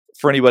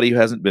for anybody who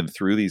hasn't been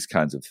through these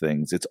kinds of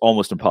things, it's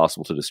almost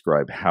impossible to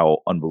describe how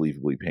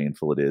unbelievably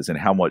painful it is and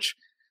how much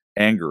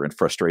anger and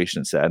frustration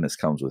and sadness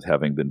comes with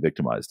having been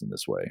victimized in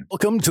this way.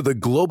 Welcome to the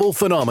global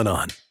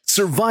phenomenon,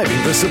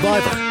 Surviving the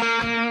Survivor,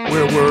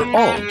 where we're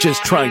all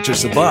just trying to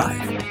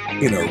survive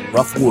in a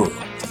rough world.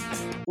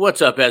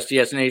 What's up,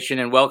 STS Nation,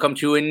 and welcome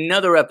to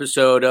another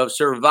episode of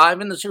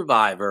Surviving the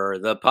Survivor,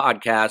 the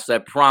podcast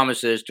that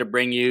promises to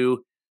bring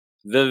you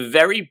the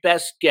very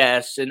best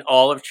guests in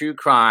all of true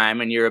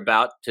crime, and you're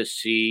about to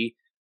see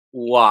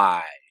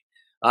why.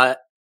 Of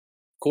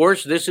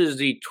course, this is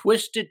the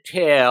twisted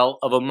tale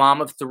of a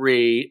mom of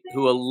three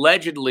who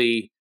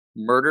allegedly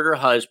murdered her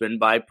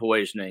husband by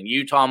poisoning.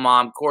 Utah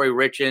mom Kouri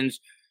Richins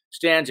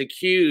stands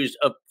accused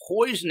of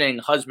poisoning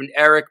husband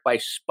Eric by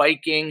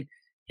spiking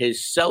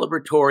his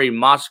celebratory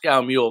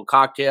Moscow Mule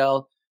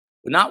cocktail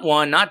with not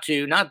one, not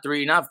two, not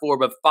three, not four,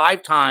 but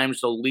 5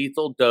 times the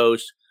lethal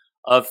dose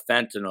of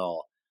fentanyl.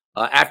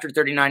 After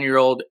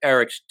 39-year-old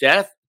Eric's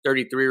death,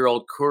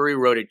 33-year-old Kouri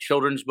wrote a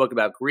children's book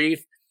about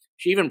grief.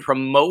 She even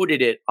promoted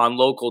it on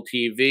local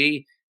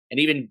TV and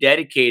even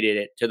dedicated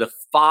it to the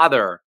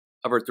father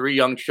of her 3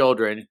 young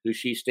children who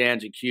she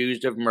stands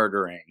accused of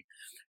murdering.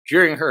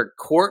 During her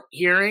court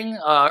hearing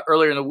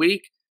earlier in the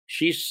week,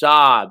 she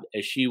sobbed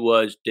as she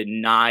was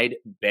denied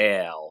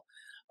bail.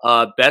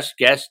 Best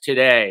guest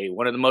today,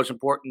 one of the most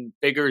important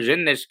figures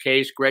in this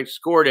case, Greg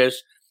Skordas.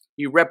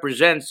 He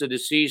represents the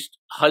deceased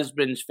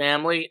husband's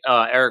family,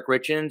 Eric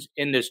Richins,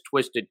 in this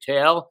twisted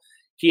tale.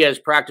 He has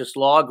practiced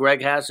law,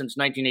 Greg has, since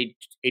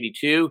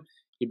 1982.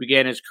 He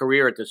began his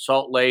career at the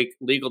Salt Lake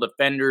Legal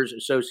Defenders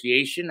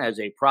Association as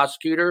a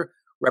prosecutor,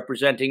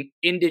 representing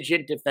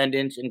indigent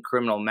defendants in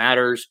criminal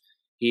matters.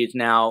 He is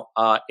now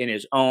in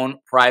his own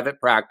private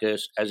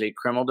practice as a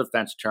criminal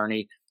defense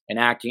attorney and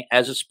acting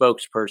as a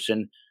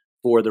spokesperson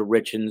for the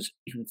Richins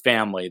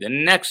family. The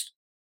next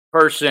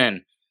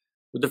person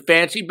with the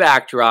fancy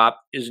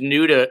backdrop is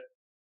new to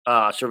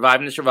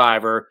Surviving the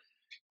Survivor.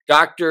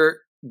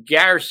 Dr.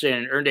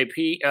 Garrison earned a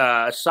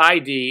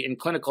PsyD in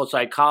clinical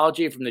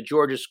psychology from the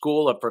Georgia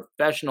School of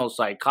Professional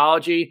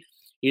Psychology.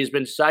 He has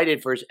been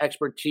cited for his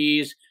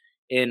expertise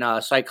in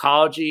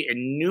psychology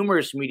in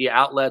numerous media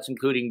outlets,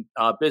 including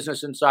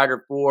Business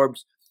Insider,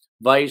 Forbes,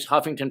 Vice,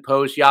 Huffington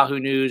Post, Yahoo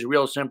News,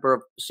 Real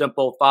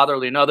Simple,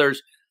 Fatherly, and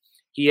others.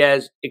 He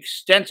has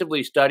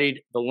extensively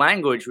studied the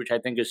language, which I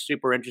think is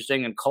super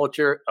interesting, and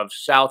culture of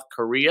South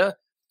Korea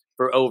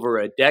for over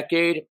a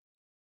decade.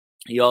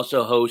 He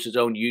also hosts his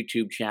own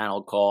YouTube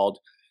channel called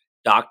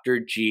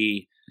Dr.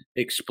 G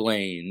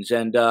Explains.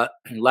 And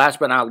last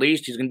but not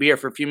least, he's going to be here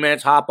for a few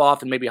minutes, hop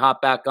off and maybe hop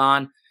back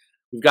on.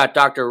 We've got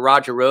Dr.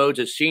 Roger Rhodes,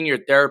 a senior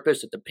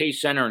therapist at the Pace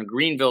Center in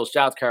Greenville,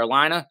 South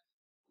Carolina,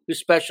 who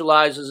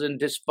specializes in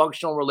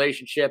dysfunctional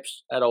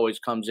relationships. That always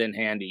comes in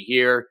handy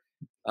here.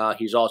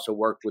 He's also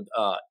worked with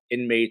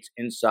inmates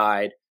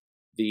inside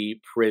the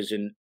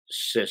prison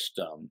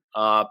system.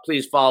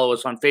 Please follow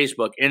us on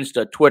Facebook,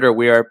 Insta, Twitter.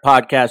 We are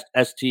Podcast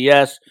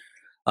STS.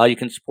 You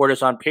can support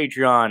us on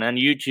Patreon and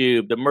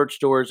YouTube. The merch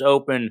store is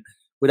open.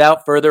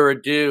 Without further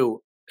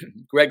ado,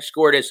 Greg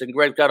Skordas, and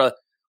Greg's got a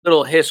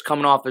little hiss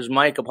coming off his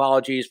mic.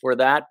 Apologies for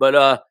that.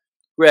 But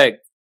Greg,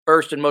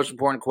 first and most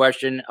important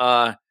question,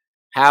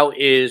 how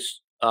is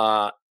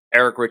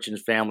Eric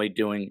Richins' family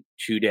doing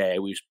today?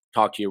 We've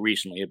talked to you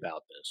recently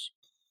about this.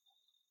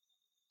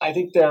 I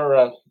think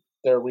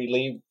they're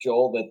relieved,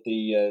 Joel, that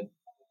the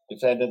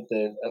defendant,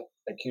 the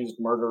accused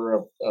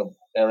murderer of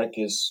Eric,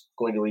 is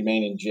going to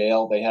remain in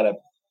jail. They had a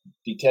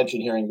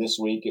detention hearing this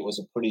week. It was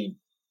a pretty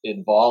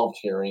involved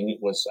hearing. It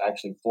was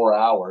actually 4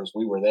 hours.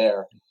 We were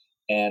there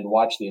and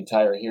watched the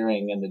entire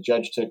hearing, and the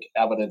judge took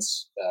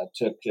evidence,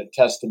 took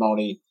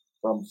testimony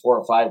from 4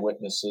 or 5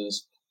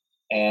 witnesses,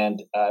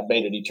 and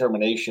made a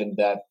determination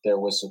that there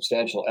was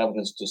substantial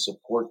evidence to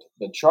support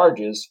the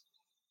charges,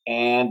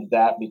 and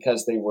that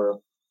because they were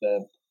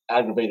the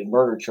aggravated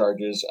murder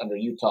charges under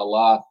Utah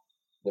law,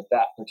 with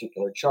that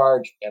particular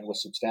charge and with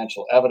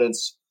substantial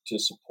evidence to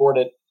support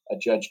it, a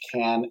judge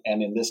can,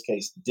 and in this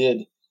case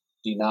did,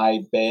 deny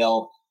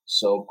bail.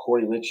 So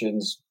Kouri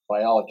Richins,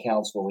 by all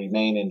accounts, will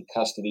remain in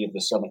custody of the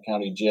Summit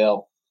County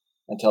Jail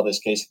until this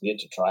case can get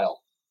to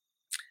trial.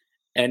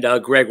 And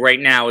Greg, right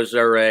now, is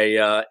there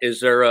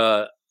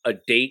a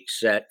date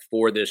set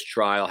for this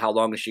trial? How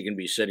long is she going to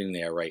be sitting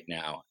there right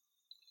now?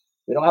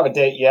 We don't have a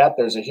date yet.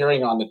 There's a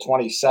hearing on the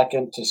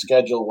 22nd to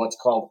schedule what's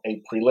called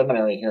a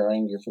preliminary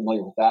hearing. You're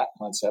familiar with that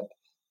concept.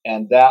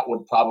 And that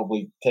would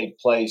probably take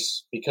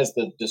place because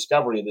the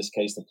discovery of this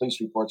case, the police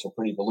reports are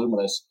pretty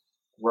voluminous.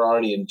 We're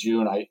already in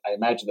June. I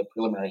imagine the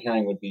preliminary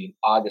hearing would be in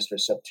August or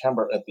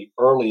September at the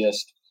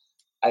earliest.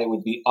 It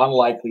would be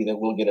unlikely that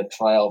we'll get a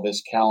trial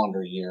this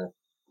calendar year.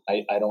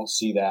 I don't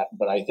see that,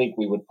 but I think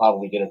we would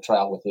probably get a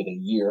trial within a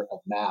year of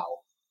now.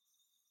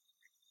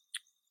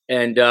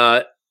 And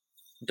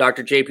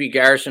Dr. J.P.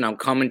 Garrison, I'm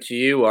coming to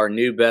you, our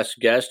new best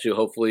guest, who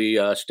hopefully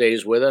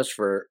stays with us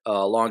for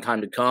a long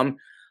time to come.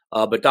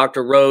 But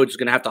Dr. Rhodes is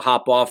going to have to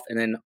hop off and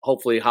then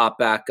hopefully hop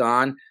back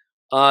on.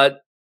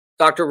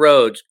 Dr.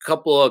 Rhodes, a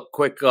couple of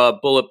quick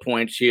bullet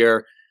points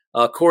here.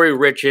 Kouri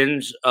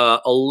Richins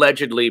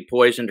allegedly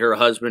poisoned her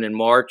husband in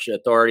March.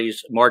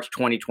 Authorities, March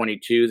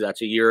 2022,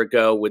 that's a year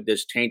ago, with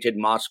this tainted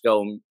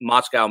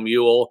Moscow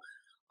Mule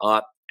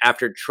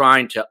after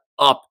trying to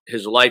up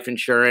his life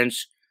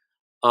insurance.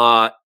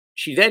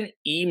 She then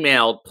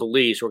emailed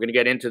police. We're going to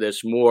get into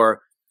this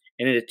more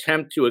in an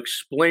attempt to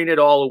explain it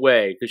all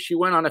away, because she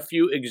went on a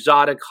few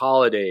exotic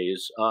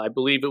holidays. I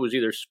believe it was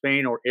either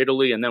Spain or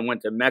Italy, and then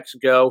went to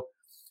Mexico.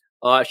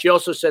 She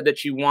also said that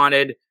she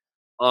wanted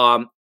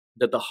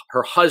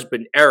her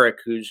husband, Eric,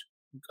 who's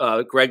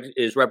Greg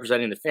is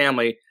representing the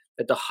family,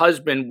 that the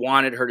husband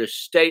wanted her to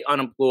stay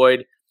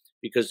unemployed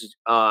because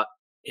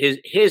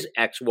his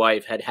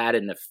ex-wife had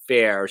an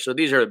affair. So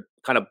these are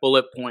kind of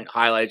bullet point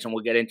highlights, and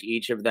we'll get into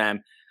each of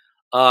them.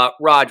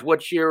 Raj,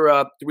 what's your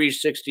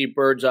 360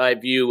 bird's eye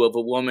view of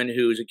a woman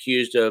who's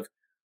accused of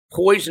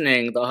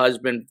poisoning the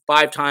husband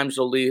 5 times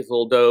the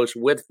lethal dose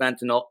with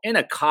fentanyl in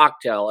a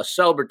cocktail, a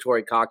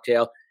celebratory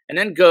cocktail, and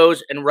then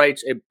goes and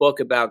writes a book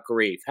about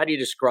grief? How do you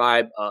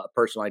describe a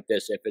person like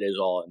this if it is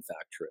all in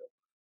fact true?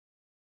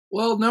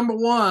 Well, number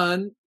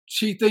one,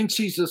 she thinks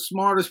she's the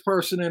smartest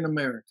person in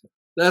America.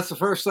 That's the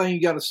first thing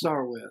you got to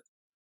start with.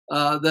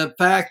 The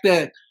fact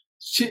that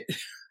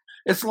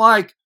it's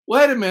like,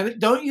 wait a minute,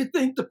 don't you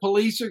think the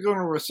police are going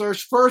to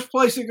research? First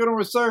place they're going to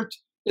research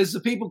is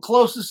the people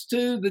closest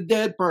to the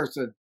dead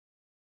person.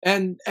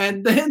 And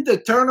then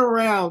to turn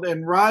around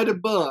and write a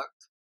book,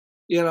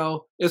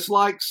 it's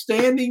like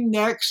standing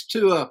next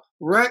to a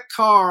wrecked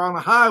car on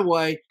a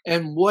highway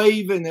and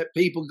waving at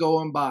people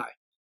going by.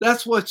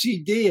 That's what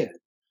she did.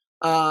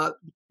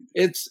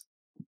 It's,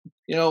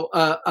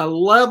 a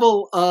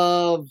level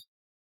of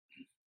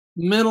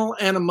mental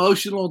and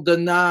emotional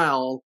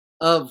denial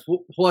of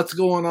what's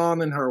going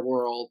on in her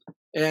world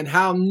and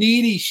how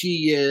needy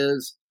she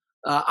is.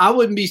 I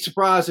wouldn't be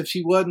surprised if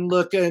she wasn't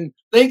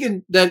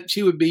thinking that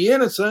she would be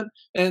innocent,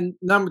 and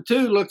number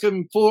 2,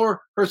 looking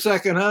for her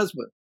second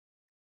husband.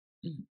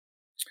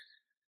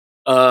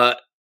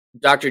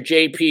 Dr.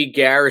 J.P.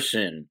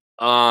 Garrison,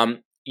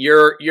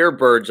 your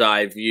bird's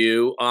eye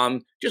view.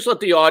 Just let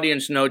the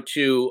audience know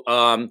too.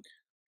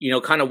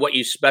 Kind of what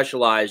you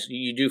specialize.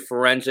 You do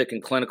forensic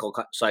and clinical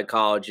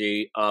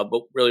psychology,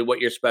 but really what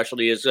your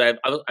specialty is. I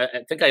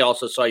think I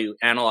also saw you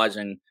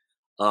analyzing,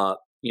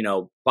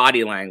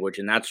 body language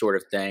and that sort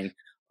of thing.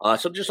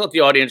 So just let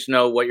the audience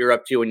know what you're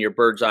up to in your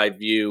bird's eye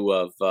view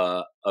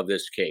of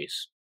this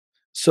case.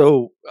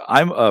 So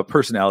I'm a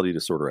personality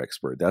disorder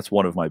expert. That's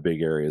one of my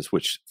big areas,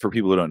 which for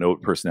people who don't know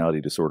what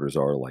personality disorders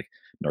are, like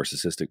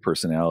narcissistic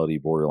personality,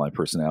 borderline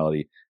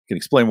personality, I can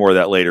explain more of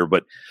that later.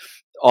 But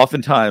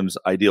oftentimes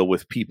I deal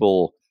with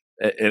people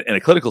in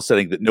a clinical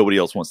setting that nobody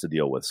else wants to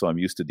deal with. So I'm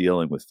used to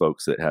dealing with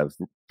folks that have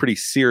pretty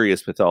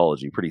serious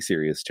pathology, pretty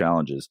serious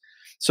challenges.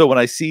 So when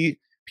I see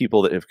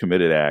people that have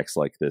committed acts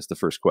like this, the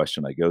first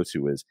question I go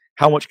to is,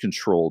 how much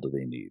control do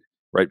they need?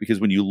 Right? Because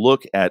when you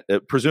look at,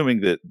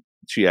 presuming that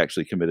she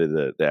actually committed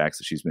the acts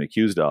that she's been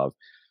accused of,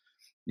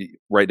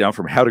 write down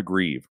from How to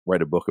Grieve,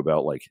 write a book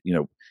about,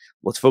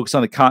 let's focus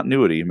on the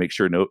continuity and make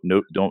sure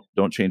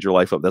don't change your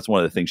life up. That's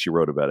one of the things she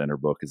wrote about in her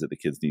book, is that the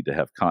kids need to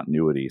have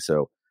continuity.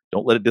 So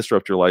don't let it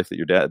disrupt your life that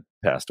your dad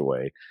passed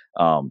away.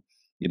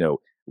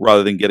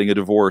 Rather than getting a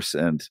divorce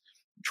and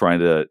trying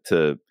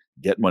to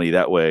get money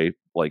that way,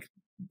 like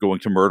going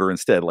to murder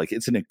instead. Like,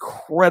 it's an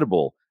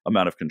incredible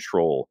amount of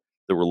control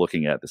that we're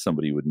looking at that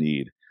somebody would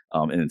need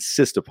and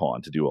insist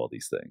upon to do all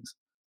these things.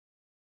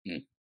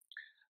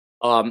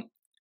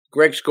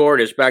 Greg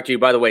Skordas, back to you.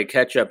 By the way,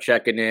 catch up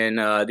checking in.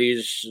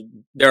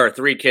 There are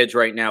 3 kids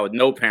right now with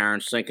no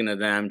parents. Thinking of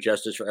them.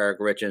 Justice for Eric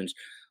Richins.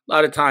 A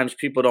lot of times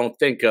people don't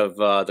think of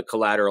the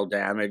collateral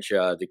damage,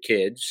 the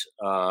kids.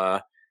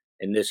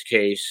 In this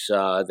case,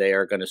 they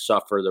are going to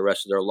suffer the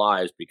rest of their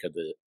lives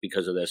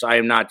because of this. I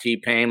am not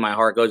T-Pain. My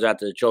heart goes out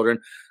to the children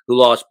who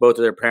lost both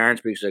of their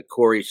parents because of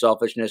Kouri's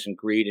selfishness and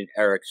greed in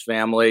Eric's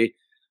family.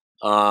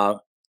 And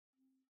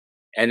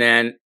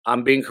then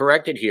I'm being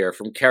corrected here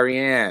from Carrie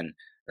Ann.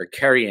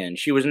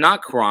 She was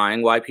not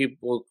crying. Why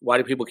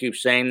do people keep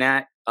saying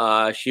that?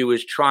 She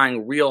was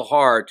trying real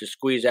hard to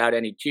squeeze out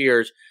any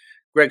tears.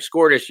 Greg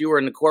Skordas, you were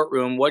in the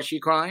courtroom. Was she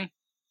crying?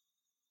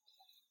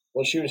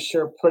 Well, she was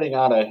sure putting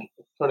on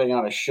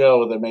a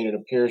show that made it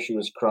appear she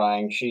was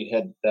crying. She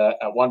had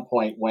at one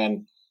point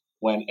when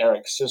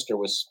Eric's sister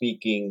was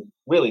speaking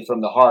really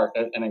from the heart,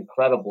 an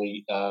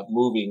incredibly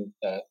moving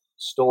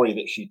story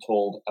that she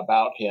told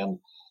about him.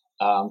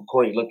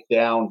 Kouri looked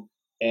down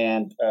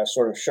and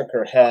sort of shook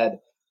her head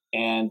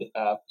and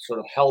sort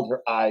of held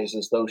her eyes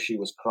as though she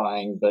was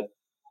crying. But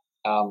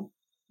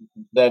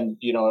then,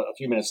 a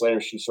few minutes later,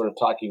 she's sort of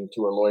talking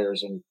to her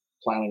lawyers and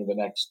planning the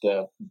next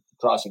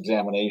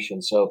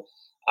cross-examination. So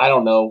I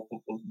don't know.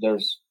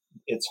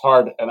 It's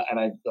hard, and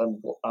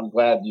I'm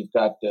glad you've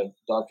got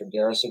Dr.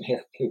 Garrison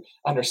here, who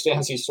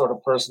understands these sort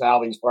of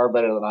personalities far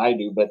better than I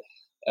do. But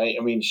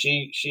we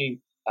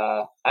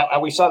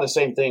saw the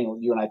same thing.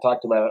 You and I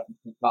talked about it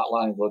not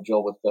long ago,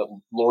 Joel, with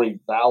Lori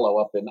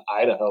Vallow up in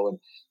Idaho, and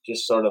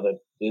just sort of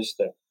these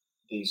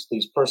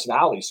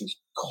personalities, these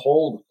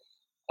cold,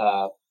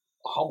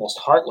 almost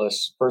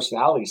heartless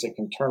personalities that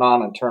can turn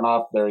on and turn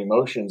off their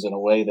emotions in a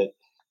way that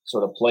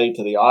sort of played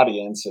to the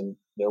audience. And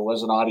there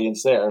was an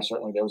audience there.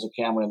 Certainly, there was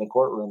a camera in the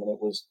courtroom, and it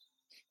was.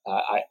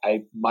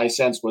 My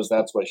sense was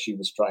that's what she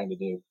was trying to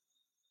do.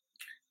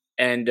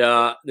 And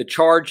the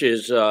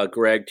charges,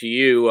 Greg, to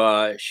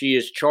you, she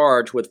is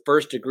charged with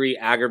first-degree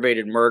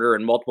aggravated murder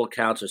and multiple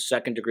counts of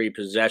second-degree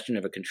possession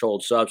of a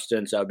controlled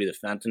substance. That would be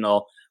the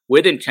fentanyl,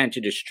 with intent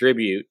to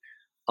distribute.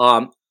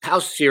 How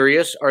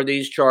serious are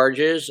these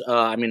charges?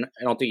 I mean,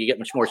 I don't think you get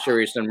much more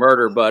serious than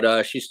murder,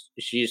 but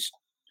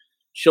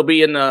she'll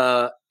be in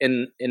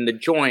the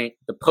joint,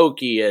 the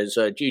pokey, as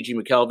Gigi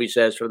McKelvey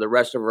says, for the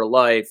rest of her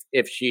life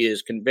if she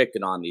is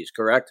convicted on these.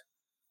 Correct?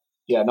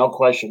 Yeah, no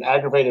question.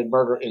 Aggravated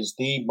murder is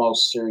the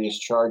most serious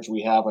charge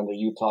we have under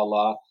Utah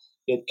law.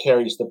 It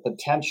carries the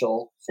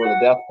potential for the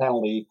death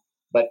penalty,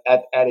 but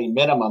at a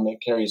minimum, it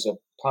carries a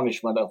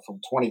punishment of from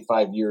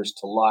 25 years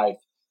to life.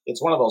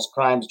 It's one of those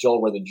crimes,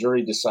 Joel, where the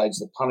jury decides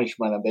the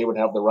punishment, and they would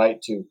have the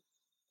right to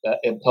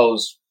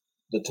impose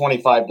the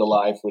 25 to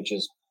life, which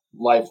is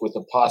life with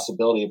the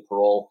possibility of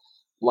parole,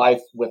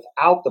 life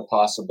without the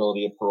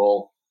possibility of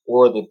parole,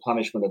 or the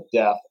punishment of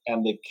death.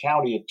 And the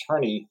county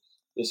attorney,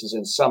 this is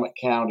in Summit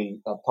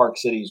County, Park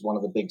City is one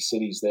of the big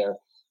cities there,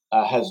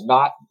 has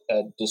not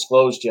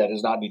disclosed yet,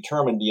 has not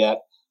determined yet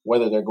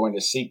whether they're going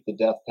to seek the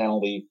death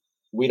penalty.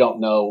 We don't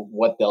know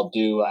what they'll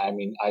do. I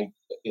mean,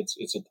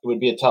 it would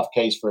be a tough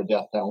case for a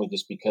death penalty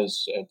just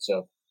because it's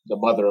the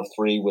mother of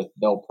three with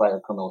no prior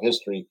criminal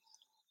history.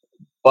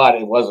 But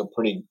it was a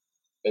pretty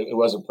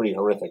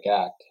horrific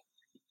act.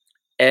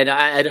 And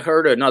I had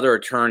heard another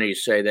attorney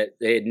say that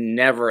they had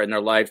never in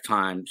their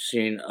lifetime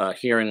seen a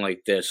hearing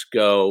like this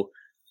go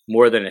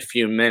more than a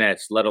few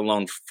minutes, let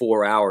alone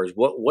 4 hours.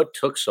 What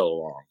took so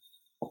long?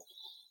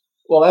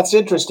 Well, that's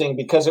interesting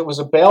because it was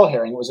a bail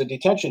hearing. It was a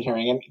detention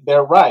hearing, and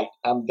they're right.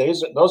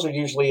 Those are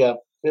usually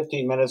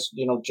 15 minutes.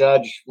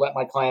 Judge, let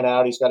my client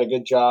out. He's got a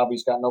good job.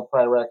 He's got no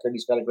prior record.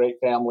 He's got a great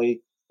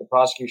family. The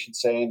prosecution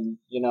saying,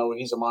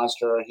 he's a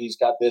monster. He's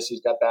got this.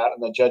 He's got that,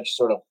 and the judge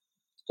sort of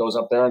goes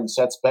up there and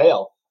sets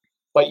bail.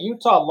 But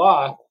Utah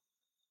law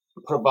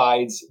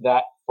provides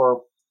that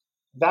for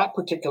that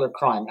particular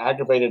crime,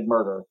 aggravated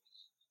murder,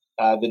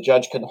 the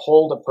judge can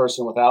hold a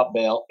person without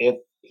bail if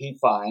he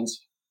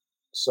finds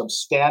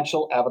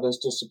substantial evidence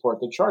to support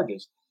the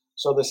charges.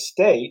 So the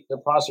state, the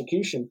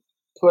prosecution,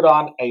 put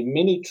on a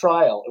mini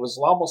trial. It was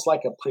almost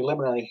like a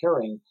preliminary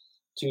hearing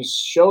to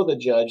show the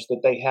judge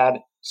that they had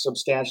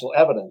substantial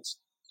evidence.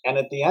 And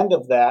at the end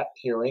of that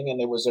hearing, and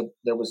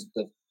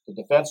the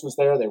defense was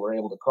there, they were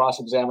able to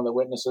cross-examine the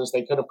witnesses.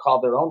 They could have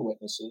called their own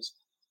witnesses.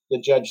 The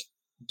judge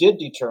did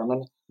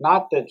determine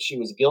not that she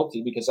was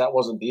guilty because that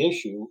wasn't the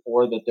issue,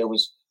 or that there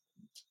was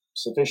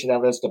sufficient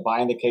evidence to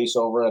bind the case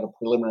over at a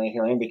preliminary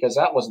hearing because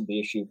that wasn't the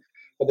issue.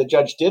 But the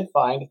judge did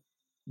find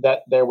that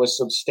there was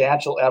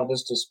substantial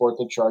evidence to support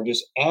the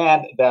charges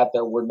and that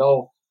there were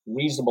no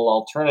reasonable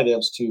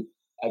alternatives to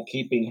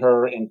keeping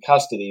her in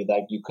custody.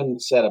 Like you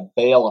couldn't set a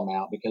bail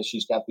amount because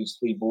she's got these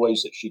 3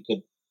 boys that she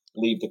could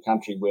leave the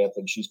country with,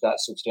 and she's got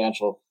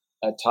substantial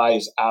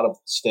ties out of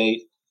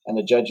state. And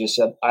the judge just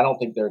said, I don't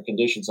think there are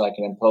conditions I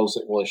can impose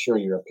that will assure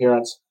your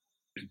appearance.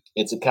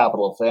 It's a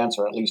capital offense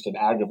or at least an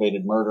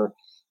aggravated murder.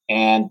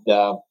 And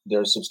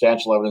there's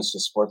substantial evidence to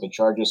support the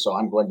charges, so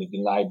I'm going to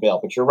deny bail.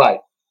 But you're right.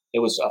 It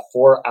was a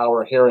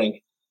 4-hour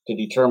hearing to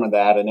determine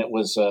that, and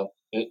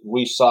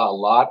we saw a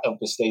lot of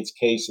the state's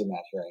case in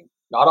that hearing.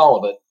 Not all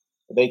of it.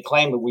 They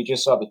claim that we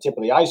just saw the tip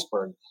of the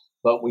iceberg,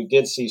 but we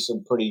did see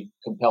some pretty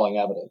compelling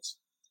evidence.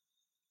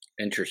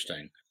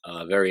 Interesting.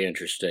 Very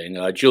interesting.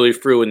 Julie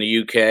Frew in the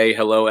UK.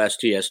 Hello,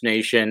 STS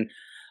Nation.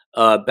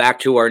 Back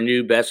to our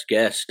new best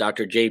guest,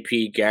 Dr.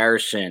 J.P.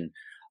 Garrison.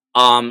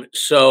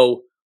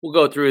 So we'll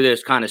go through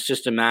this kind of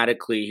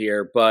systematically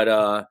here, but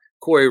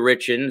Kouri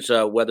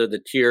Richins, whether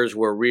the tears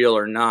were real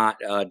or not,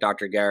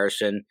 Dr.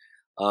 Garrison,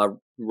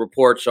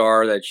 reports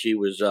are that she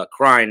was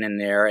crying in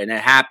there, and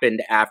it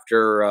happened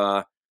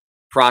after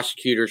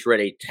prosecutors read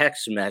a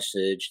text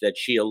message that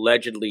she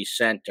allegedly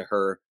sent to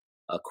her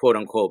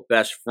quote-unquote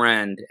best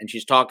friend, and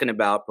she's talking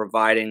about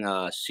providing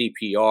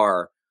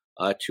CPR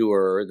to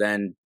her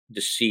then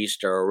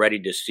deceased or already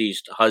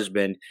deceased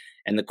husband,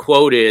 and the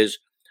quote is,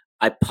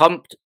 I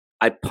pumped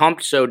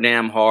so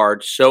damn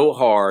hard, so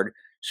hard,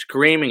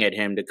 screaming at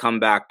him to come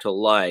back to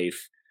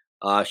life.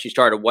 She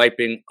started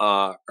wiping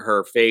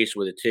her face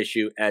with a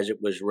tissue as it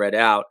was read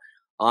out.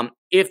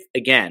 If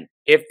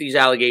these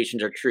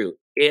allegations are true,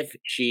 if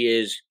she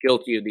is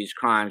guilty of these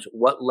crimes,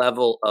 what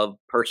level of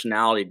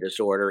personality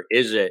disorder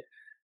is it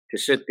to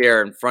sit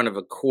there in front of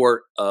a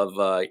court of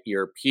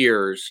your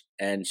peers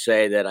and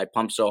say that I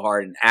pumped so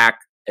hard and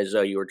act as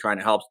though you were trying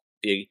to help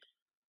the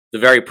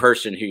very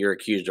person who you're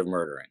accused of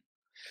murdering?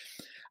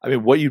 I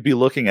mean, what you'd be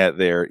looking at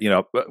there,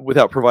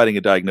 without providing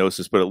a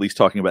diagnosis, but at least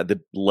talking about the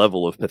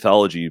level of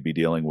pathology you'd be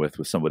dealing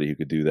with somebody who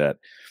could do that.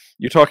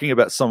 You're talking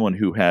about someone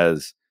who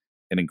has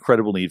an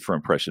incredible need for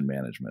impression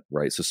management,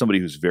 right? So somebody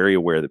who's very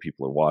aware that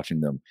people are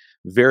watching them,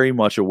 very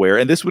much aware.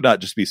 And this would not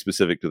just be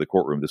specific to the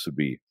courtroom. This would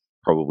be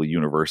probably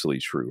universally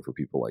true for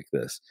people like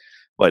this.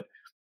 But,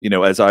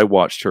 as I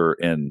watched her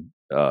in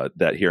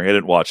that hearing, I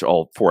didn't watch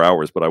all 4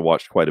 hours, but I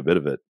watched quite a bit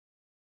of it.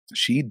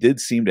 She did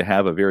seem to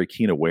have a very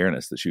keen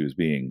awareness that she was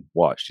being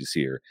watched. You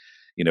see her,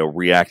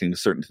 reacting to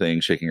certain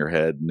things, shaking her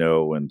head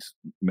no, and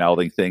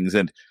mouthing things,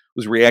 and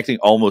was reacting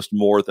almost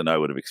more than I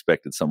would have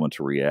expected someone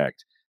to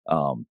react.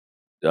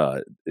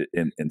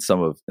 In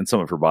some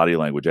of her body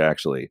language,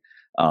 actually.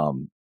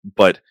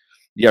 But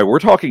yeah, we're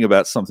talking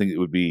about something that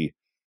would be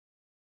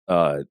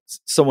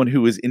someone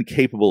who is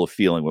incapable of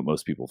feeling what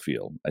most people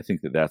feel. I think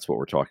that's what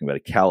we're talking about,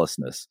 a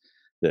callousness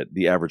that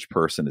the average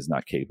person is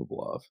not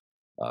capable of,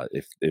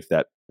 if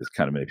that is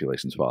kind of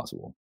manipulation is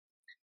possible.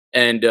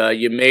 And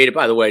you made it,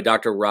 by the way,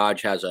 Dr.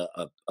 Raj has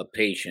a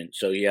patient,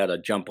 so he had to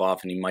jump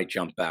off and he might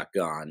jump back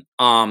on.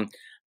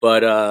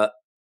 But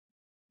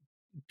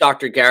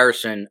Dr.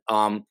 Garrison,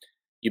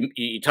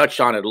 you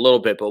touched on it a little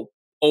bit, but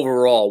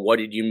overall, what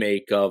did you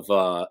make of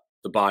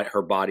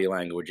her body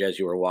language as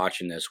you were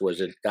watching this? Was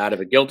it that of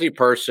a guilty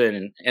person,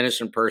 an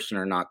innocent person,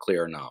 or not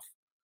clear enough?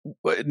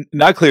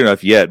 Not clear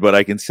enough yet, but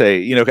I can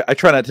say, I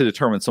try not to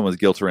determine someone's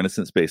guilt or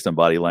innocence based on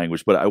body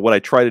language, but what I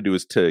try to do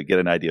is to get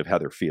an idea of how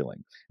they're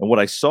feeling. And what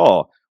I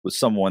saw was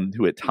someone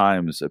who at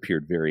times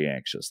appeared very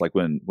anxious. Like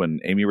when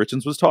Amy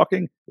Richins was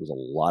talking, there was a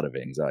lot of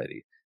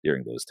anxiety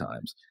during those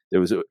times. There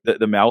was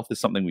the mouth is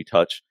something we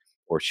touch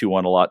or chew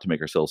on a lot to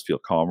make ourselves feel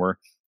calmer.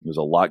 There was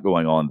a lot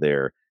going on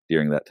there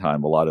during that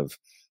time, a lot of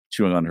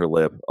chewing on her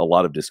lip, a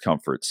lot of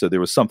discomfort. So there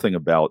was something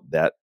about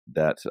that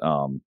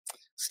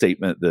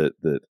statement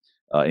that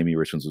Amy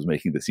Richins was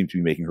making that seemed to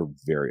be making her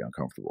very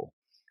uncomfortable.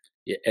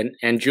 Yeah,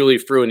 and Julie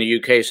Frew in the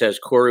UK says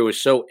Kouri was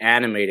so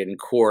animated in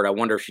court. I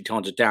wonder if she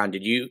tones it down.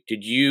 Did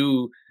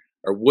you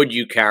or would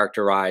you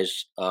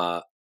characterize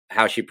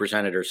how she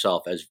presented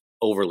herself as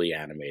overly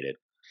animated?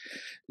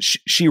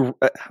 She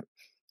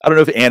I don't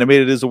know if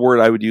animated is a word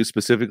I would use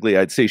specifically.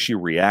 I'd say she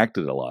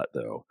reacted a lot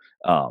though.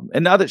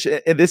 And now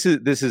that this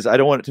is I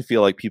don't want it to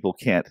feel like people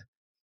can't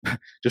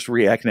just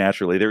react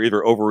naturally. They're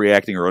either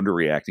overreacting or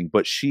underreacting,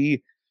 but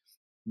she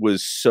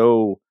was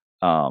so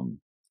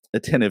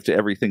attentive to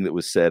everything that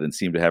was said and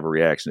seemed to have a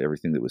reaction to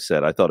everything that was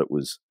said. I thought it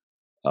was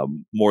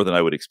more than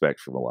I would expect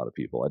from a lot of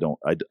people.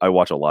 I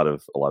watch a lot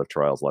of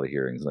trials, a lot of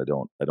hearings, and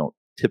I don't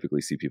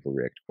typically see people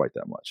react quite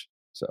that much.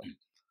 So,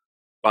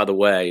 by the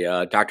way,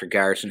 Dr.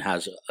 Garrison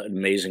has an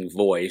amazing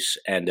voice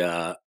and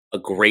a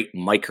great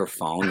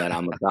microphone that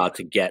I'm about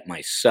to get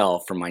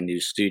myself from my new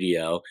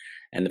studio.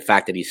 And the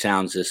fact that he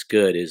sounds this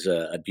good is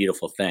a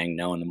beautiful thing,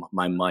 knowing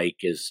my mic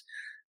is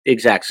the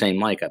exact same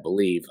mic, I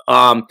believe.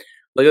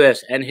 Look at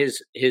this. And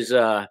his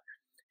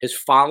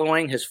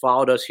following has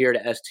followed us here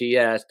to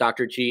STS.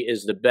 Dr. G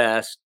is the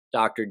best.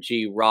 Dr.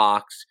 G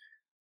rocks.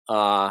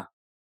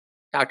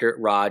 Dr.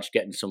 Raj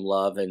getting some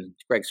love, and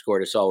Greg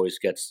Skordas always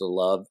gets the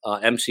love.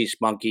 MC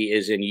Spunky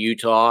is in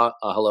Utah.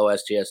 Hello,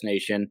 STS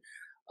Nation.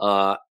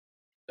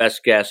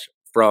 Best guest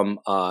from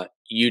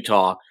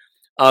Utah.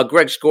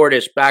 Greg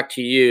Skordas, back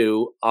to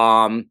you.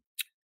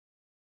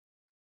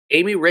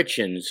 Amy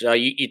Richins,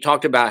 you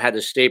talked about how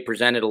the state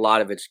presented a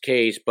lot of its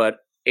case, but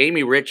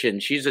Amy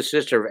Richins, she's the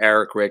sister of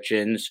Eric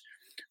Richins.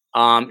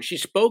 She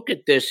spoke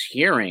at this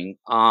hearing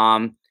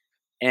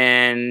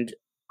and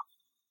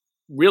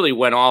really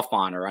went off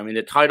on her. I mean,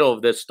 the title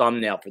of this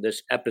thumbnail for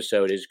this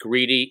episode is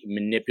Greedy,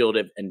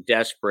 Manipulative, and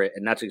Desperate,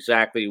 and that's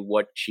exactly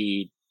what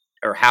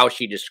how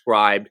she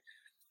described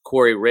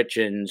Kouri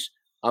Richins.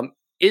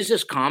 Is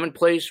this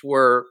commonplace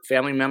where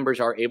family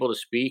members are able to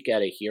speak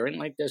at a hearing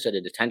like this, at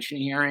a detention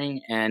hearing?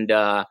 And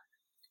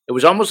it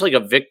was almost like a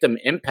victim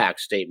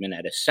impact statement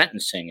at a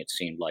sentencing, it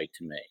seemed like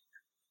to me.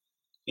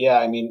 Yeah,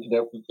 I mean,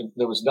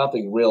 there was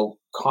nothing real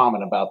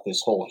common about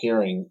this whole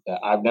hearing.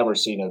 I've never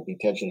seen a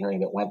detention hearing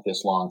that went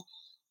this long.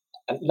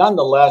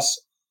 Nonetheless,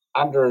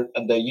 under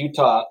the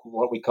Utah,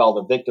 what we call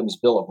the Victims'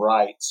 Bill of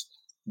Rights,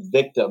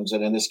 victims,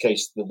 and in this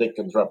case, the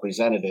victim's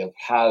representative,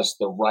 has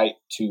the right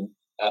to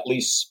at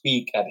least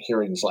speak at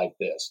hearings like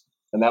this.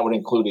 And that would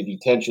include a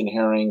detention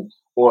hearing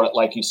or,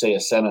 like you say, a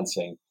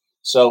sentencing.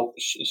 So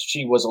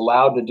she was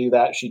allowed to do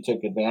that. She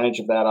took advantage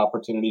of that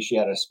opportunity. She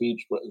had a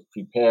speech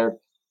prepared.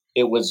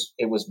 It was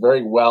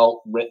very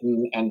well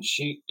written. And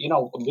she,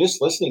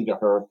 just listening to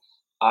her,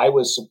 I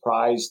was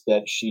surprised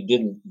that she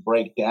didn't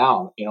break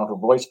down. Her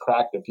voice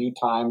cracked a few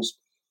times.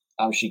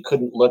 She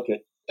couldn't look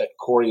at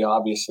Kouri,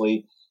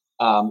 obviously,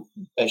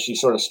 as she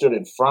sort of stood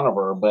in front of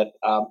her. But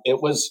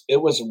it was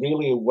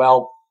really a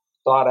well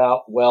thought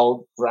out,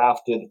 well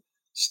drafted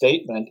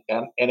statement,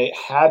 and it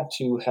had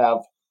to have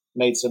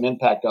made some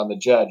impact on the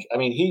judge. I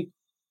mean,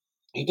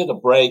 he took a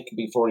break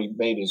before he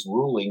made his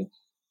ruling,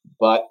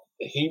 but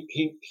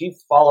he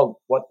followed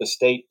what the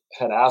state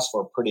had asked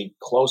for pretty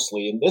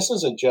closely. And this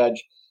is a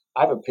judge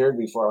I've appeared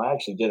before. I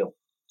actually did a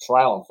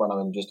trial in front of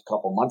him just a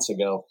couple months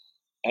ago.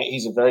 And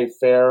he's a very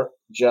fair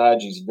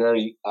judge. He's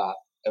very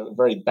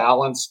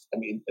balanced. I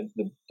mean,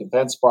 the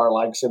defense bar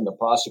likes him. The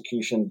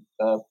prosecution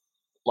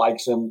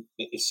likes him.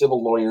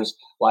 Civil lawyers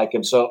like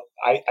him. So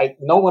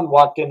no one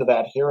walked into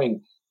that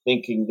hearing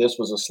thinking this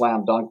was a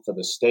slam dunk for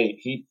the state.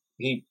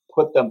 He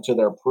put them to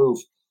their proof,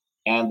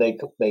 and they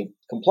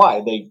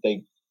complied.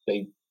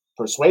 They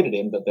persuaded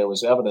him that there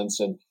was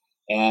evidence,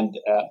 and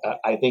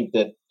I think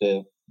that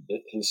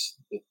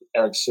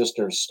Eric's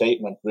sister's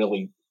statement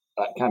really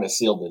kind of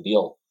sealed the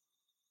deal.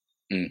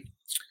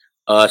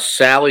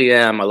 Sally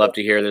M, I love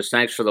to hear this.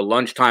 Thanks for the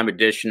lunchtime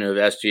edition of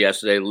SGS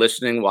today.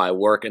 Listening while I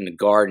work in the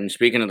garden.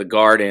 Speaking of the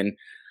garden,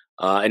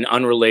 an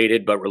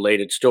unrelated but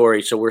related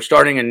story. So we're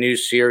starting a new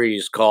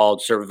series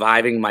called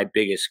Surviving My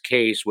Biggest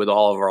Case with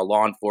all of our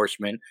law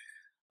enforcement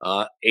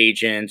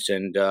agents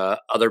and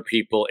other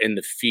people in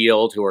the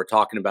field who are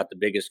talking about the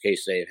biggest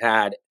case they've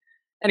had.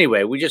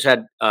 Anyway, we just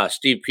had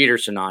Steve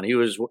Peterson on. He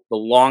was the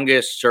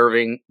longest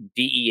serving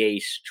DEA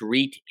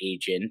street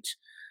agent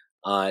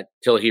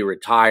till he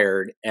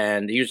retired.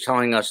 And he was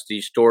telling us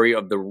the story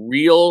of the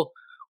real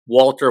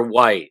Walter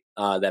White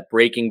that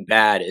Breaking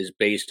Bad is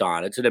based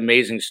on. It's an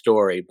amazing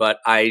story, but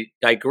I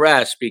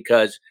digress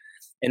because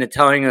in the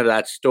telling of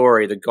that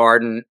story, the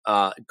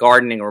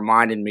gardening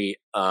reminded me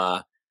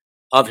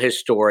of his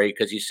story,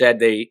 because he said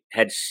they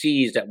had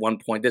seized at one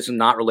point, this is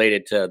not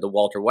related to the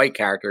Walter White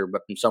character,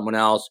 but from someone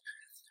else,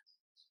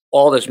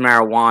 all this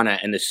marijuana,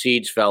 and the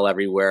seeds fell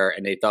everywhere,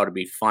 and they thought it'd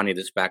be funny,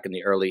 this back in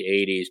the early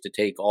 80s, to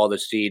take all the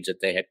seeds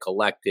that they had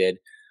collected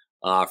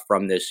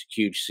from this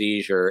huge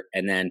seizure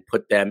and then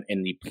put them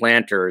in the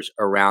planters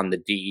around the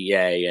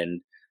DEA.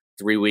 And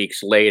 3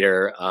 weeks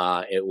later,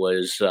 it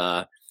was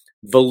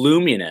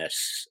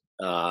voluminous,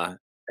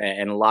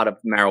 and a lot of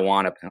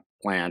marijuana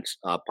plants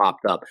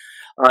popped up.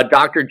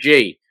 Dr.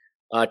 G,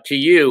 to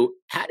you,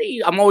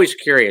 I'm always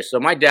curious. So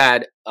my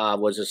dad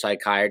was a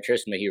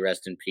psychiatrist. May he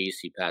rest in peace.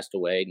 He passed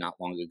away not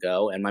long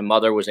ago. And my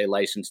mother was a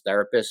licensed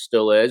therapist,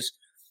 still is.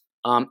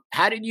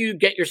 How did you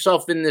get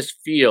yourself in this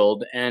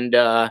field? And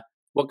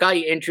what got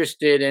you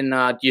interested in,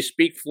 do you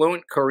speak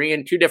fluent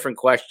Korean? Two different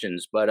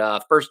questions,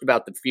 but first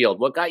about the field.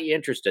 What got you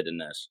interested in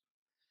this?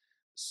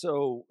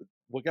 So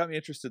what got me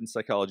interested in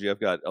psychology, I've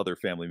got other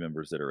family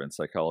members that are in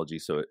psychology,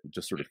 so it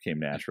just sort of came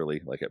naturally.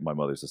 Like, my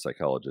mother's a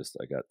psychologist.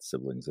 I got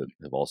siblings that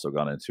have also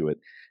gone into it.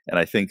 And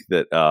I think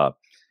that,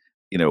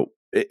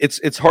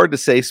 it's hard to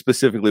say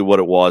specifically what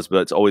it was,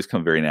 but it's always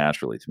come very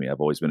naturally to me. I've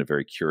always been a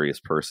very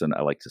curious person.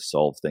 I like to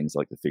solve things,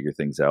 I like to figure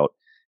things out.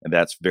 And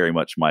that's very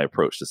much my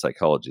approach to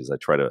psychology, is I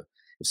try to,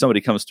 if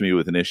somebody comes to me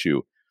with an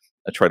issue,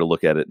 I try to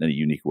look at it in a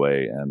unique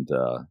way and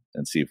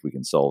see if we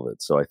can solve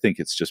it. So I think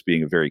it's just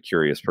being a very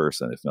curious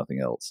person, if nothing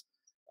else.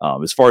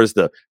 As far as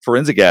the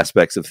forensic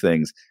aspects of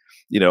things,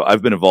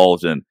 I've been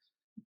involved in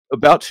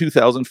about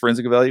 2,000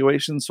 forensic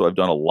evaluations. So I've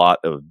done a lot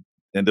of,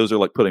 and those are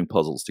like putting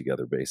puzzles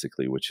together,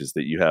 basically, which is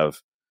that you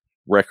have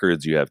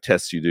records, you have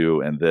tests you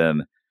do, and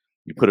then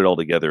you put it all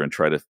together and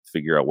try to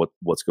figure out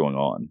what's going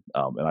on.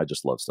 And I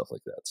just love stuff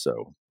like that.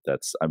 So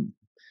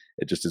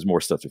it just is more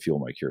stuff to fuel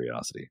my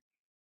curiosity.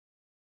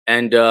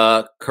 And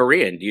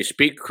Korean, do you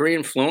speak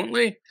Korean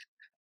fluently?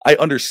 I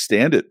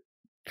understand it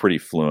pretty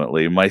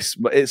fluently.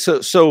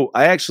 So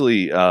I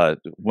actually,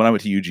 when I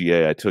went to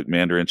UGA, I took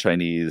Mandarin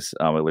Chinese.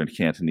 I learned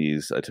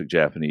Cantonese. I took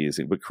Japanese,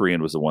 but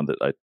Korean was the one that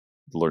I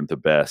learned the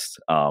best.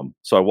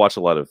 So I watch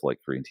a lot of like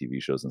Korean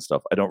TV shows and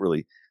stuff. I don't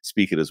really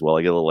speak it as well.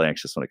 I get a little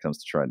anxious when it comes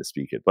to trying to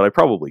speak it, but I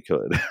probably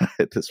could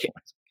at this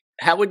point.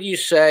 How would you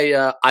say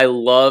I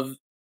love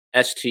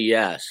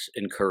STS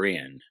in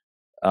Korean?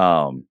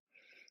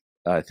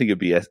 I think it'd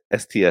be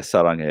STS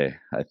사랑해,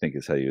 I think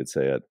is how you would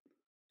say it.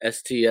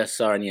 STS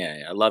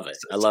사랑해. I love it.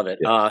 I love it.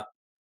 Yeah.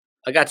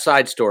 I got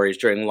side stories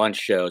during lunch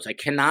shows. I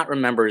cannot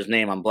remember his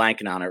name. I'm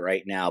blanking on it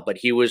right now, but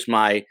he was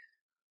my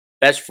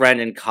best friend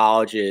in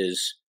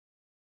college's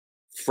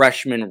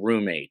freshman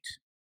roommate.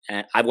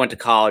 And I went to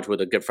college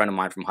with a good friend of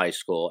mine from high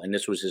school, and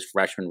this was his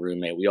freshman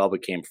roommate. We all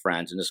became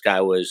friends, and this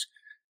guy was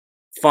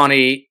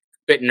funny,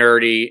 bit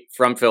nerdy,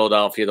 from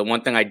Philadelphia. The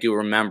one thing I do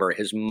remember,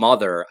 his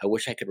mother, I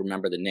wish I could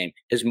remember the name.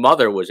 His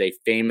mother was a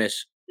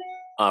famous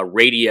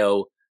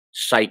radio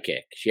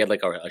psychic. She had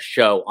like a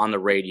show on the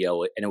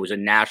radio, and it was a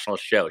national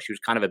show. She was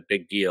kind of a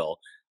big deal.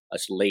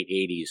 It's late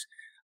 80s.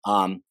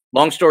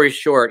 Long story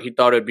short, he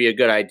thought it would be a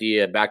good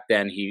idea. Back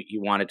then, he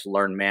wanted to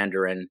learn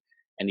Mandarin,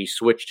 and he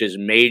switched his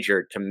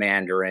major to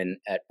Mandarin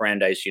at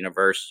Brandeis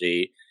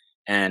University.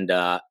 And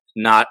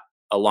not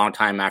a long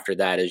time after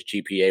that, his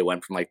GPA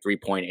went from like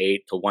 3.8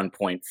 to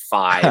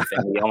 1.5,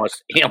 and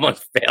he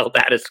almost failed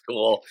out of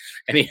school.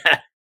 And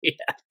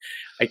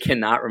I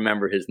cannot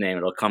remember his name.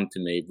 It'll come to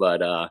me,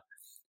 but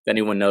if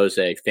anyone knows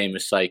a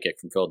famous psychic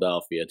from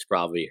Philadelphia, it's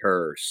probably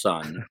her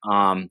son.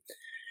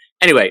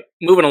 Anyway,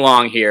 moving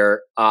along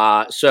here.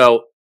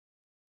 So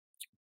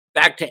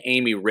back to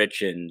Amy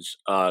Richins,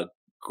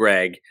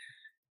 Greg.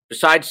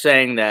 Besides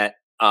saying that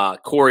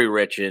Kouri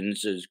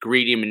Richins is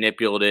greedy,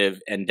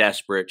 manipulative, and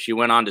desperate, she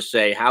went on to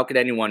say, how could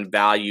anyone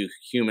value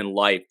human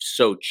life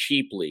so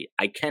cheaply?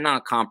 I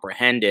cannot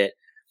comprehend it.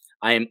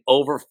 I am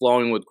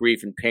overflowing with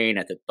grief and pain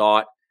at the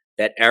thought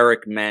that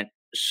Eric meant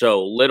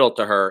so little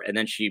to her. And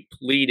then she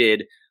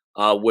pleaded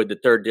with the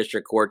 3rd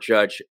District Court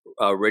Judge,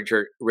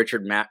 Richard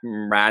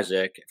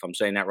Mrazek, if I'm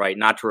saying that right,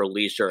 not to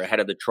release her ahead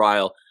of the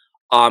trial.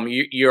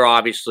 You're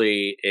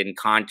obviously in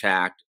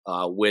contact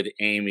with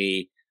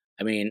Amy.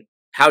 I mean,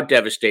 how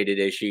devastated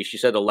is she? She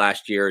said the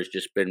last year has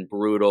just been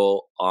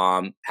brutal.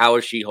 How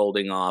is she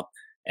holding up,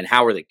 and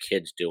how are the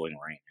kids doing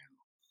right now?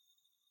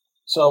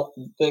 So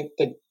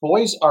the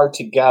boys are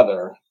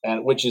together,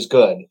 and which is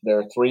good. There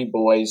are three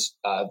boys.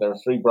 There are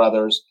three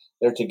brothers.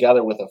 They're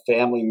together with a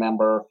family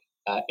member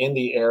in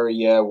the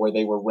area where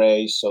they were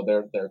raised. So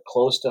they're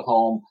close to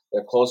home.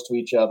 They're close to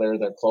each other.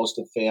 They're close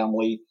to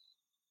family.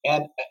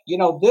 And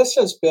this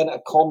has been a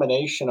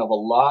culmination of a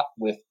lot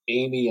with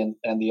Amy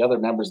and the other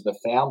members of the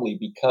family,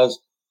 because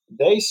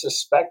they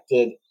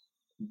suspected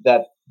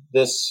that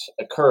this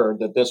occurred,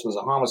 that this was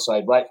a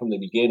homicide right from the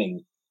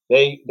beginning.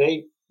 They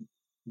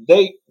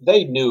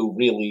knew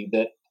really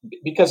that,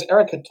 because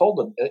Eric had told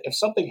them, if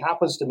something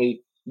happens to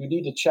me, you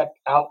need to check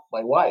out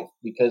my wife,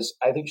 because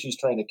I think she's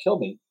trying to kill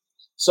me.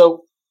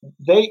 So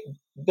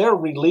they're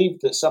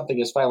relieved that something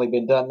has finally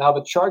been done. Now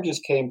the charges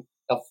came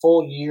a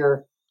full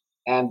year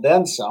and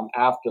then some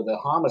after the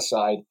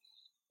homicide,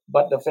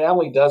 but the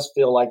family does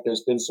feel like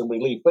there's been some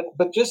relief.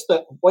 But just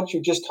what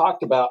you just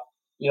talked about,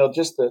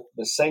 just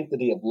the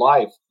sanctity of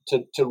life,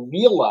 to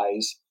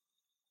realize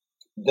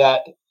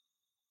that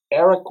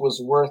Eric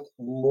was worth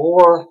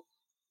more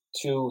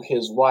to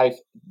his wife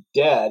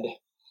dead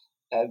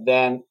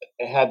than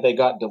had they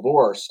got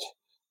divorced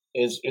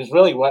is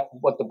really what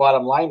the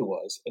bottom line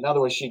was. In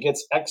other words, she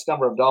gets X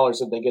number of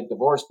dollars if they get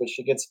divorced, but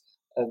she gets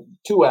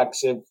 2X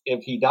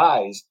if he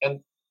dies.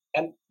 And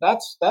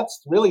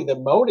that's really the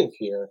motive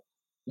here.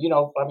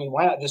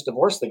 Why not just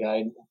divorce the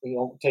guy and,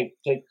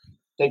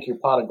 take your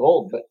pot of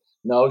gold? But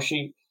no,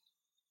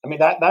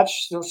 that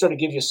sort of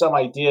gives you some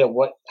idea of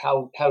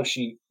how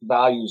she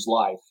values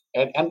life,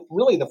 and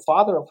really the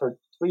father of her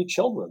three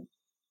children.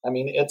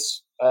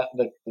 It's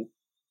the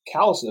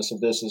callousness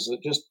of this is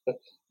just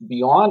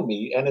beyond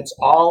me, and it's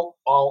all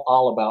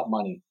about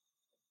money.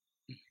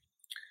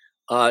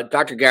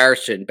 Dr.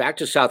 Garrison, back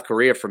to South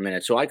Korea for a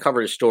minute. So I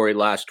covered a story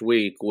last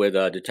week with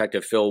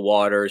Detective Phil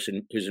Waters,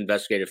 who's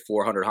investigated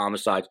 400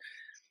 homicides.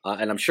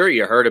 And I'm sure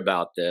you heard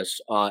about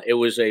this. It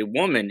was a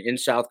woman in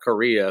South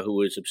Korea who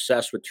was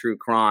obsessed with true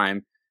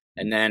crime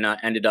and then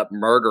ended up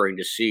murdering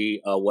to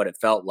see what it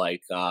felt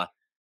like.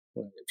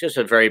 Just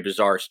a very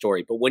bizarre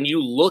story. But when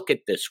you look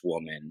at this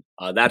woman,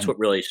 that's what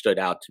really stood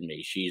out to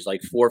me. She's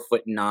like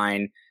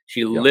 4'9".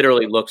 She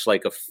literally looks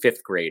like a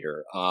fifth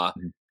grader.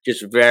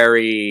 Just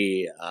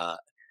very,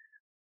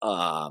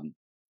 not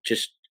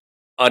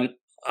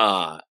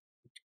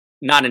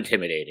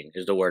intimidating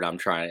is the word I'm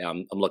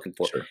looking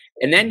for. Sure.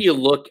 And then you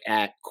look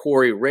at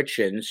Kouri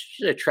Richins.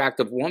 She's an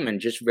attractive woman,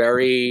 just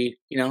very,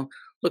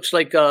 looks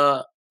like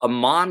a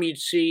mom you'd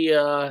see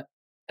at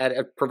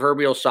a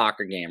proverbial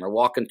soccer game or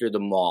walking through the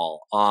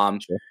mall.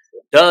 Sure.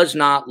 Does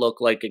not look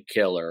like a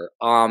killer.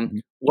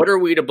 What are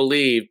we to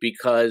believe?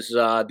 Because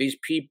these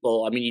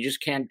people, you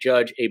just can't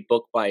judge a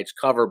book by its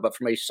cover. But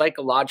from a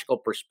psychological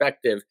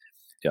perspective,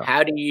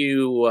 how do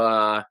you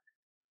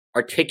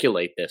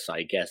articulate this?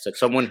 I guess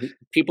that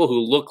people who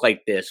look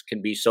like this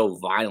can be so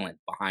violent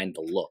behind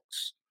the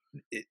looks.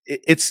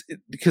 It's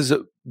because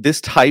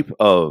this type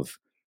of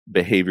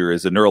behavior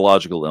is a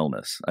neurological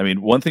illness.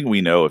 One thing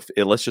we know,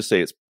 let's just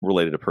say it's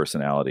related to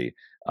personality,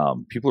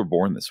 people are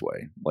born this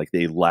way. Like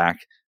they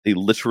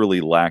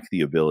literally lack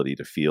the ability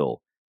to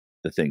feel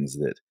the things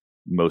that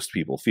most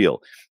people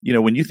feel.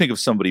 When you think of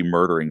somebody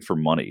murdering for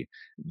money,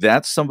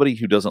 that's somebody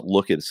who doesn't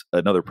look at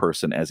another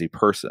person as a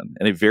person.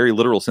 In a very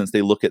literal sense,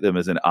 they look at them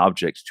as an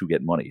object to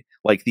get money.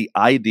 Like the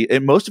idea,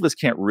 and most of us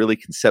can't really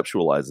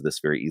conceptualize this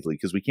very easily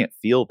because we can't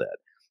feel that.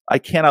 I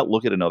cannot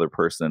look at another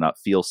person and not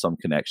feel some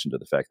connection to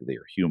the fact that they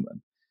are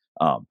human.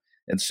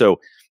 And so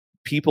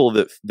people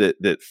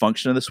that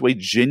function in this way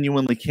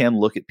genuinely can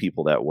look at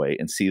people that way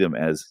and see them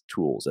as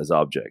tools, as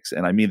objects.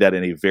 And I mean that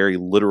in a very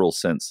literal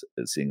sense,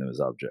 as seeing them as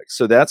objects.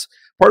 So that's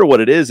part of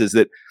what it is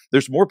that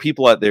there's more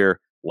people out there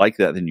like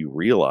that than you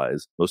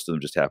realize. Most of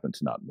them just happen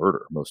to not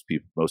murder. Most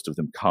of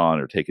them con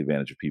or take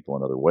advantage of people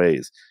in other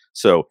ways.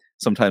 So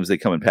sometimes they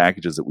come in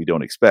packages that we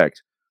don't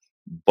expect,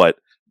 but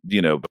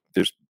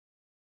there's.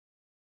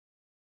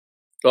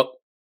 Well,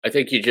 I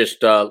think you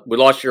just, we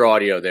lost your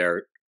audio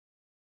there.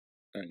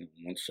 Hang on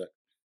one sec.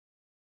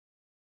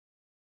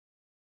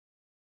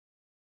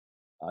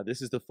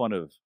 This is the fun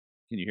of,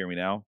 can you hear me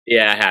now?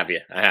 Yeah, I have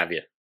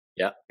you.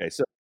 Yeah. Okay,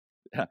 so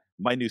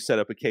my new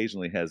setup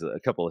occasionally has a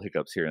couple of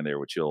hiccups here and there,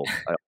 which I'll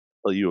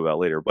tell you about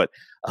later. But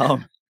but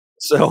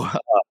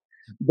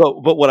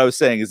what I was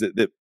saying is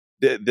that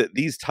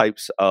these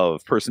types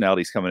of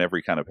personalities come in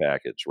every kind of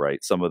package,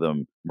 right? Some of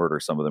them murder,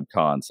 some of them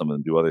con, some of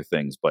them do other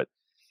things. But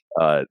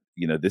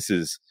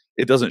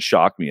it doesn't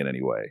shock me in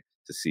any way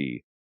to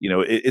see.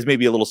 It's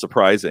maybe a little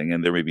surprising,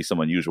 and there may be some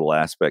unusual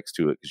aspects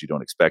to it because you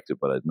don't expect it,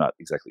 but I'm not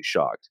exactly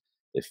shocked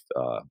if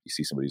you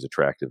see somebody who's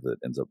attractive that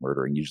ends up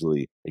murdering.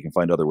 Usually they can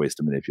find other ways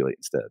to manipulate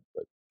instead.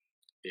 But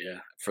yeah,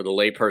 for the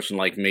layperson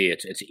like me,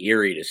 it's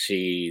eerie to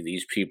see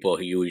these people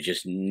who you would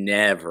just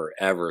never,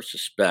 ever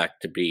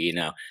suspect to be,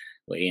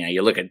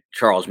 you look at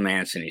Charles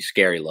Manson, he's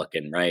scary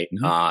looking, right?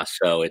 Mm-hmm.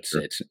 So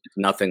it's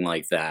nothing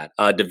like that.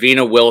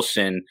 Davina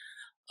Wilson,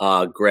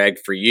 Greg,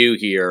 for you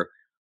here,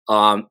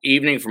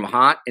 Evening from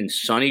hot and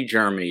sunny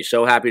Germany.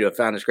 So happy to have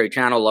found this great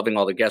channel. Loving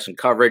all the guests and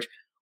coverage.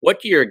 What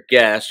do your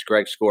guests,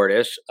 Greg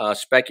Skordas,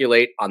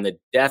 speculate on the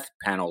death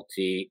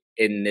penalty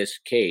in this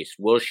case?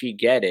 Will she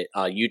get it?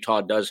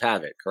 Utah does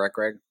have it, correct,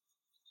 Greg?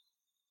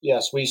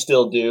 Yes, we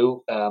still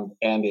do,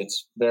 and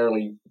it's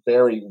very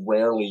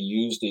rarely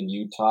used in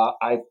Utah.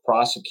 I've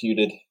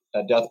prosecuted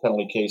death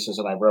penalty cases,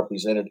 and I've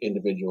represented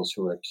individuals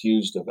who are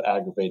accused of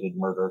aggravated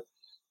murder,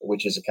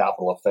 which is a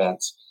capital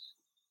offense.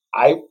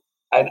 I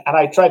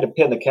tried to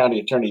pin the county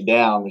attorney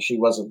down. She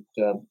wasn't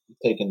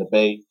taking the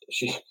bait.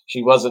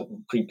 She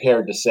wasn't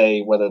prepared to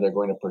say whether they're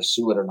going to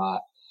pursue it or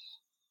not.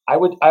 I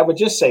would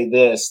just say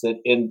this, that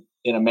in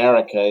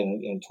America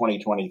in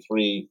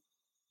 2023,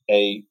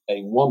 a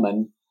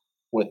woman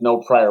with no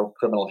prior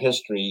criminal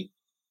history,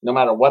 no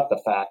matter what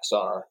the facts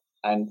are,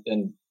 and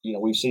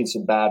we've seen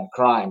some bad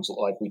crimes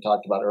like we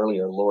talked about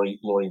earlier, Lori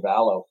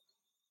Vallow.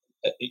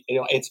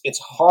 It's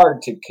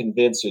hard to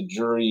convince a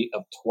jury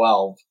of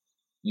 12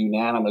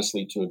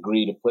 unanimously to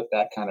agree to put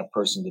that kind of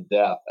person to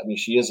death. I mean,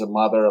 she is a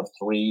mother of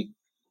 3,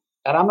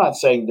 and I'm not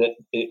saying that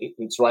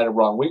it's right or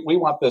wrong. We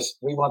want this.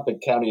 We want the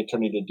county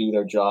attorney to do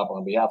their job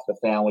on behalf of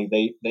the family.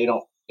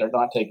 They're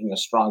not taking a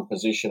strong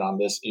position on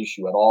this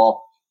issue at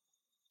all.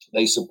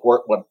 They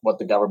support what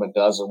the government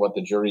does or what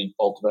the jury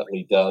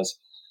ultimately does.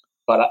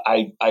 But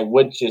I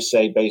would just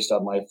say, based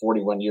on my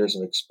 41 years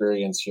of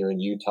experience here in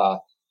Utah,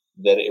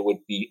 that it would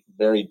be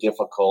very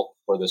difficult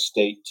for the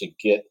state to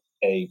get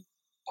a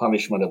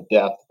punishment of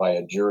death by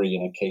a jury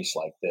in a case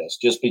like this,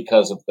 just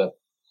because of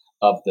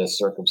the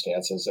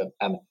circumstances.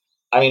 And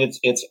I mean,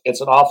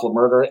 it's an awful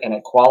murder, and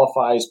it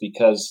qualifies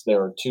because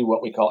there are 2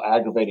 what we call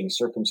aggravating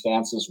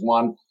circumstances.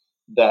 One,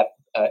 that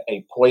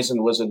a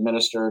poison was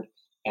administered,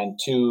 and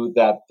 2,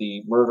 that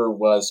the murder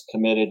was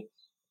committed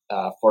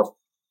for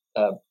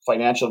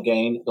financial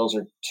gain. Those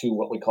are 2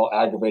 what we call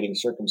aggravating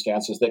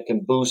circumstances that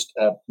can boost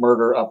a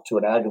murder up to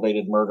an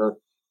aggravated murder.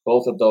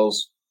 Both of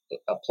those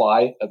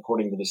apply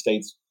according to the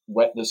state's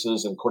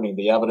witnesses and according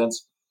to the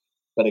evidence.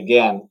 But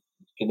again,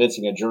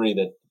 convincing a jury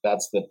that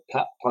that's the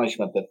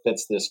punishment that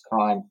fits this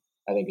crime,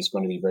 I think is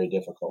going to be very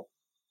difficult.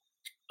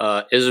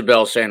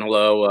 Isabel saying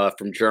hello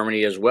from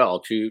Germany as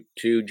well.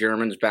 Two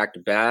Germans back to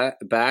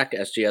back.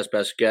 STS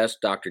best guest,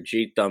 Dr.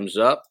 G, thumbs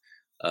up.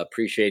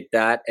 Appreciate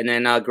that. And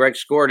then Greg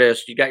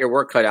Skordas, you got your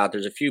work cut out.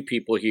 There's a few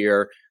people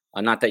here.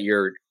 Not that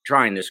you're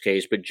trying this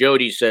case, but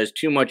Jody says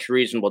too much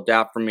reasonable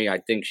doubt for me. I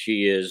think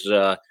she is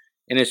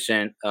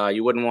innocent.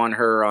 You wouldn't want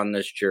her on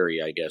this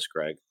jury, I guess,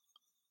 Greg.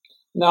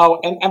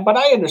 No, but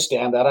I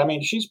understand that. I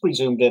mean, she's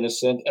presumed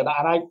innocent, and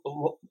I,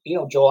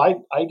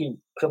 Joel, I do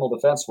criminal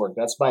defense work.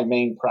 That's my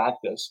main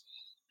practice.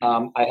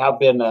 I have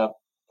been a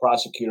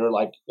prosecutor,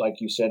 like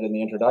you said in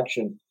the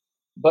introduction,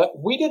 but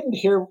we didn't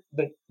hear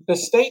the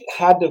state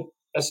had to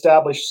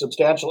establish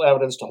substantial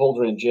evidence to hold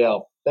her in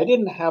jail. They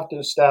didn't have to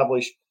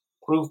establish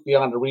proof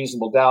beyond a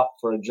reasonable doubt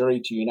for a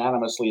jury to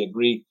unanimously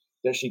agree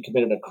that she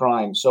committed a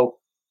crime. So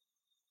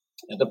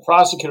the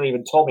prosecutor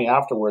even told me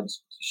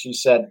afterwards, she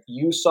said,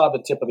 "You saw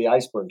the tip of the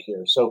iceberg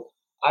here." So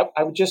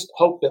I would just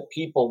hope that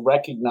people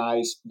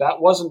recognize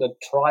that wasn't a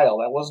trial.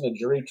 That wasn't a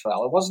jury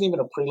trial. It wasn't even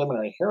a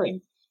preliminary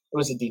hearing. It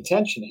was a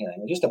detention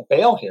hearing, just a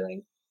bail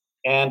hearing.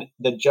 And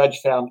the judge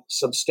found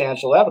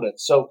substantial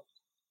evidence. So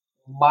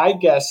my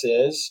guess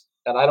is,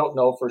 and I don't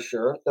know for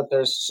sure, that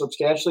there's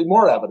substantially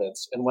more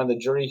evidence. And when the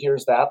jury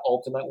hears that,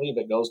 ultimately, if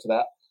it goes to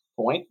that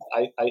point,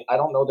 I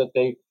don't know that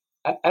they...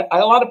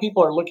 a lot of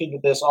people are looking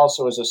at this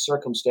also as a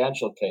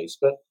circumstantial case,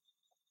 but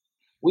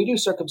we do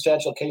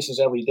circumstantial cases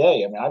every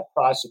day. I mean, I've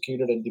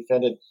prosecuted and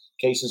defended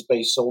cases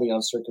based solely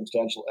on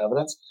circumstantial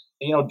evidence.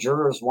 And,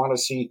 jurors want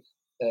to see,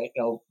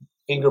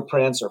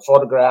 fingerprints or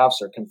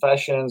photographs or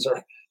confessions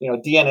or,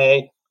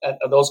 DNA,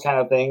 those kind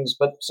of things.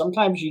 But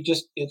sometimes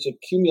it's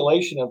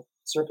accumulation of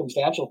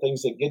circumstantial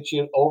things that get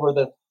you over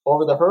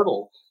the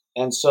hurdle.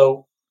 And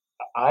so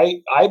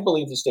I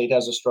believe the state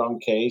has a strong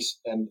case,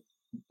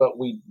 but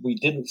we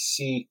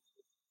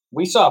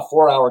saw a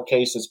 4-hour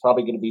case that's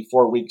probably going to be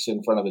 4 weeks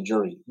in front of the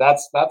jury.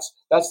 That's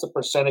the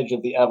percentage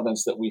of the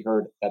evidence that we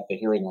heard at the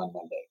hearing on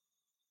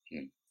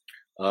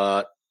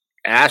Monday.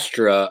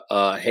 Astra,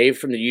 hey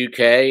from the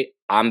UK,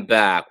 I'm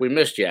back. We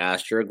missed you,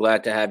 Astra.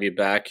 Glad to have you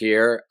back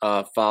here.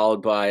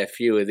 Followed by a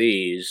few of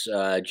these.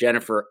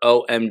 Jennifer,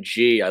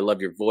 OMG, I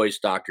love your voice,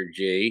 Dr.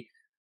 G.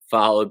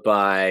 Followed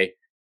by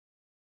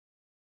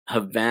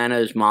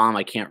Havana's mom.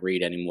 I can't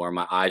read anymore.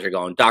 My eyes are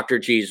going. Dr.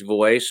 G's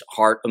voice,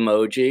 heart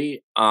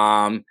emoji.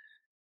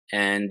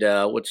 And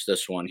what's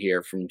this one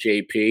here from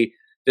JP?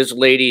 This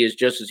lady is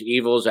just as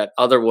evil as that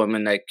other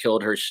woman that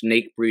killed her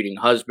snake-breeding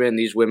husband.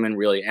 These women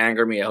really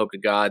anger me. I hope to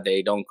God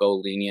they don't go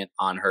lenient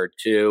on her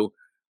too.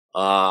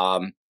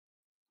 It's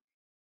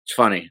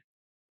funny.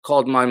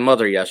 Called my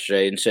mother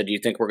yesterday and said, "Do you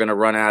think we're going to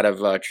run out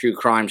of true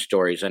crime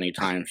stories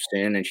anytime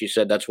soon?" And she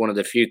said, "That's one of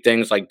the few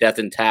things like death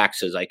and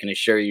taxes. I can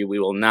assure you we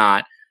will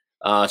not."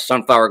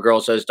 Sunflower Girl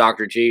says,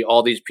 "Dr. G,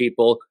 all these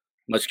people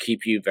must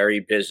keep you very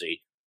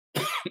busy."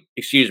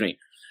 Excuse me.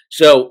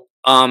 So,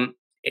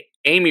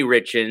 Amy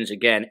Richins,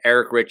 again,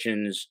 Eric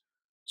Richins'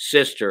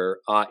 sister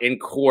in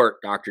court,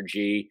 Dr.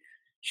 G.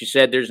 She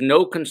said there's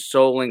no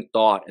consoling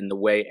thought in the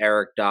way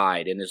Eric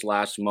died in his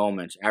last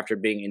moments. After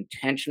being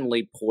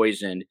intentionally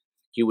poisoned,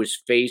 he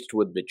was faced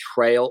with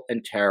betrayal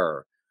and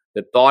terror.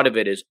 The thought of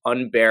it is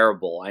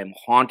unbearable. I am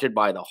haunted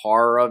by the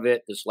horror of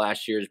it. This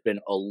last year has been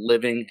a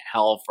living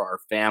hell for our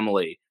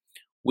family.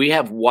 We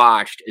have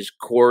watched as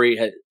Kouri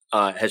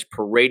has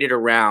paraded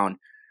around,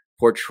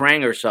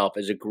 portraying herself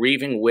as a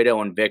grieving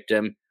widow and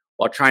victim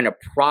while trying to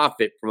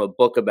profit from a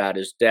book about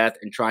his death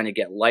and trying to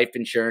get life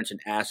insurance and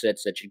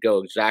assets that should go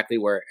exactly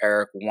where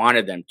Eric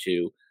wanted them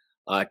to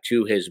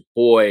his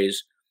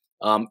boys.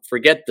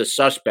 Forget the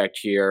suspect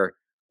here.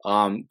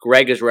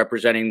 Greg is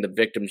representing the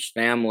victim's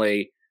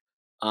family.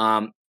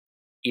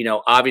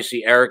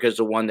 Obviously Eric is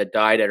the one that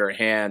died at her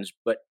hands,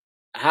 but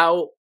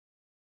how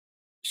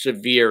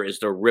severe is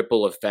the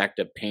ripple effect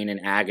of pain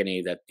and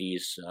agony that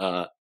these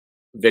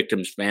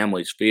victims'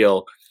 families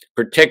feel,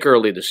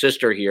 particularly the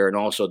sister here, and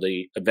also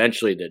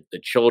eventually the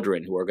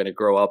children who are going to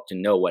grow up to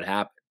know what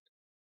happened?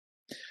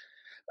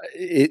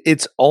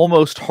 It's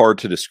almost hard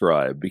to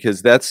describe,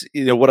 because that's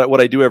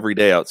what I do every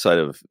day outside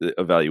of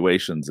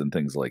evaluations and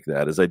things like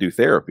that is I do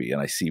therapy,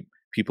 and I see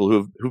people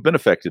who've been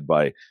affected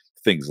by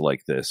things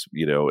like this,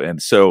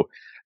 and so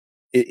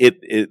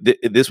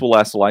this will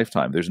last a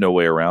lifetime. There's no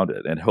way around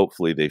it, and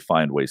hopefully they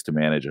find ways to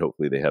manage.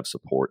 Hopefully they have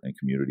support and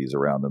communities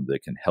around them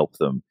that can help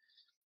them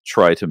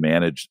try to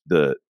manage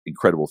the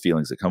incredible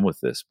feelings that come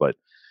with this. But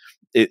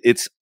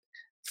it's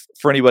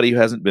for anybody who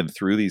hasn't been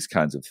through these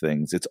kinds of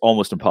things, it's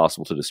almost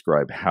impossible to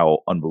describe how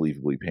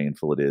unbelievably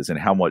painful it is and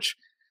how much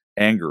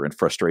anger and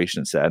frustration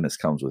and sadness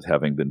comes with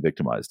having been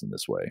victimized in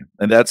this way.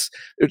 And that's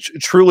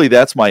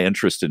my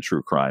interest in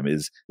true crime,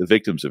 is the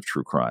victims of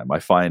true crime. I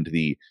find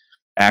the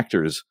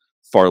actors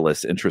far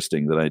less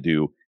interesting than I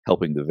do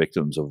helping the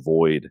victims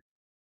avoid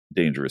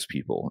dangerous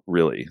people,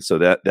 really. So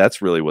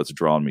that's really what's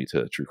drawn me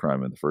to true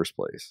crime in the first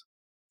place.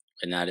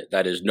 And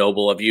that is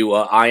noble of you.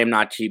 I am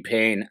not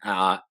T-Pain,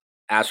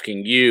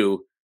 asking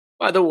you,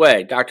 by the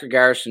way, Dr.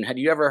 Garrison, have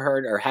you ever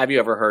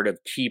heard of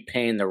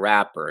T-Pain the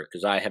rapper?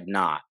 Because I have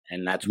not,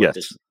 and that's what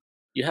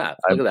you have.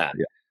 Look at that.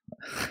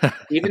 Yeah.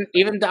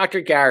 even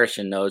Dr.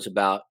 Garrison knows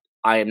about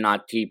I am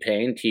not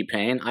T-Pain.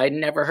 I had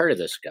never heard of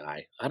this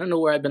guy. I don't know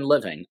where I've been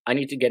living. I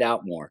need to get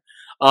out more.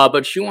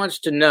 But she wants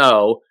to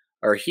know,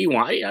 or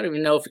I don't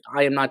even know if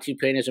I am not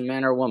T-Pain is a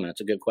man or a woman.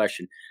 That's a good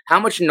question. How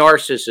much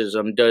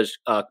narcissism does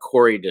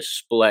Kouri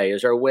display?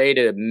 Is there a way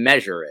to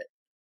measure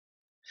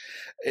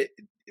it?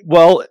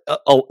 Well,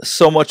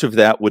 so much of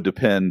that would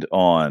depend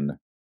on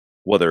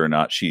whether or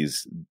not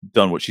she's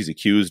done what she's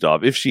accused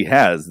of. If she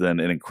has, then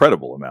an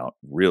incredible amount,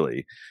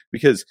 really.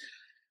 Because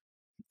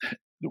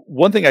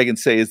one thing I can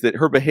say is that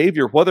her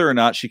behavior, whether or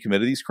not she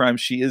committed these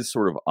crimes, she is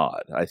sort of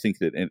odd. I think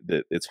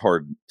that it's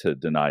hard to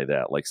deny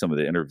that. Like some of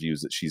the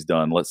interviews that she's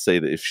done, let's say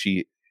that if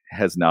she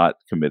has not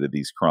committed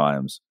these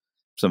crimes,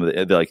 some of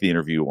the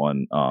interview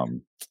on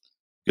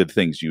Good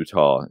Things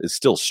Utah is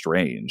still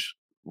strange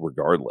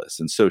regardless.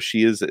 And so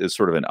she is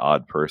sort of an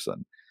odd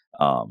person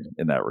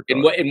in that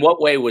regard. In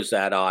what way was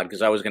that odd?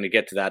 Because I was going to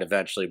get to that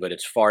eventually, but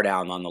it's far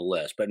down on the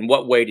list. But in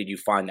what way did you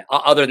find that,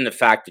 other than the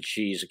fact that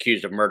she's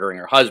accused of murdering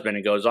her husband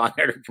and goes on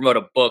there to promote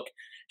a book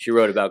she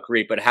wrote about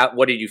grief? But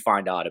what did you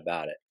find odd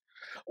about it?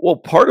 Well,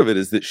 part of it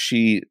is that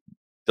she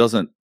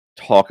doesn't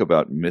talk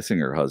about missing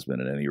her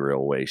husband in any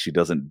real way. She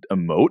doesn't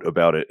emote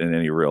about it in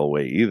any real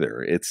way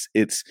either.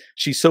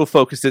 She's so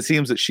focused. It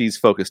seems that she's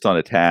focused on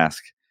a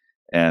task,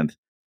 and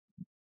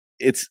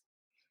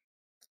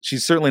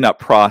she's certainly not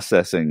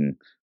processing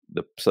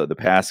the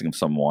passing of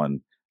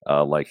someone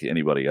like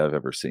anybody I've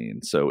ever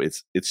seen. So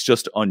it's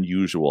just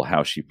unusual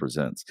how she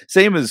presents.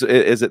 Same as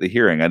at the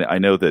hearing. I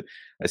know that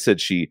I said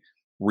she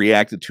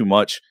reacted too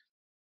much,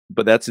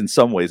 but that's in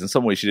some ways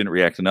she didn't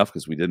react enough,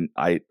 because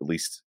at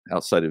least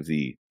outside of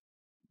the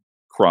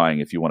crying,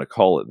 if you want to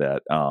call it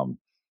that,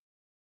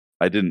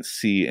 I didn't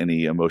see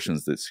any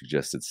emotions that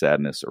suggested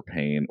sadness or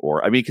pain,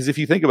 because if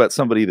you think about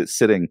somebody that's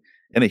sitting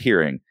in a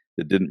hearing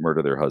that didn't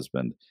murder their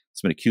husband,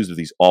 that's been accused of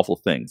these awful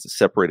things, that's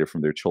separated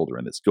from their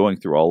children, that's going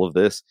through all of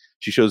this,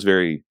 she shows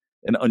an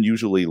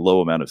unusually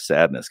low amount of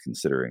sadness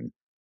considering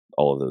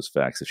all of those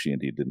facts, if she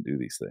indeed didn't do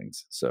these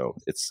things. So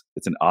it's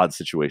an odd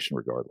situation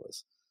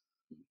regardless.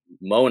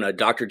 Mona,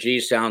 Dr. G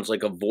sounds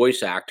like a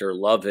voice actor.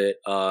 Love it.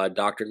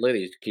 Dr.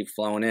 Liddy, keep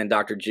flowing in.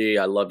 Dr. G,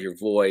 I love your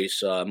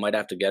voice. I might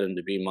have to get him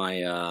to be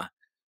my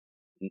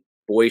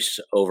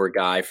voice-over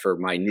guy for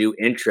my new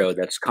intro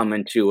that's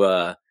coming to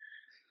a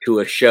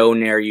show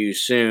near you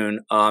soon.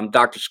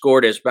 Dr.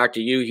 Skordas, back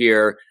to you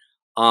here.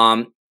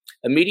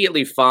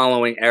 Immediately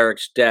following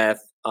Eric's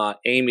death,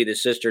 Amy, the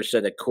sister,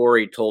 said that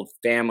Kouri told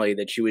family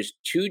that she was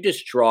too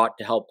distraught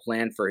to help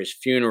plan for his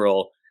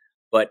funeral,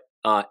 but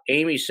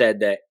Amy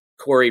said that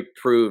Kouri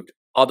proved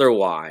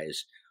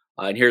otherwise.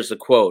 And here's the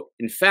quote.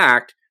 In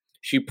fact,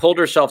 she pulled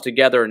herself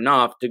together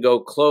enough to go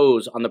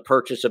close on the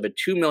purchase of a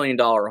 $2 million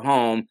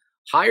home,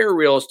 hire a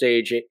real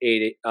estate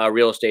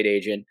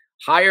agent,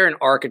 hire an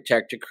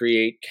architect to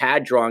create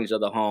CAD drawings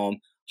of the home,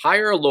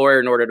 hire a lawyer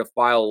in order to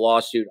file a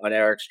lawsuit on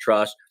Eric's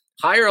trust,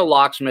 hire a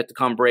locksmith to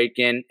come break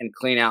in and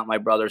clean out my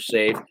brother's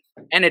safe,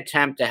 and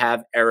attempt to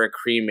have Eric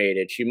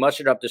cremated. She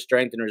mustered up the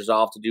strength and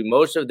resolve to do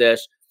most of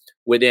this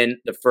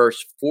within the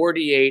first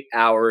 48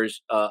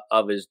 hours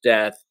of his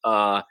death.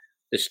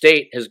 The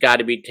state has got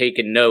to be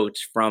taking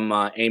notes from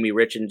Amy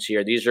Richins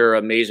here. These are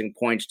amazing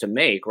points to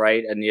make,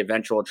 right? In the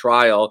eventual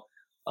trial,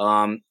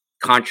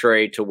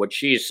 contrary to what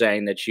she's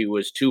saying, that she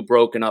was too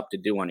broken up to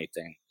do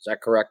anything. Is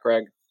that correct,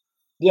 Greg?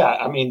 Yeah,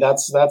 I mean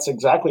that's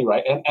exactly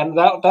right, and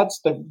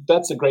that's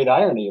the great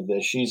irony of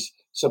this. She's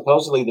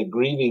supposedly the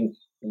grieving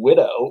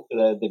widow,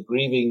 the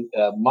grieving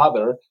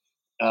mother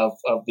of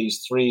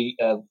these three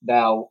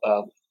now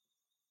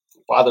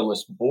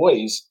fatherless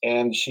boys,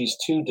 and she's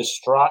too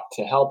distraught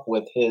to help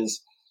with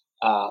his,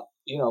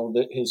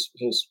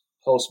 his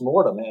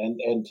post-mortem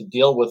and to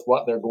deal with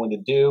what they're going to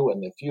do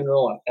and the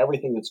funeral and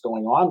everything that's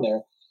going on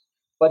there.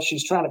 But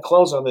she's trying to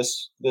close on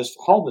this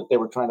home that they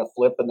were trying to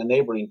flip in the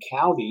neighboring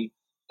county.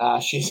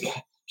 She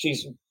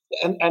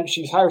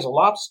hires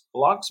a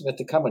locksmith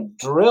to come and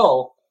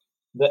drill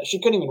that. She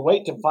couldn't even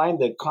wait to find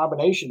the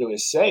combination to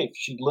his safe.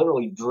 She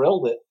literally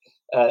drilled it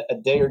a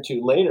day or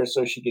two later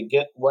so she could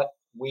get what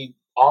we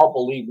all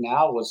believe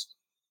now was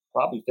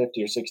probably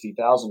 50 or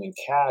 60,000 in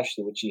cash,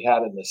 which she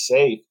had in the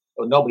safe.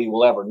 But nobody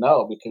will ever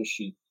know because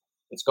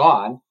it's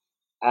gone.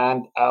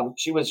 And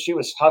she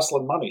was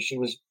hustling money. She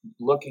was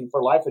looking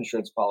for life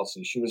insurance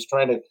policies. She was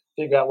trying to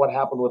figure out what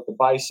happened with the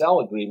buy-sell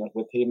agreement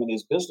with him and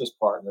his business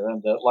partner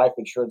and the life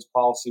insurance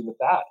policy with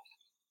that.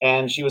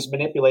 And she was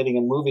manipulating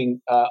and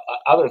moving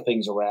other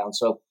things around.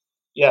 So,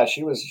 yeah,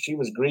 she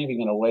was grieving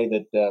in a way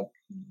that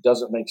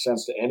doesn't make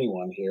sense to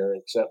anyone here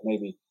except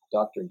maybe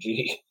Dr.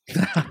 G.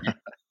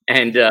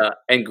 And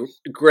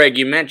Greg,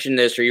 you mentioned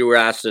this, or you were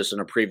asked this in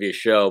a previous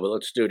show, but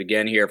let's do it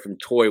again here from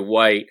Toy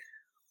White.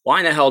 Why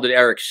in the hell did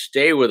Eric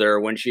stay with her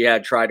when she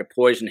had tried to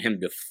poison him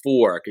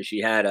before? Because she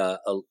had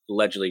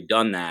allegedly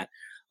done that.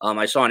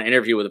 I saw an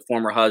interview with a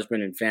former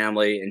husband and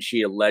family, and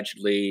she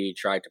allegedly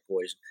tried to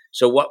poison.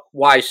 So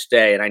why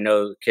stay? And I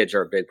know kids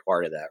are a big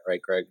part of that, right,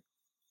 Greg?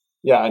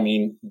 Yeah, I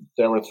mean,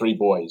 there were three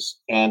boys.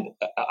 And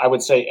I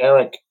would say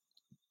Eric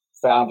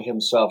found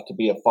himself to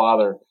be a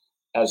father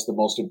as the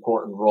most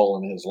important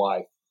role in his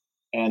life.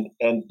 And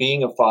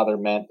being a father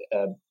meant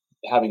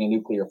having a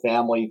nuclear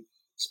family,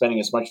 spending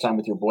as much time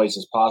with your boys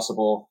as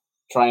possible,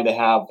 trying to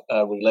have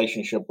a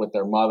relationship with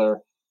their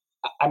mother.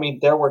 I mean,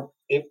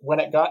 when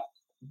it got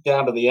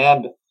down to the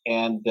end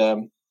and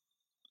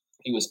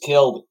he was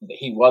killed,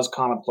 he was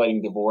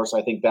contemplating divorce.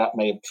 I think that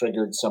may have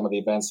triggered some of the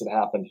events that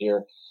happened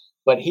here.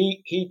 But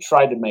he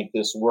tried to make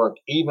this work,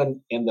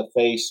 even in the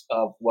face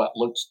of what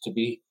looks to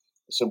be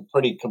some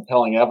pretty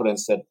compelling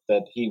evidence that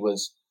she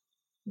was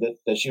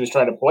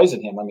trying to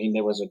poison him. I mean,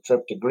 there was a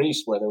trip to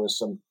Greece where there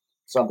was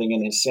something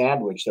in his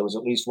sandwich. There was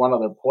at least one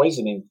other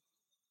poisoning,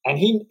 and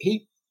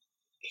he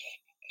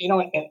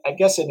and I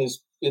guess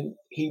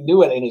he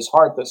knew it in his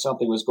heart that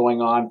something was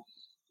going on,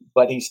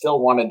 but he still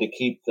wanted to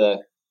keep the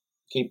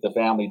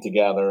family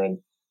together. And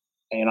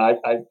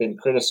I've been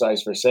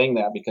criticized for saying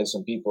that because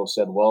some people have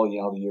said, well,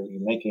 you're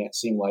making it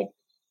seem like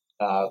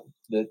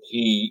that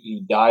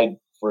he died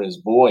for his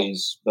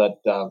boys, but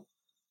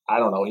I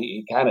don't know.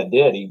 He kind of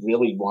did. He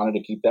really wanted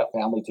to keep that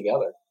family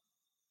together.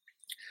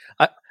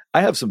 I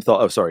have some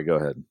thoughts. Oh, sorry. Go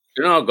ahead.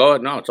 No, go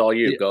ahead. No, it's all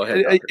you. Go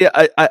ahead. Yeah,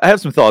 I have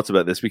some thoughts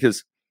about this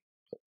because,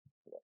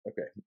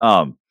 okay.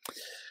 I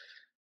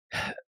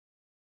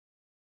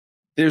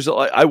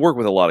work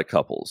with a lot of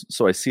couples,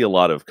 so I see a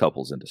lot of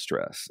couples in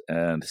distress.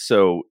 And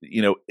so,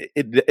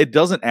 it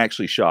doesn't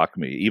actually shock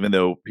me, even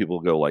though people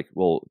go like,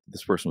 well,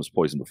 this person was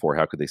poisoned before.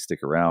 How could they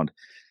stick around?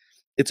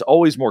 It's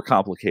always more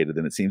complicated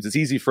than it seems. It's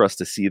easy for us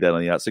to see that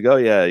on the outside. Go,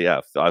 yeah.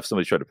 If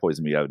somebody tried to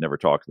poison me, I would never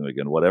talk to them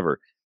again, whatever.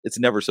 It's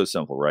never so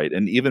simple, right?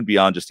 And even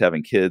beyond just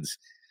having kids,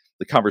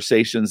 the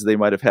conversations they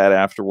might have had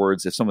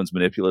afterwards, if someone's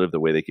manipulative, the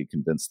way they could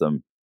convince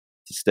them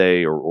to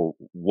stay or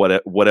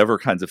whatever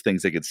kinds of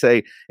things they could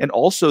say. And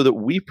also that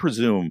we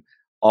presume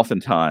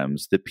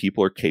oftentimes that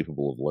people are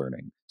capable of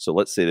learning. So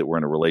let's say that we're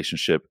in a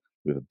relationship,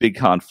 we have a big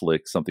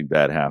conflict, something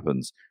bad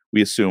happens.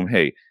 We assume,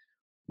 hey,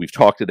 we've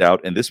talked it out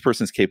and this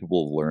person's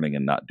capable of learning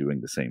and not doing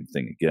the same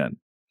thing again.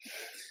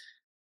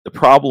 The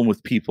problem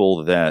with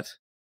people that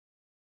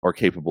are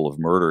capable of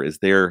murder is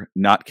they're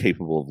not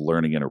capable of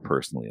learning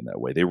interpersonally in that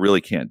way. They really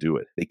can't do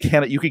it. They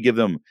cannot. You could give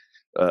them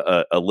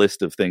a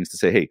list of things to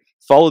say, hey,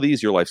 follow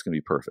these, your life's going to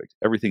be perfect.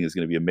 Everything is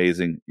going to be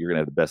amazing. You're going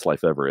to have the best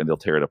life ever. And they'll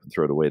tear it up and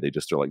throw it away. They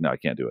just are like, no, I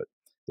can't do it.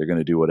 They're going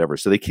to do whatever.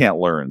 So they can't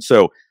learn.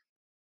 So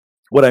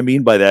what I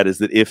mean by that is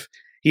that if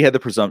he had the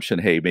presumption,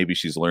 hey, maybe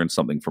she's learned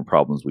something from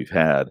problems we've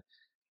had,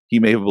 he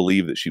may have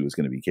believed that she was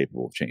going to be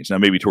capable of change. Now,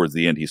 maybe towards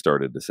the end, he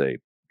started to say,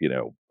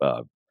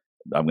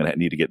 I'm going to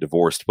need to get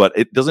divorced, but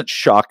it doesn't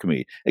shock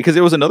me because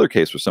there was another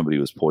case where somebody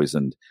was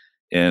poisoned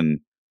in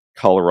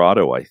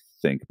Colorado, I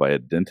think, by a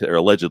dentist, or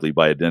allegedly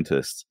by a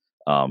dentist,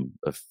 a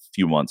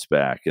few months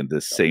back. And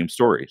this same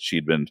story, he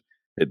had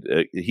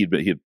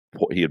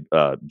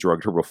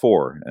drugged her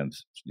before, and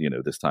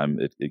this time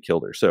it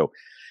killed her. So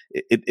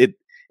it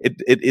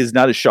it is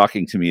not as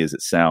shocking to me as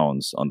it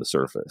sounds on the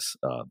surface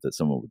that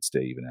someone would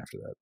stay even after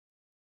that.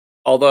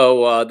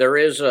 Although there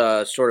is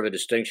a sort of a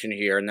distinction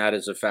here, and that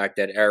is the fact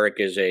that Eric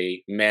is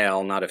a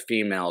male, not a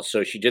female.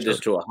 So she did this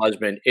to a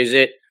husband. Is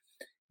it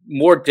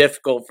more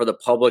difficult for the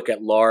public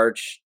at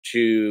large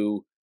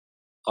to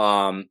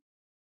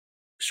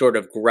sort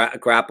of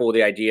grapple with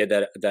the idea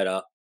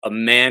that a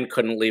man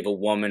couldn't leave a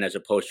woman as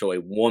opposed to a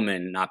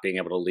woman not being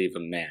able to leave a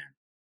man?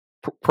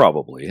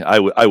 Probably,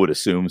 I would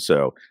assume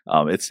so.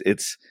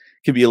 It's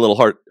can be a little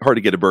hard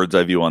to get a bird's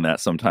eye view on that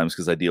sometimes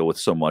because I deal with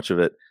so much of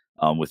it,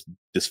 with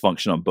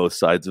dysfunction on both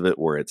sides of it.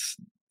 Where it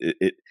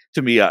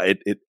to me,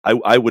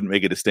 I wouldn't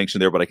make a distinction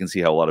there, but I can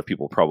see how a lot of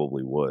people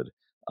probably would.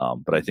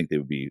 But I think they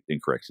would be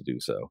incorrect to do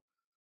so.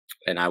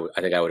 And I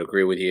think I would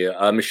agree with you.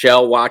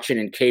 Michelle watching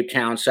in Cape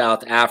Town,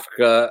 South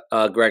Africa,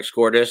 Greg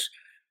Skordas.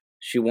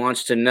 She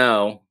wants to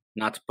know,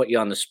 not to put you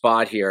on the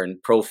spot here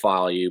and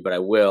profile you, but I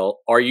will.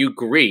 Are you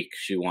Greek?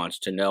 She wants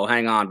to know.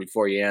 Hang on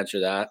before you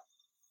answer that.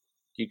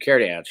 Do you care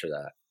to answer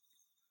that?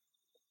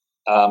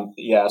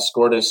 Yeah,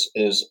 Skordas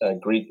is a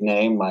Greek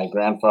name. My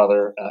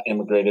grandfather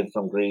immigrated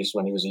from Greece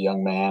when he was a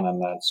young man,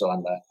 and so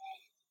I'm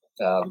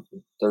a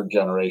third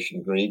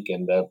generation Greek,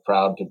 and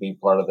proud to be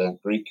part of the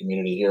Greek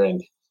community here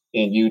in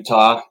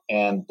Utah,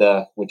 and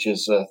which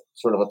is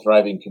sort of a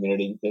thriving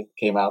community that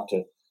came out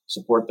to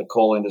support the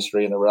coal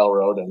industry and the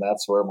railroad, and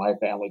that's where my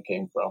family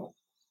came from.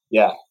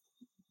 Yeah,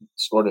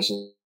 Skordas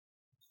is.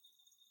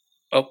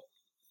 Oh,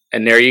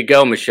 and there you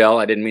go, Michelle.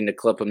 I didn't mean to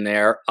clip him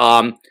there.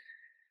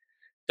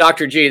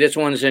 Dr. G, this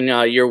one's in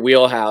your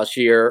wheelhouse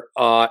here.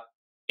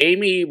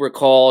 Amy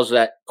recalls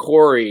that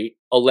Kouri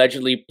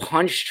allegedly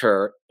punched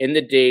her in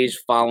the days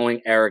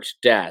following Eric's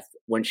death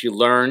when she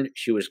learned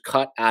she was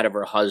cut out of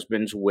her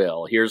husband's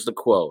will. Here's the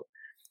quote.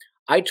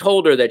 I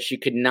told her that she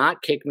could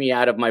not kick me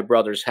out of my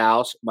brother's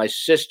house. My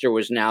sister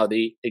was now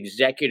the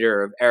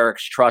executor of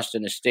Eric's trust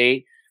and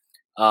estate.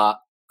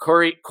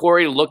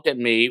 Kouri looked at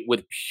me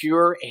with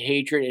pure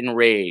hatred and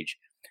rage.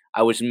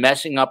 I was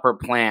messing up her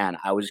plan.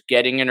 I was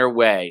getting in her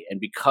way,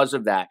 and because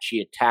of that, she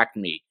attacked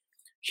me.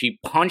 She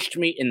punched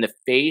me in the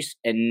face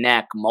and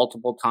neck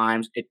multiple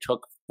times. It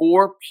took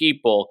 4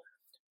 people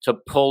to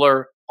pull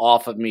her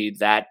off of me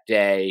that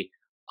day.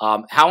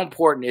 How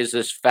important is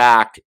this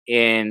fact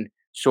in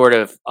sort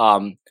of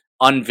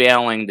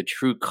unveiling the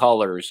true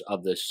colors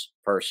of this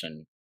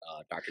person,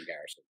 Dr.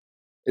 Garrison?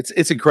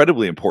 It's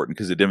incredibly important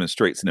because it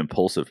demonstrates an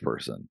impulsive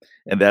person.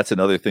 And that's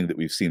another thing that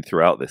we've seen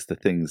throughout this. The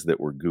things that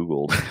were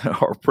Googled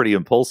are pretty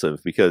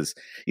impulsive because,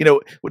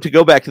 to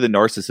go back to the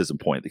narcissism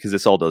point, because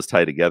this all does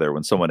tie together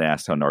when someone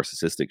asked how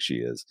narcissistic she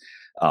is.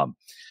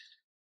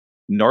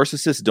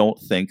 Narcissists don't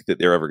think that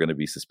they're ever going to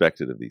be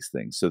suspected of these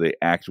things. So they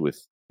act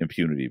with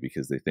impunity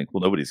because they think,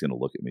 well, nobody's going to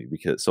look at me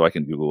so I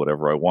can Google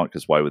whatever I want.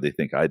 Because why would they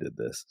think I did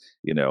this?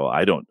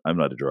 I'm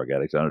not a drug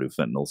addict. I don't do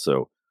fentanyl.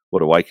 So what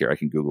do I care? I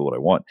can Google what I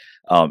want.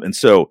 And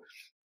so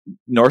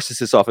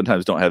narcissists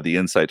oftentimes don't have the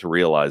insight to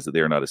realize that they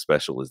are not as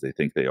special as they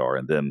think they are.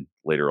 And then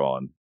later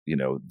on,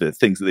 the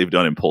things that they've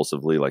done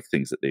impulsively, like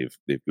things that they've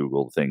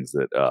Googled, things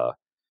that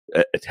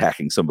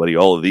attacking somebody,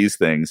 all of these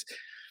things,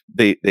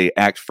 they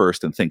act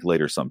first and think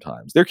later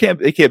sometimes. They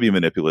can be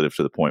manipulative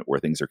to the point where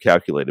things are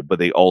calculated, but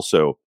they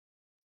also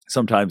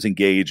sometimes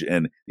engage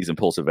in these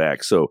impulsive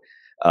acts. So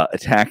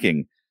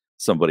attacking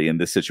somebody in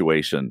this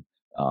situation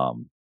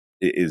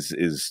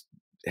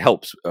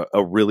helps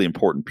a really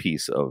important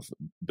piece of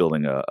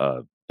building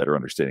a better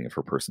understanding of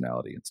her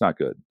personality. It's not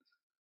good.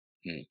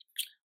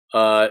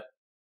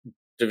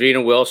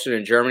 Davina Wilson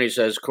in Germany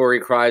says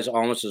Kouri cries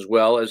almost as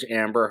well as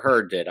Amber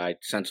Heard did. I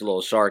sense a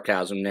little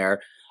sarcasm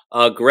there.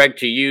 Greg,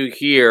 to you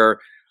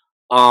here,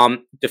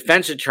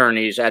 defense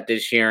attorneys at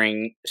this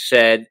hearing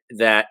said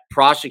that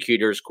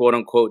prosecutors, quote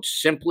unquote,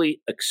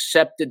 simply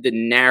accepted the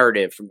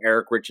narrative from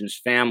Eric Richins'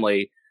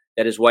 family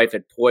that his wife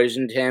had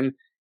poisoned him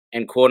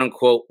and, quote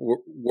unquote,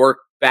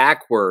 worked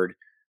backward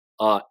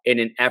in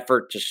an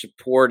effort to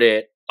support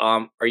it.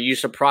 Are you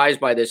surprised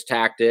by this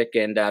tactic?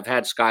 And I've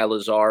had Sky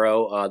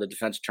Lazaro, the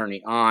defense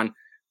attorney, on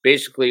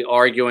basically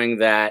arguing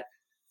that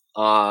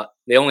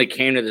they only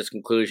came to this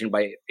conclusion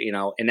by,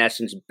 in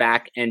essence,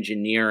 back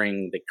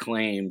engineering the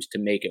claims to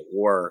make it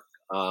work.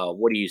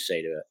 What do you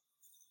say to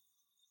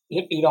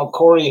it?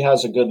 Kouri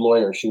has a good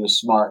lawyer. She was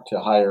smart to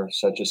hire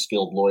such a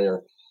skilled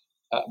lawyer.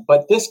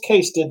 But this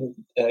case didn't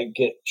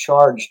get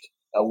charged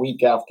a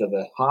week after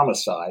the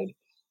homicide.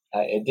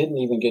 It didn't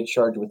even get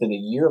charged within a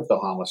year of the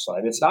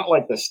homicide. It's not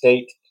like the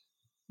state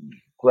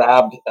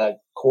grabbed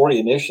Kouri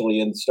initially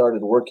and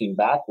started working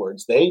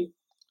backwards. They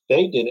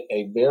did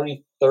a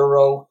very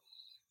thorough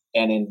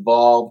and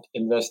involved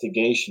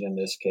investigation in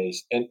this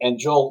case. And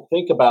Joel,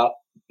 think about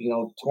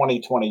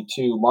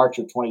 2022, March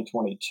of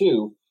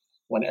 2022,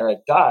 when Eric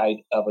died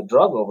of a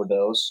drug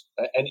overdose,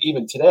 and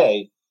even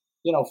today,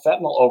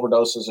 fentanyl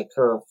overdoses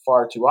occur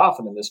far too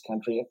often in this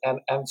country,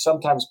 and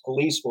sometimes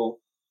police will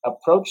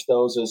approach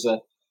those as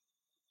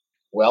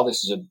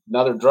this is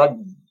another drug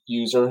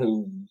user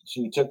who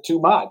took too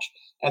much.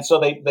 And so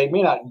they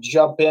may not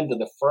jump into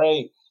the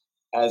fray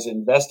as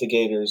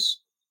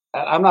investigators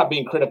I'm not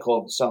being critical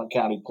of Summit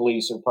County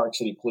Police or Park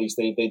City Police.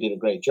 They did a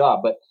great job,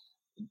 but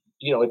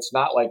it's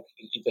not like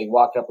they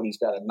walk up and he's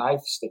got a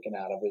knife sticking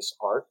out of his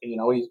heart.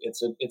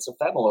 It's a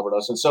fentanyl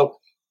overdose, and so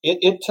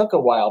it took a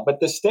while.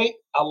 But the state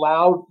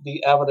allowed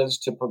the evidence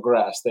to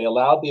progress. They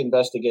allowed the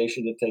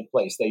investigation to take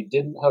place. They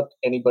didn't hook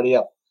anybody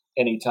up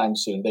anytime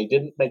soon. They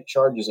didn't make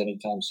charges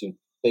anytime soon.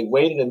 They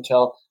waited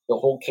until the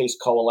whole case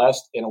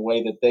coalesced in a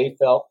way that they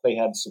felt they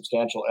had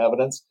substantial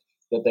evidence,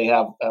 that they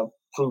have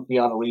proof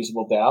beyond a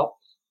reasonable doubt.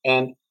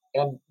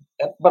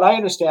 But I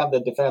understand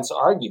the defense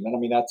argument. I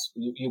mean, that's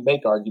you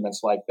make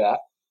arguments like that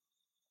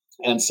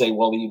and say,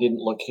 well, you didn't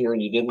look here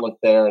and you didn't look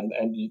there, and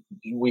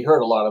we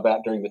heard a lot of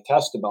that during the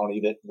testimony.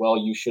 That, well,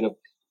 you should have.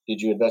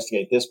 Did you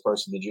investigate this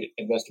person? Did you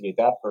investigate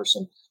that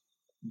person?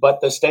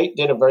 But the state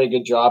did a very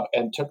good job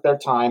and took their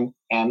time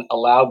and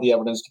allowed the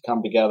evidence to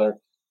come together,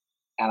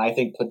 and I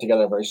think put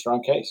together a very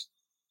strong case.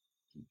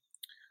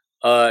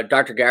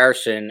 Dr.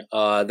 Garrison,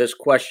 this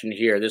question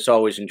here, this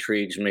always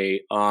intrigues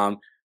me.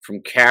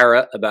 From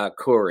Kara about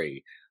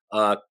Kouri.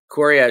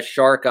 Kouri has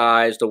shark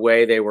eyes. The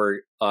way they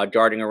were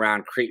darting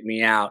around creeped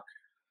me out.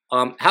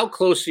 How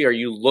closely are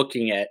you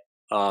looking at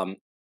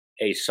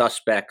a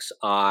suspect's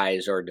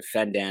eyes or a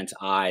defendant's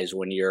eyes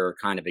when you're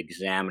kind of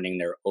examining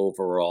their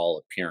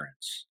overall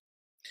appearance?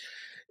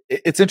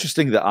 It's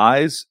interesting. The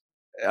eyes,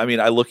 I mean,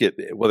 I look at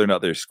whether or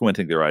not they're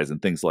squinting their eyes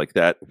and things like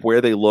that,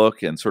 where they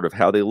look and sort of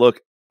how they look.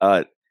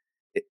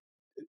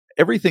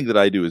 Everything that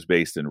I do is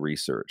based in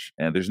research,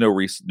 and there's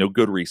no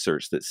good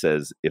research that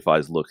says if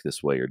eyes look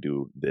this way or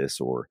do this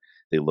or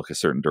they look a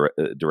certain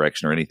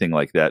direction or anything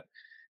like that.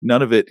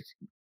 None of it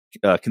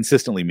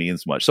consistently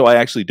means much. So I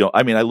actually don't.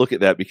 I mean, I look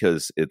at that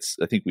because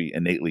I think we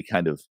innately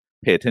kind of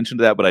pay attention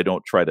to that, but I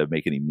don't try to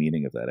make any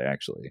meaning of that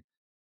actually.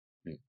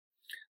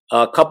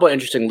 A couple of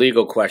interesting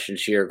legal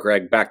questions here,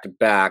 Greg, back to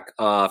back.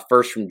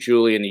 First from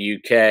Julie in the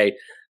UK.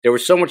 There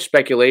was so much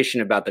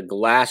speculation about the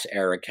glass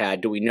Eric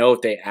had. Do we know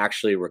if they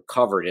actually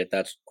recovered it?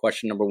 That's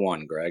question number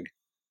one, Greg.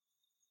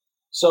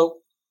 So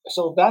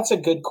that's a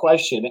good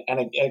question.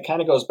 And it kind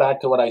of goes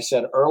back to what I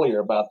said earlier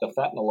about the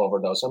fentanyl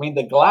overdose. I mean,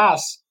 the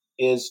glass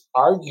is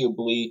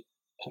arguably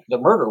the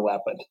murder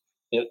weapon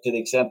to the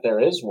extent there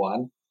is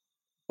one.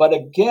 But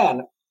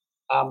again,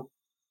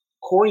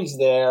 Kouri's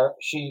there.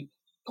 She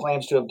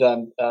claims to have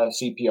done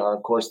CPR.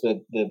 Of course,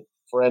 the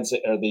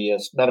forensic or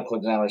the medical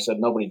examiner said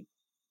nobody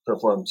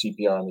performed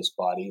CPR on this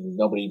body.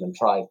 Nobody even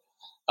tried.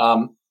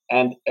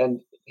 And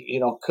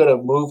could have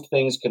moved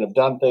things, could have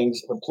done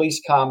things. The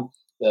police come,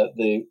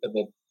 the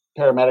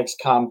paramedics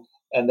come,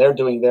 and they're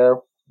doing their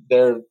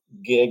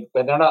gig,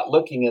 but they're not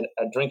looking at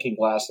a drinking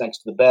glass next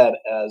to the bed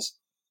as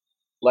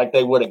like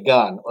they would a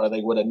gun or they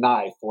would a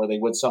knife or they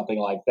would something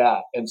like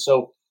that. And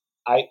so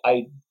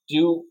I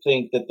do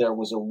think that there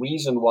was a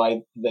reason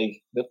why the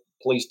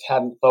police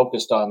hadn't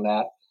focused on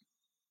that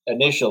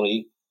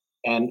initially,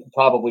 and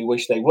probably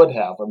wish they would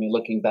have. I mean,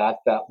 looking back,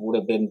 that would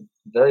have been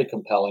very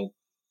compelling,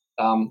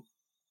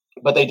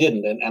 but they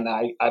didn't, and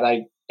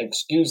I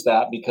excuse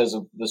that because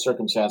of the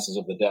circumstances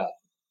of the death.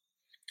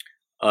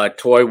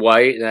 Toy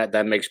White,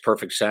 that makes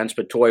perfect sense.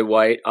 But Toy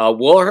White,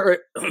 will her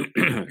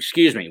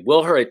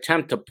will her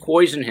attempt to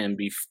poison him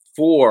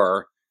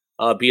before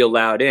be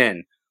allowed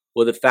in?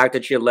 Will the fact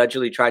that she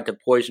allegedly tried to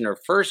poison her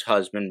first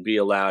husband be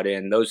allowed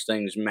in? Those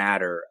things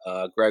matter.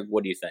 Greg,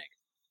 what do you think?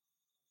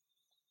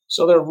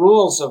 So there are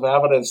rules of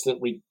evidence that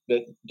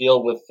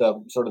deal with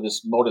sort of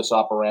this modus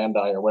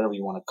operandi or whatever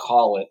you want to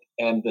call it,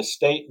 and the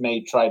state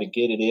may try to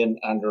get it in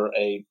under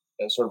a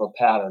sort of a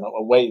pattern,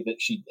 a way that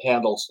she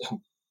handles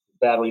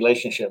bad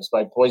relationships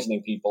by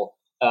poisoning people.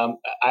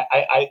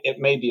 It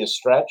may be a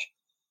stretch,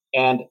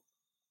 and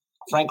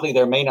frankly,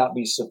 there may not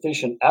be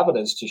sufficient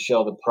evidence to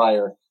show the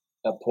prior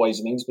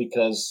poisonings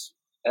because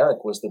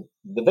Eric was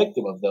the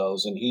victim of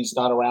those, and he's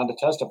not around to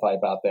testify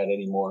about that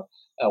anymore.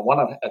 One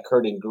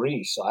occurred in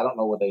Greece, so I don't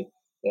know whether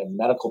they have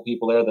medical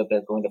people there that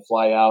they're going to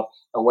fly out,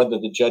 or whether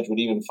the judge would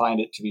even find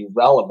it to be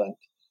relevant.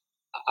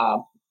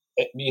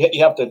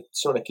 You have to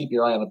sort of keep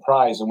your eye on the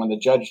prize, and when the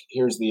judge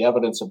hears the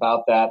evidence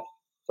about that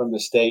from the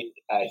state,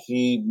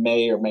 he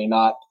may or may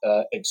not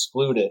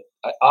exclude it.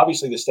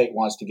 Obviously, the state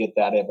wants to get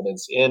that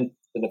evidence in.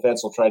 The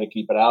defense will try to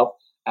keep it out,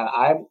 and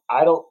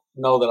I don't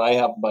know that I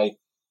have my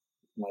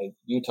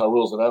Utah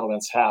rules of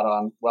evidence hat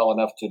on well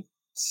enough to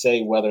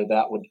say whether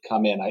that would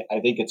come in. I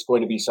think it's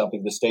going to be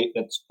something the state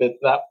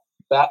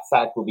that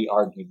fact will be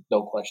argued,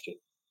 no question.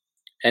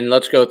 And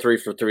let's go 3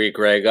 for 3,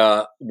 Greg.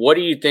 What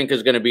do you think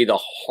is going to be the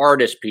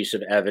hardest piece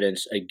of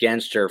evidence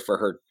against her for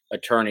her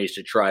attorneys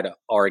to try to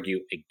argue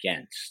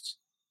against?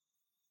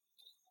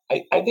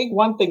 I think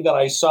one thing that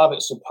I saw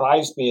that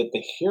surprised me at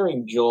the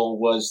hearing, Joel,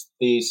 was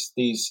these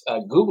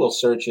Google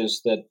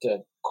searches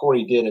that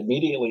Kouri did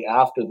immediately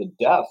after the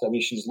death. I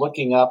mean, she's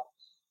looking up,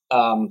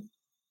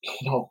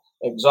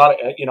 exotic,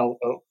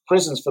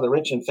 prisons for the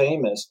rich and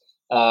famous.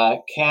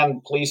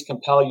 Can police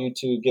compel you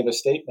to give a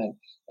statement?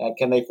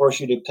 Can they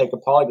force you to take a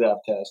polygraph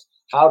test?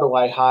 How do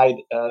I hide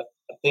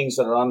things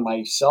that are on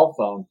my cell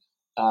phone?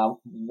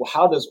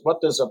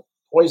 What does a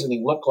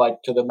poisoning look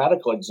like to the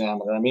medical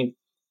examiner? I mean,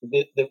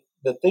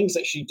 the things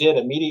that she did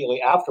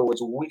immediately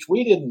afterwards, which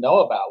we didn't know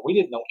about. We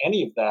didn't know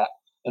any of that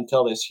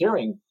until this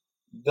hearing.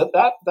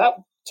 That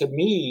to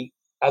me,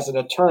 as an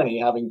attorney,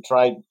 having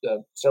tried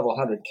several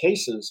hundred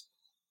cases,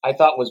 I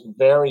thought was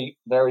very,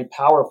 very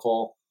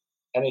powerful.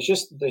 And it's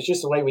just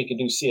the way we can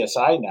do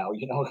CSI now.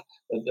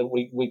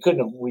 We couldn't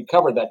have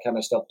recovered that kind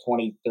of stuff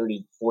 20,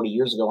 30, 40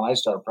 years ago when I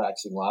started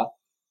practicing law.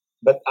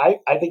 But I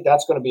think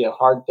that's going to be a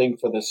hard thing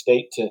for the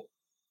state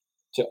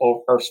for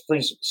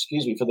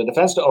the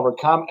defense to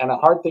overcome, and a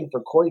hard thing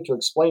for Kouri to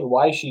explain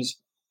why she's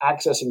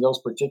accessing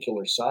those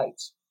particular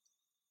sites.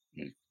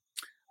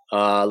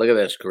 Look at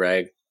this,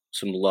 Greg.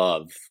 Some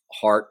love.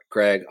 Heart,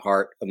 Greg,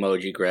 heart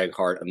emoji, Greg,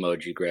 heart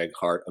emoji, Greg,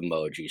 heart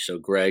emoji. So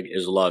Greg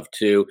is loved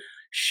too.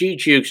 She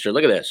Jukester.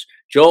 Look at this.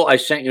 Joel, I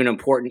sent you an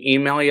important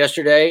email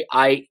yesterday.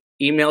 I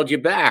emailed you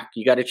back.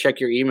 You got to check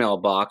your email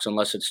box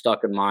unless it's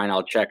stuck in mine.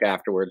 I'll check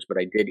afterwards, but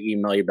I did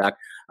email you back.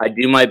 I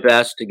do my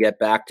best to get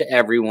back to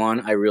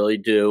everyone. I really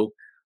do.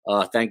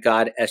 Thank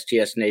God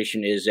STS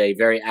Nation is a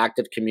very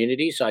active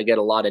community, so I get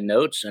a lot of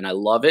notes, and I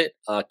love it.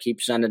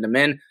 Keep sending them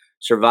in.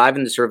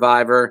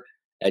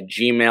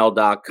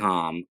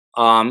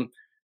 survivingthesurvivor@gmail.com.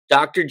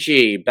 Dr.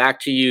 G, back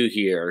to you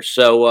here.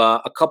 So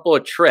a couple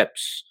of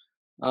trips.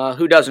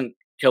 Who doesn't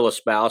kill a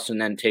spouse and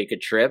then take a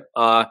trip?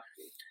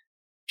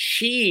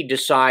 She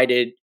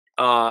decided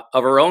of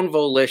her own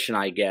volition,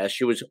 I guess.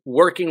 She was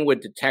working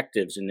with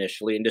detectives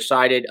initially and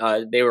decided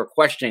they were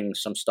questioning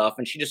some stuff,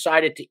 and she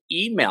decided to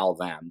email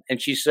them. And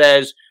she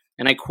says,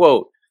 and I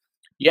quote,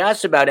 "You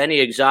asked about any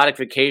exotic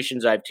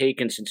vacations I've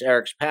taken since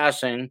Eric's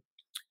passing.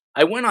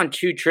 I went on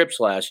 2 trips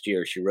last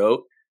year," she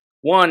wrote.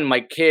 "One, my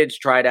kids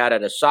tried out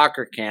at a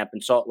soccer camp in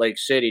Salt Lake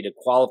City to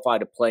qualify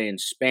to play in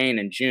Spain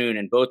in June,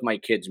 and both my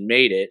kids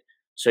made it.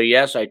 So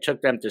yes, I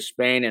took them to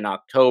Spain in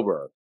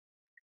October.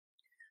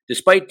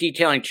 Despite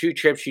detailing 2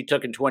 trips she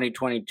took in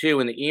 2022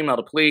 in the email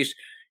to police,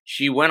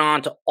 she went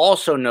on to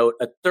also note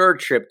a 3rd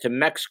trip to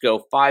Mexico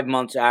 5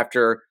 months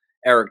after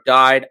Eric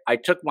died. I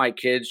took my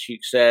kids," she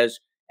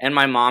says, "and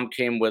my mom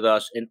came with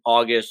us in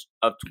August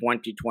of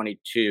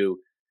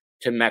 2022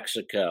 to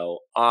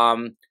Mexico."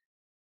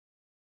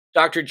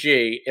 Dr.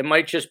 G, it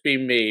might just be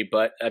me,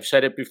 but I've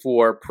said it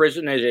before,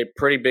 prison is a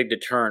pretty big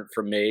deterrent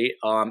for me.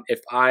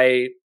 If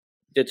I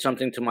did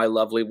something to my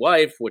lovely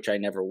wife, which I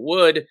never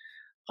would,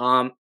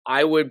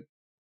 I would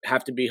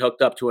have to be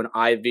hooked up to an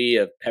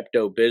IV of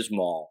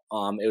Pepto-Bismol.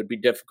 It would be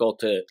difficult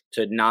to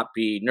not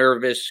be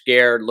nervous,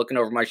 scared, looking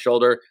over my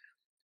shoulder.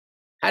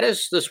 How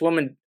does this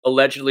woman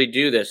allegedly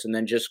do this and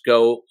then just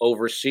go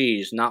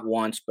overseas, not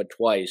once, but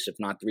twice, if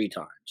not 3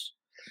 times?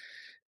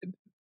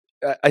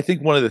 I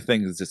think one of the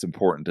things that's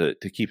important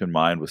to keep in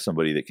mind with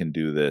somebody that can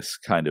do this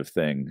kind of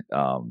thing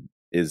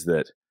is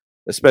that,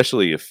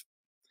 especially if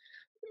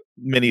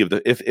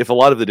a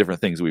lot of the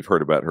different things we've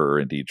heard about her are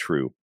indeed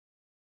true,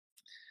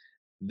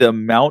 the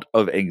amount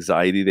of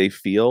anxiety they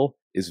feel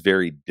is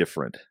very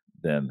different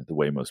than the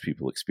way most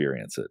people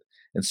experience it.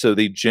 And so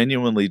they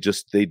genuinely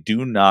they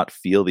do not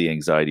feel the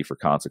anxiety for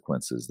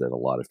consequences that a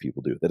lot of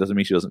people do. That doesn't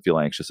mean she doesn't feel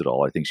anxious at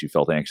all. I think she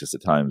felt anxious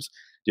at times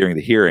during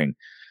the hearing,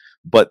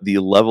 but the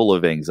level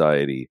of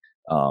anxiety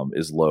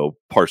is low,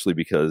 partially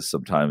because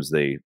sometimes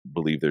they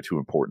believe they're too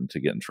important to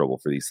get in trouble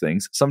for these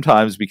things.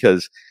 Sometimes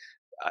because,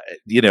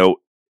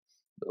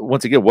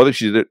 once again, whether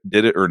she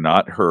did it or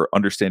not, her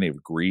understanding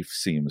of grief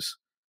seems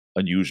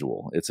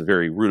unusual. It's a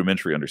very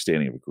rudimentary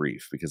understanding of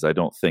grief, because I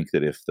don't think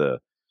that if the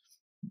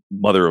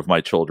mother of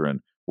my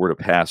children were to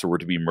pass or were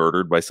to be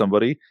murdered by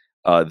somebody,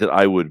 that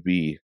I would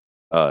be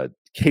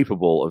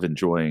capable of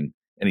enjoying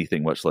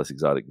anything, much less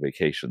exotic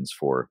vacations,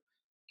 for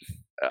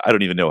I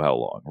don't even know how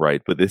long,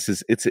 right? But it's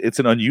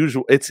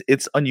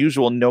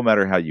unusual no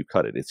matter how you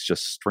cut it. It's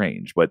just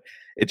strange, but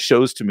it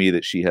shows to me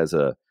that she has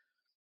a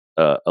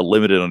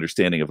limited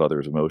understanding of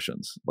others'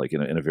 emotions, like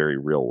in a very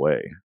real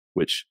way,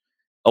 which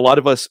a lot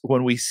of us,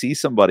 when we see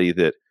somebody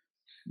that,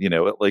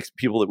 like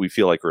people that we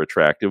feel like are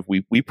attractive,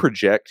 we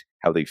project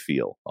how they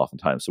feel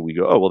oftentimes. So we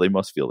go, oh, well, they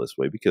must feel this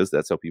way because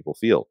that's how people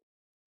feel.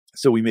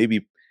 So we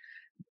maybe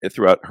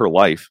throughout her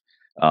life,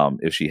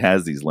 if she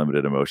has these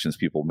limited emotions,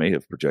 people may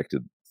have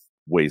projected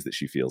ways that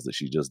she feels that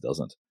she just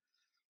doesn't.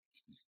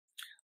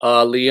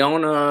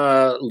 Leone,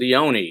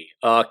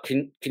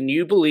 can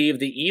you believe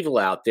the evil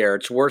out there?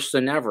 It's worse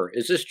than ever.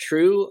 Is this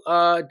true,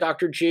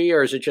 Dr. G,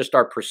 or is it just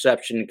our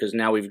perception? Because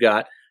now we've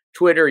got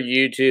Twitter,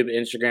 YouTube,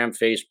 Instagram,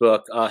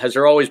 Facebook. Has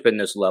there always been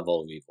this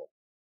level of evil?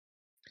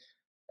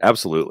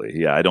 Absolutely.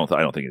 Yeah, I don't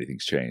think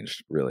anything's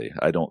changed, really.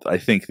 I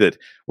think that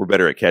we're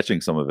better at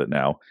catching some of it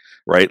now,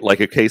 right? Like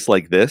a case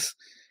like this,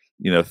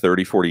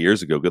 30, 40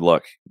 years ago, good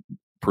luck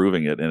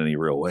proving it in any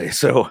real way.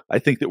 So I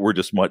think that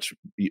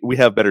we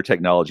have better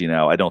technology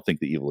now. I don't think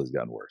the evil has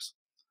gotten worse.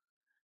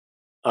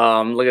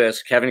 Look at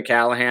this. Kevin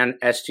Callahan,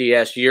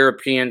 STS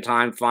European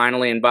time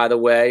finally. And by the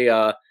way,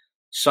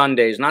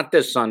 Sundays, not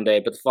this Sunday,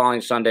 but the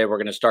following Sunday, we're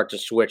going to start to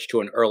switch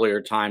to an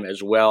earlier time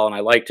as well. And I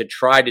like to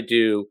try to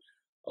do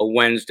a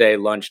Wednesday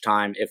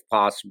lunchtime if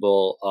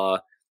possible,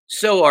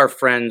 so our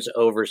friends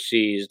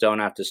overseas don't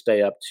have to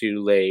stay up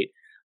too late.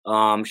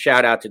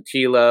 Shout out to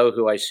Tilo,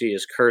 who I see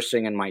is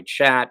cursing in my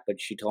chat, but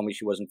she told me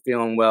she wasn't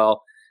feeling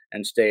well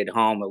and stayed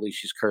home. At least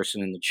she's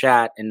cursing in the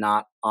chat and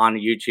not on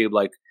YouTube.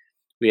 Like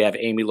we have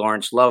Amy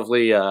Lawrence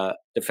Lovely,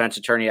 defense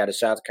attorney out of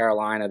South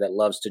Carolina that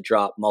loves to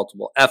drop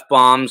multiple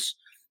F-bombs.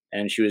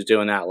 And she was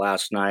doing that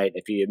last night.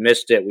 If you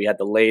missed it, we had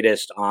the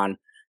latest on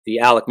the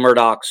Alec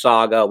Murdaugh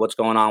saga, what's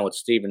going on with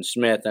Stephen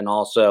Smith, and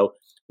also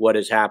what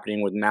is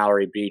happening with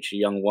Mallory Beach, a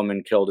young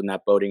woman killed in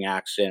that boating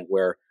accident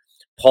where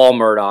Paul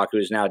Murdaugh, who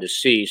is now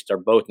deceased, or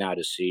both now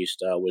deceased,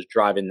 was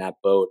driving that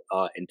boat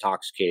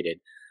intoxicated.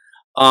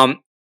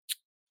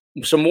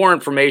 Some more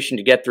information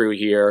to get through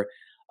here.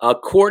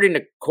 According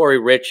to Kouri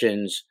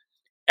Richins,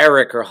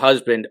 Eric, her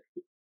husband,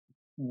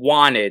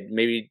 wanted,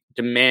 maybe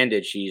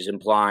demanded, she's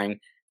implying,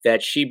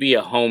 that she be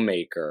a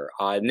homemaker.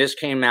 And this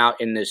came out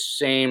in this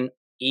same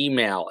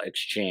email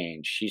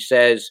exchange. She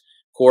says,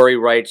 Kouri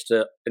writes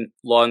to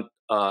law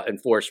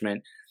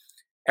enforcement,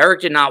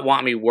 Eric did not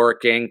want me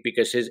working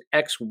because his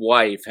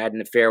ex-wife had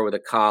an affair with a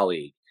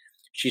colleague.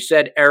 She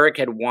said Eric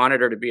had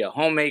wanted her to be a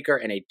homemaker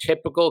and a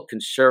typical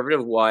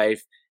conservative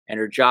wife, and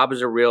her job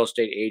as a real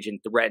estate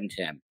agent threatened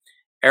him.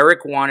 Eric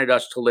wanted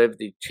us to live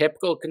the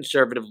typical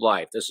conservative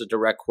life, this is a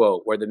direct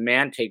quote, where the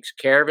man takes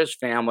care of his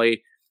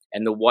family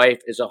and the wife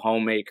is a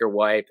homemaker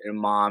wife and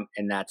mom,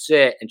 and that's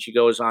it. And she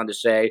goes on to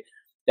say,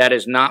 that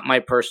is not my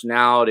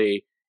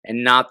personality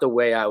and not the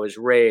way I was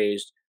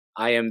raised.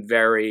 I am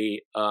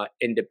very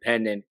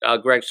independent.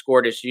 Greg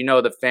Skordas, you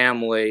know the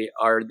family.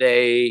 Are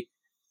they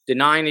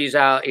denying these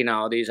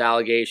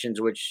allegations,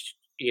 which,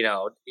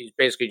 he's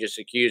basically just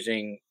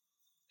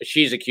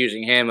she's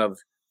accusing him of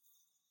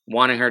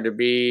wanting her to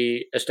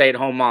be a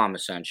stay-at-home mom,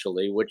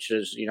 essentially, which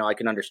is, I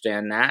can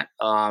understand that.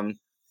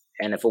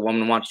 And if a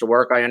woman wants to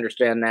work, I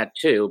understand that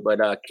too. But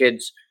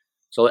kids,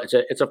 so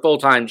it's a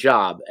full-time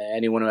job.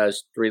 Anyone who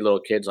has 3 little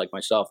kids like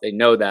myself, they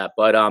know that.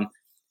 But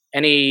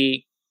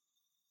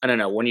I don't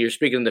know, when you're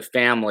speaking to the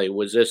family,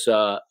 was this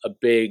a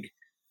big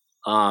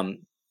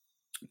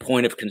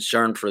point of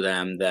concern for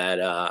them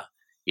that,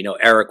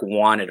 Eric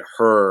wanted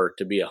her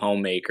to be a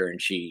homemaker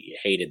and she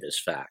hated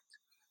this fact?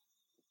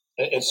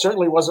 It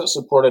certainly wasn't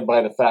supported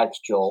by the facts,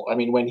 Joel. I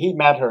mean, when he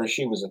met her,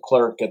 she was a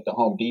clerk at the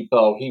Home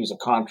Depot. He was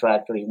a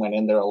contractor. He went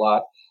in there a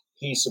lot.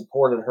 He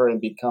supported her in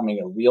becoming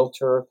a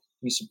realtor.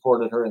 He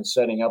supported her in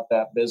setting up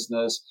that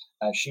business.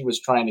 She was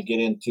trying to get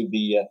into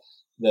the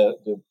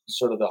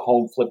sort of the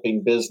home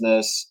flipping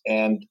business,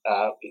 and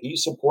he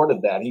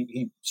supported that.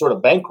 He sort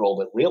of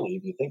bankrolled it, really,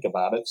 if you think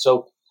about it.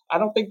 So I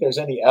don't think there's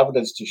any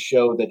evidence to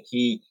show that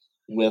he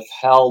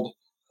withheld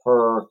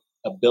her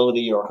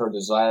ability or her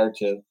desire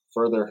to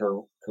further her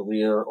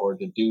career or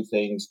to do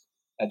things.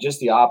 Just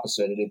the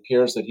opposite. It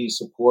appears that he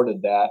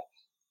supported that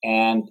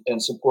and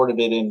supported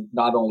it in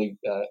not only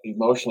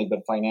emotionally but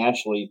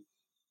financially.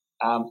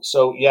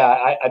 So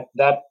yeah,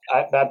 that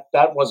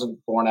wasn't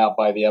borne out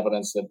by the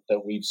evidence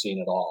that we've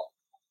seen at all.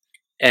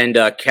 And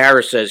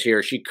Kara says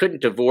here she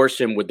couldn't divorce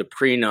him with the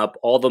prenup.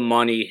 All the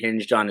money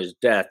hinged on his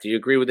death. Do you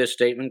agree with this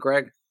statement,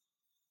 Greg?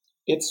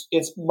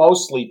 It's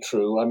mostly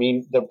true. I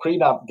mean, the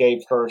prenup gave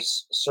her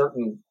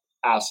certain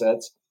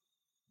assets,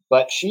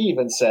 but she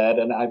even said,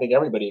 and I think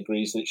everybody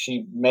agrees, that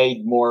she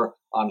made more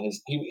on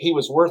he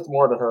was worth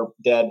more to her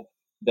dead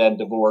than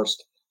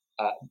divorced.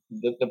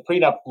 The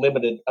prenup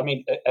limited, I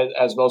mean,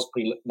 as most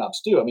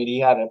prenups do. I mean, he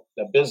had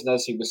a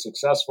business, he was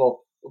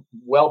successful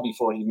well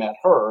before he met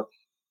her,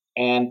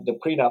 and the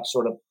prenup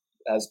sort of,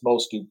 as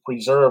most do,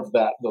 preserved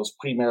those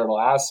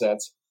premarital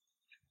assets.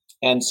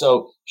 And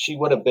so she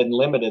would have been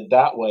limited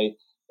that way,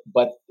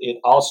 but it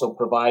also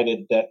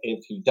provided that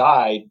if he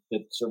died,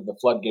 that sort of the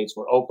floodgates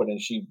were open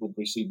and she would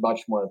receive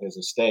much more of his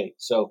estate.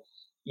 So,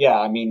 yeah,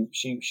 I mean,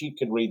 she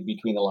could read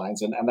between the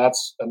lines, and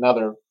that's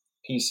another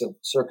piece of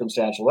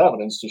circumstantial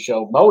evidence to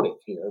show motive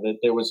here, that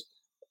there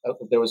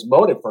was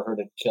motive for her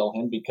to kill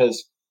him,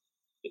 because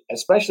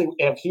especially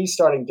if he's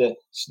starting to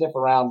sniff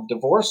around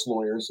divorce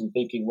lawyers and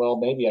thinking, well,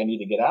 maybe I need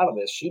to get out of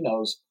this, she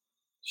knows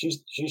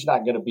she's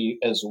not going to be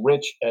as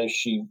rich as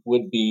she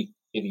would be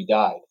if he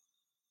died.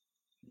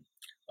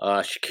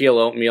 Shaquille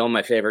Oatmeal,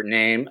 my favorite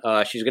name.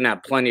 She's going to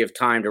have plenty of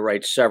time to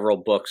write several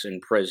books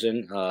in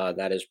prison.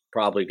 That is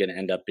probably going to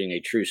end up being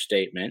a true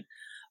statement.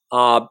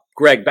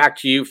 Greg, back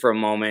to you for a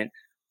moment.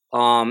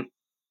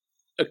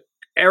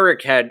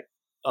 Eric had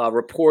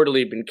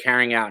reportedly been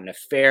carrying out an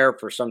affair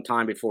for some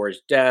time before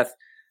his death,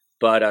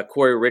 but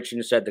Kouri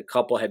Richins said the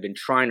couple had been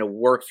trying to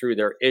work through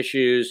their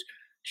issues.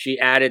 She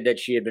added that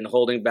she had been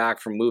holding back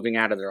from moving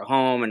out of their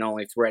home and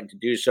only threatened to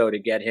do so to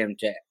get him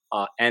to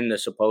end the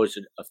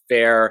supposed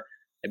affair.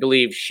 I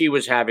believe she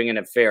was having an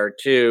affair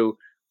too.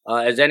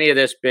 Has any of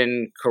this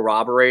been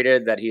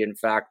corroborated, that he in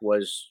fact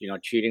was,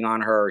 cheating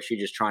on her, or is she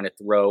just trying to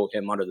throw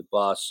him under the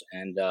bus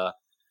and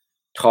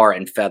tar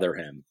and feather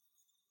him?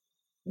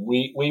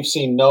 We've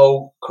seen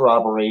no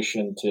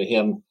corroboration to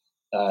him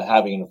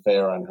having an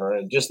affair on her,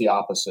 and just the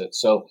opposite.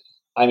 So,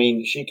 I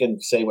mean, she can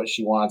say what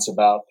she wants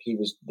about he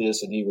was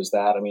this and he was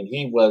that. I mean,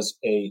 he was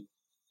a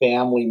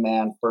family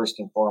man first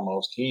and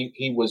foremost.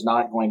 He was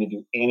not going to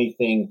do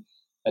anything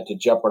to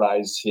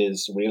jeopardize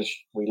his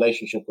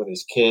relationship with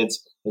his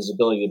kids, his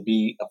ability to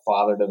be a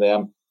father to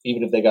them,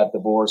 even if they got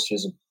divorced,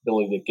 his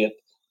ability to get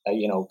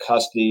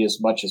custody as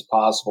much as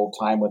possible,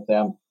 time with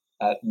them.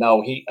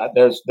 No,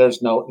 there's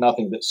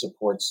nothing that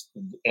supports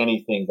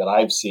anything that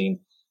I've seen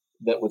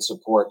that would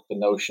support the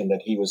notion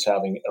that he was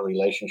having a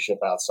relationship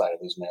outside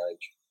of his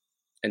marriage.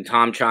 And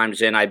Tom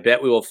chimes in, I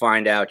bet we will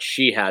find out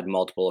she had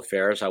multiple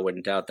affairs. I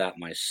wouldn't doubt that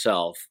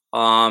myself.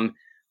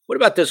 What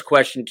about this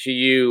question to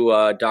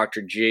you,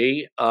 Dr.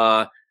 G?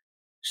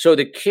 So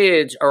the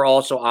kids are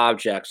also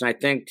objects. And I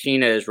think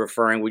Tina is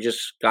referring, we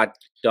just got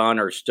done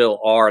or still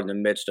are in the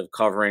midst of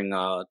covering,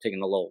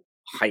 taking a little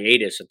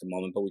hiatus at the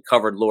moment, but we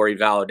covered Lori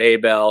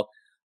Vallow-Daybell.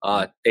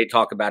 They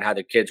talk about how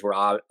the kids were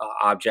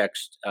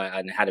objects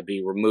and had to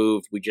be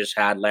removed. We just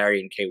had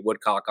Larry and Kate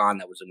Woodcock on.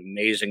 That was an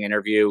amazing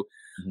interview.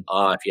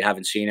 If you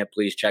haven't seen it,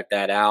 please check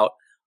that out.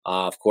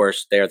 Of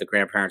course, they're the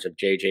grandparents of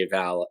J.J.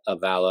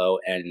 Vallow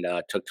and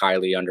took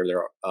Kylie under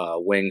their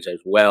wings as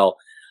well.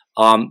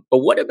 But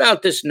what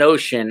about this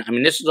notion? I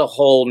mean, this is a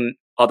whole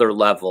other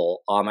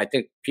level. I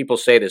think people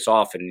say this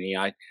often.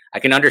 I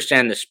can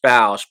understand the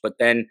spouse, but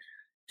then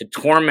to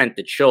torment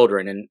the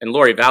children. And in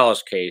Lori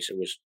Vallow's case, it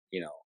was,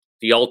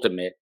 the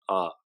ultimate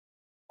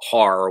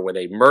horror where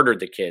they murdered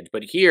the kids.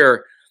 But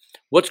here,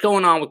 what's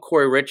going on with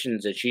Kouri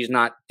Richins that she's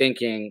not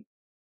thinking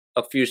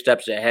a few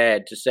steps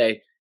ahead to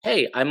say,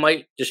 hey, I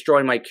might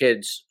destroy my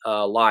kids'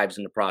 lives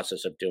in the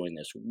process of doing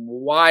this?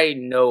 Why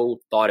no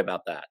thought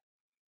about that?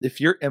 If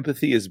your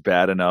empathy is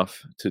bad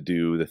enough to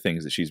do the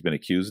things that she's been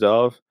accused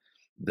of,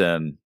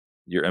 then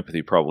your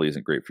empathy probably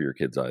isn't great for your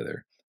kids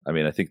either. I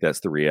mean, I think that's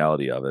the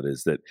reality of it,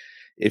 is that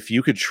if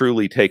you could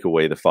truly take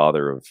away the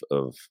father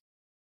of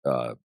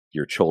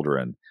your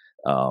children,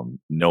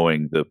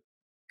 knowing the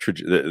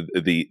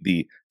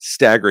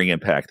staggering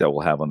impact that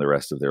will have on the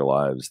rest of their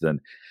lives,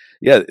 then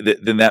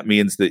then that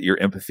means that your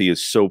empathy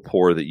is so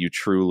poor that you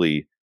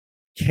truly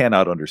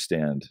cannot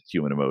understand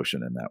human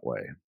emotion in that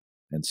way.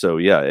 And so,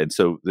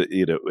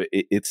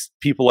 it's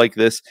people like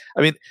this.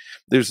 I mean,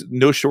 there's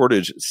no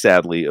shortage,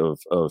 sadly,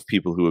 of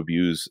people who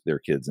abuse their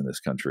kids in this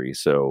country.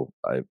 So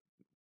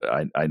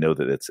I know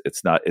that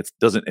it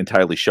doesn't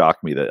entirely shock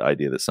me, the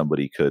idea that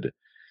somebody could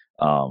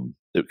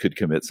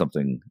commit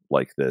something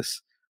like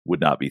this would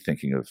not be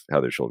thinking of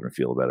how their children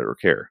feel about it or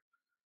care.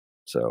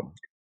 So,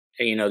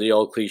 the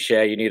old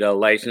cliche, you need a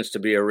license to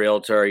be a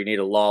realtor, you need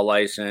a law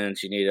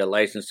license, you need a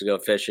license to go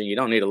fishing. You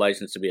don't need a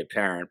license to be a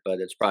parent, but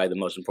it's probably the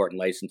most important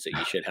license that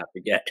you should have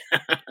to get.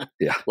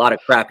 Yeah. A lot of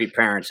crappy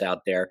parents out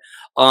there.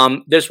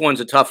 This one's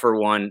a tougher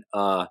one,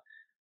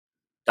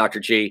 Dr.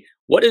 G.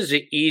 What is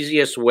the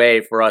easiest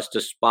way for us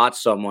to spot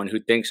someone who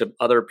thinks of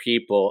other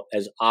people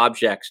as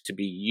objects to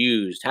be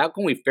used? How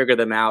can we figure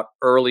them out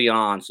early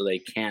on so they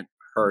can't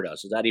hurt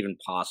us? Is that even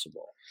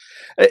possible?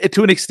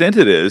 To an extent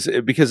it is,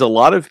 because a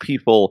lot of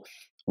people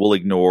will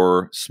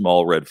ignore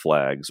small red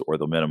flags, or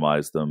they'll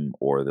minimize them,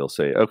 or they'll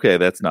say, okay,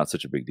 that's not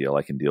such a big deal,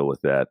 I can deal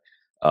with that,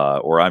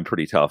 or I'm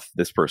pretty tough,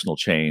 this person will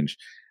change.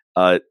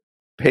 Pay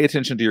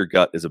attention to your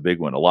gut is a big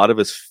one. A lot of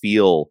us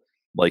feel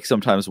like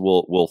sometimes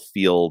we'll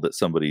feel that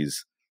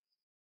somebody's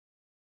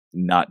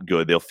not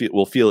good.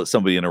 We'll feel that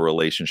somebody in a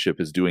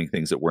relationship is doing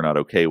things that we're not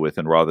okay with,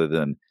 and rather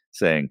than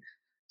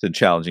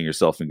challenging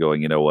yourself and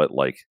going, you know what,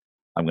 like,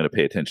 I'm going to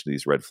pay attention to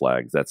these red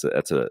flags. That's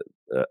a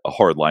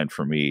hard line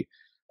for me.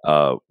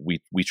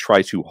 We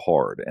try too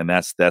hard, and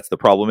that's the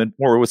problem. And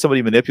or with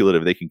somebody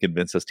manipulative, they can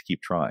convince us to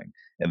keep trying,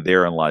 and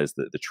therein lies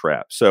the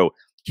trap. So,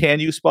 can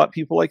you spot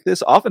people like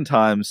this?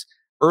 Oftentimes,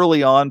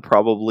 early on,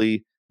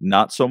 probably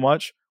not so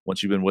much.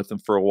 Once you've been with them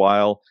for a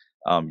while,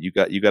 you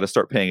got to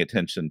start paying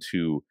attention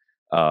to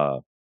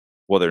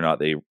whether or not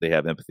they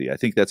have empathy. I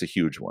think that's a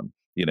huge one,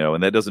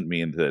 and that doesn't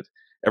mean that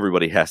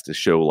everybody has to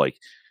show like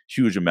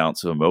huge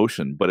amounts of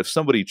emotion. But if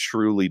somebody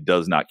truly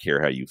does not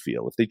care how you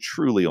feel, if they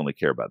truly only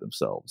care about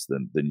themselves,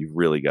 then you've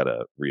really got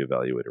to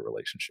reevaluate a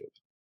relationship.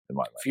 In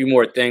my life. A few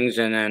more things,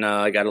 and then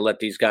I got to let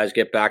these guys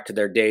get back to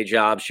their day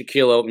jobs.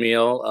 Shaquille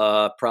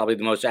O'Neal, probably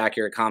the most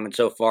accurate comment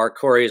so far.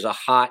 Kouri is a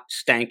hot,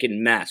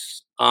 stankin'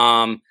 mess.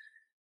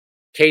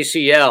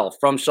 KCL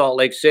from Salt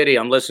Lake City.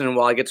 I'm listening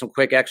while I get some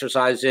quick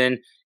exercise in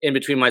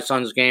between my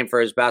son's game for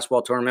his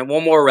basketball tournament.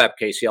 One more rep,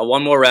 KCL.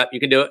 One more rep.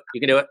 You can do it.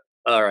 You can do it.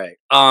 All right.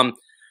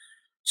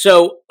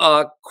 So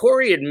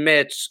Kouri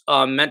admits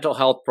mental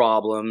health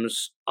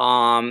problems.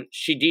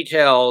 She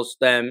details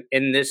them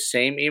in this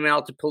same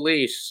email to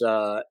police,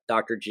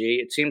 Dr.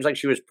 G. It seems like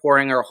she was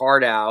pouring her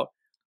heart out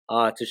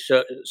to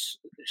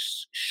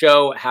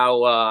show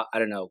how,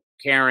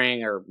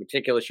 caring or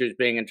meticulous she was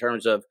being in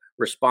terms of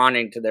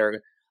responding to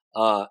their,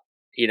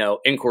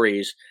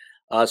 inquiries.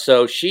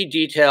 So she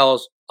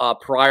details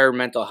prior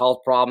mental health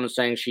problems,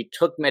 saying she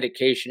took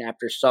medication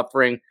after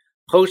suffering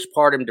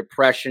postpartum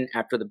depression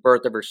after the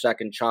birth of her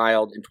second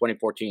child in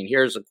 2014.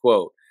 Here's a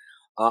quote.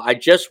 I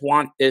just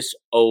want this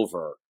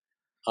over.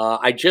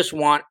 I just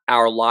want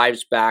our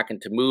lives back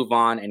and to move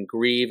on and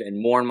grieve and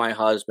mourn my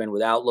husband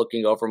without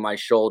looking over my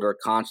shoulder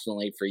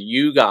constantly for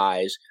you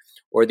guys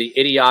or the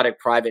idiotic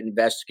private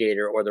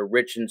investigator or the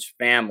Richins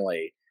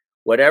family.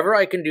 Whatever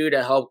I can do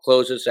to help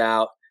close this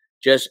out,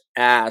 just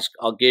ask.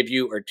 I'll give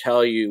you or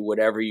tell you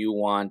whatever you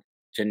want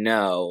to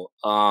know.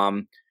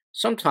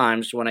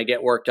 Sometimes when I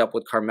get worked up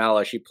with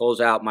Carmela, she pulls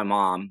out my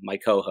mom, my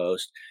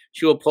co-host.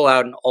 She will pull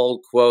out an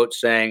old quote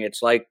saying,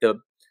 it's like the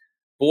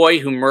boy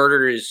who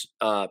murdered his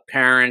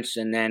parents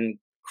and then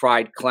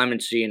cried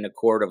clemency in the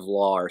court of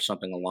law or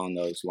something along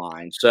those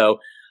lines. So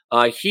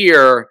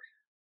here,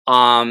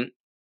 I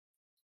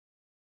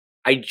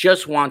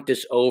just want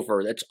this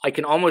over. I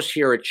can almost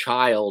hear a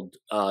child's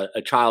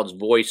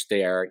voice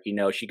there. You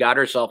know, she got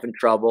herself in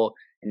trouble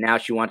and now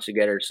she wants to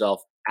get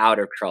herself out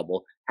of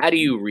trouble. How do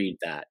you read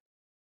that?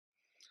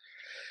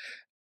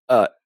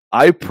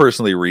 I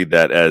personally read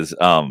that as,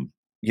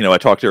 I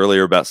talked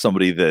earlier about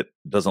somebody that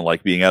doesn't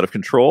like being out of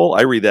control.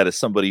 I read that as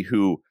somebody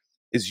who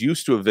is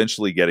used to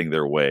eventually getting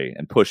their way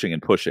and pushing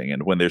and pushing.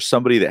 And when there's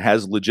somebody that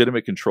has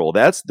legitimate control,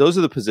 those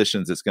are the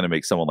positions that's going to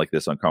make someone like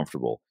this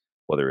uncomfortable,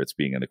 whether it's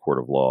being in a court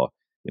of law,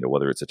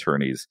 whether it's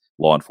attorneys,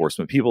 law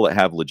enforcement, people that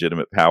have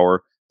legitimate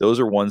power. Those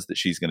are ones that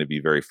she's going to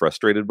be very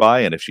frustrated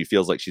by. And if she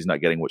feels like she's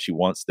not getting what she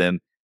wants,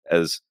 then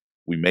as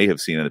we may have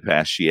seen in the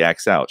past, she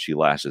acts out, she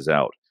lashes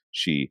out,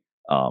 she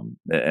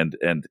and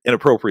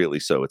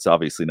inappropriately so. It's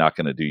obviously not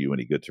going to do you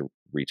any good to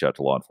reach out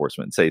to law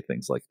enforcement and say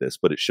things like this,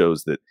 but it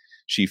shows that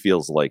she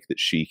feels like that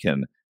she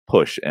can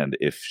push, and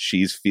if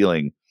she's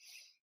feeling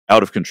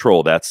out of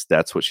control, that's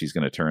what she's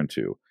going to turn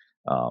to.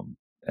 I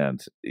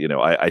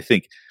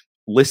think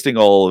listing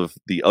all of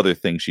the other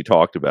things she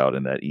talked about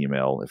in that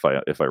email, if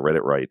I read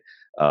it right,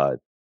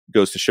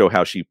 goes to show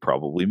how she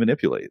probably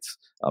manipulates.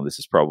 This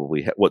is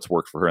probably what's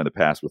worked for her in the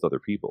past with other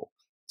people.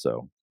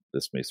 So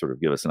this may sort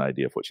of give us an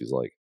idea of what she's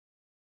like.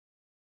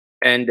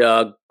 And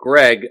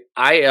Greg,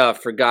 I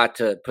forgot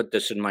to put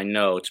this in my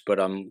notes, but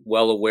I'm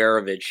well aware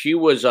of it. She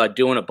was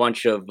doing a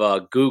bunch of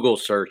Google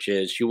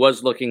searches. She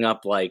was looking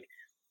up like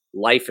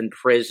life in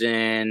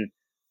prison,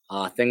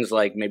 things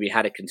like maybe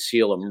how to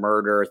conceal a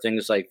murder,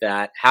 things like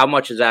that. How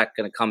much is that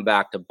going to come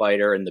back to bite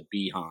her in the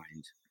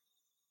behind?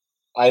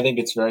 I think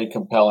it's very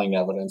compelling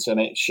evidence, and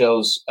it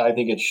shows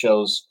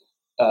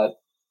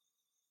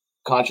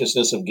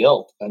consciousness of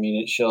guilt. I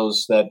mean, it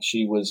shows that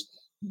she was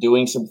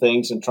doing some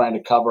things and trying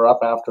to cover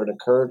up after it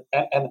occurred.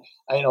 And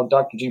I know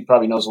Dr. G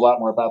probably knows a lot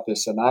more about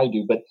this than I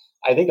do, but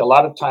I think a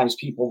lot of times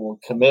people will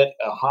commit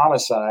a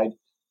homicide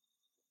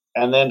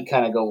and then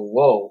kind of go,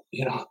 whoa,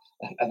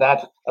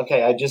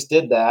 I just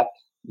did that.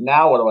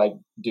 Now what do I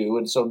do?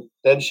 And so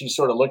then she's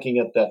sort of looking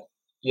at the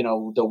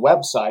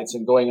websites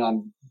and going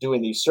on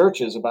doing these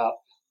searches about,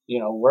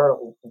 where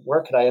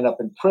could I end up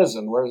in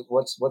prison?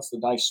 What's the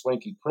nice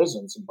swanky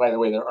prisons? And by the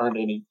way, there aren't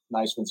any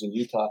nice ones in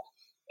Utah.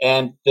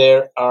 And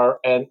there are,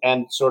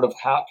 and sort of,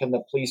 how can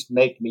the police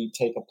make me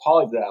take a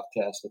polygraph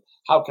test?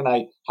 How can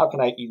I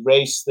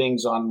erase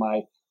things on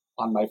my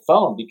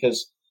phone?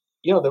 Because,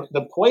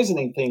 the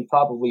poisoning thing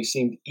probably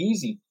seemed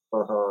easy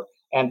for her.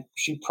 And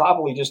she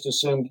probably just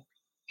assumed,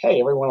 hey,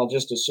 everyone will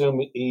just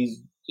assume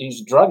he's a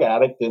drug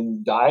addict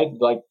and died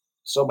like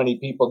so many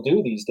people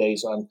do these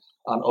days on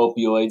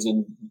opioids.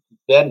 And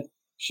then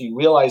she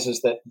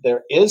realizes that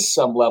there is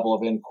some level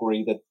of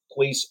inquiry, that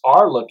police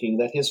are looking,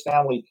 that his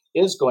family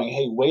is going,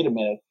 hey, wait a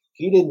minute,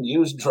 he didn't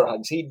use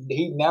drugs.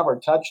 He never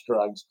touched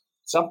drugs.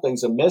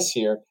 Something's amiss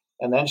here.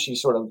 And then she's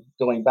sort of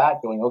going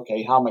back, going,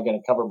 okay, how am I going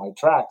to cover my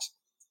tracks?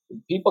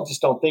 People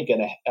just don't think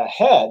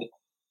ahead,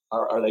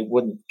 or they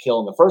wouldn't kill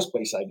in the first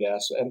place, I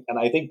guess. And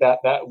I think that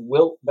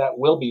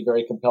will be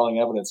very compelling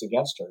evidence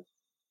against her.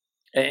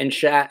 And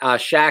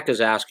Shaq is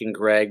asking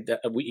Greg,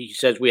 he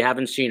says, we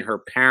haven't seen her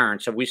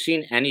parents. Have we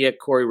seen any of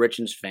Kouri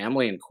Richins'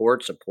 family in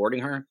court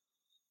supporting her?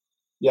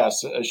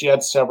 Yes, she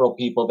had several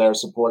people there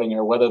supporting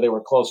her. Whether they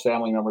were close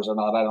family members or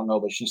not, I don't know,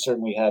 but she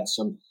certainly had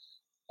some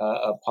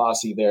a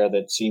posse there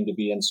that seemed to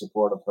be in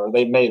support of her.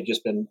 They may have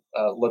just been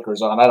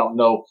lookers on. I don't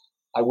know.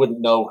 I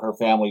wouldn't know her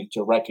family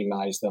to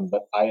recognize them,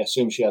 but I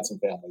assume she had some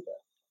family there.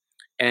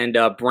 And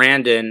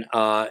Brandon,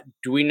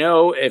 do we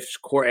know if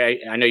Kouri,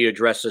 I know you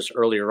addressed this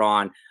earlier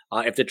on,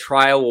 if the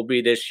trial will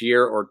be this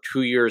year or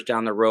 2 years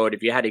down the road?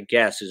 If you had to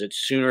guess, is it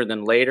sooner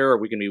than later, or are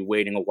we going to be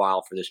waiting a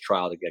while for this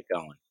trial to get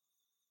going?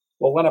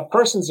 Well, when a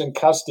person's in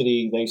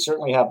custody, they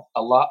certainly have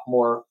a lot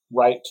more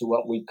right to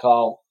what we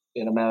call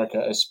in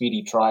America a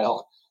speedy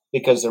trial,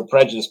 because they're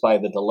prejudiced by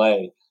the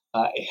delay.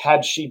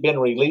 Had she been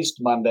released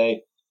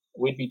Monday,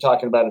 we'd be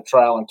talking about a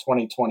trial in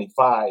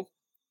 2025.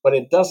 But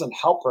it doesn't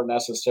help her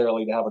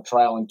necessarily to have a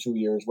trial in 2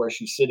 years where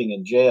she's sitting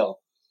in jail.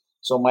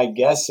 So my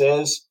guess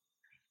is,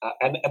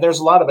 and there's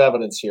a lot of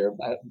evidence here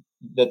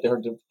that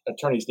their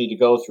attorneys need to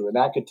go through, and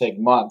that could take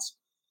months,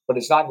 but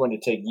it's not going to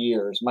take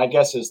years. My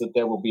guess is that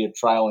there will be a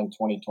trial in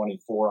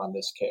 2024 on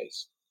this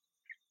case.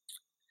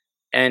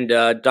 And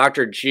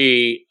Dr.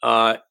 G,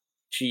 to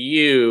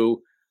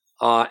you,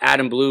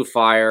 Adam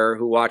Bluefire,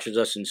 who watches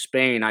us in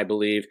Spain, I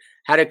believe,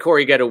 how did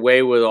Kouri get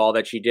away with all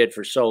that she did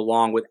for so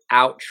long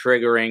without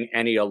triggering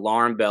any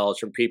alarm bells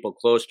from people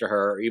close to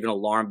her, or even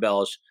alarm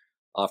bells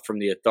from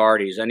the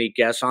authorities? Any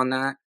guess on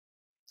that?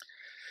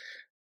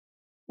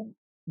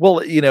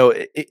 Well,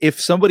 if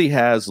somebody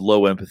has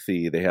low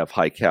empathy, they have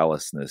high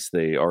callousness,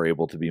 they are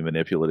able to be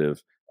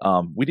manipulative.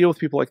 We deal with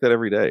people like that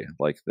every day.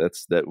 Like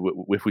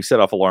if we set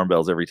off alarm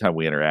bells every time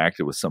we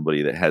interacted with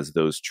somebody that has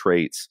those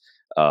traits,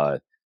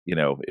 it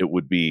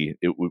would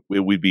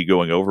be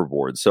going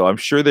overboard. So I'm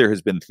sure there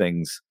have been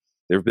things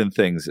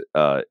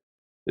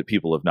that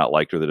people have not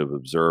liked or that have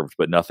observed,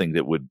 but nothing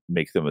that would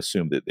make them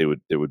assume that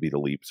there would be the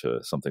leap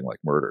to something like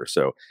murder.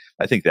 So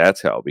I think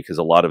that's how, because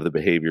a lot of the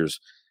behaviors,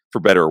 for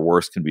better or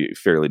worse, can be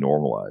fairly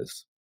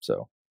normalized.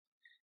 So,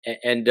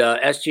 and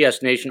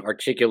STS Nation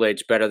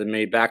articulates better than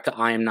me. Back to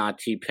I am not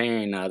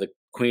T-Pain, the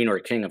queen or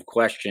king of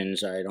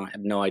questions. I have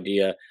no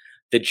idea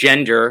the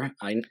gender,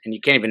 and you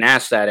can't even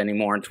ask that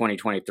anymore in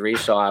 2023.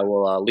 So I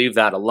will leave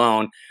that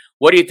alone.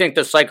 What do you think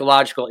the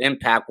psychological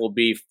impact will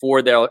be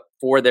for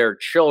their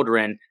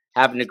children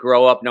having to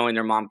grow up knowing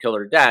their mom killed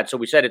her dad? So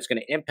we said it's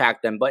going to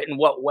impact them, but in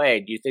what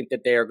way? Do you think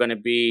that they are going to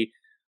be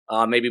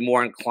maybe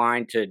more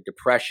inclined to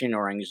depression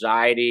or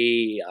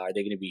anxiety? Are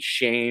they going to be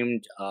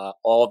shamed?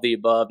 All of the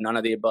above, none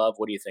of the above?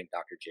 What do you think,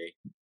 Dr. G?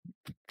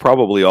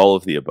 Probably all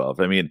of the above.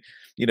 I mean,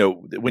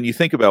 when you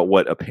think about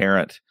what a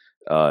parent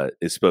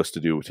is supposed to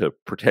do to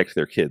protect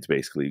their kids,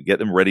 basically get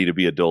them ready to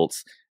be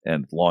adults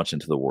and launch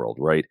into the world,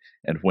 right?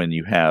 And when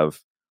you have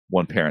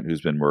one parent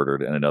who's been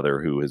murdered and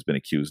another who has been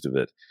accused of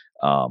it,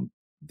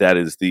 that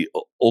is the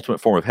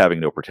ultimate form of having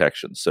no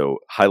protection. So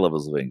high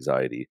levels of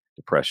anxiety,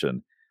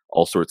 depression,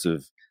 all sorts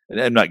of,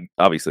 and I'm not,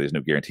 obviously there's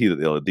no guarantee that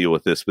they'll deal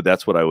with this, but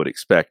that's what I would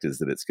expect, is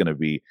that it's going to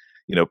be,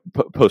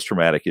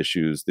 post-traumatic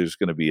issues. There's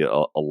going to be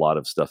a lot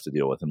of stuff to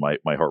deal with. And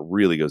my heart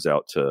really goes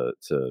out to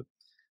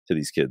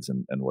these kids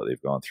and what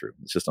they've gone through.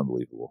 It's just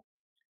unbelievable.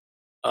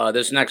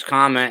 This next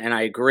comment, and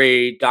I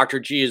agree, Dr.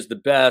 G is the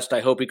best. I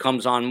hope he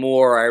comes on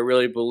more. I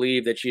really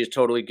believe that she is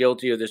totally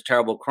guilty of this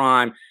terrible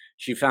crime.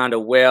 She found a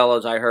whale,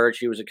 as I heard.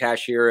 She was a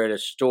cashier at a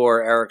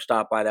store. Eric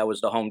stopped by. That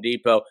was the Home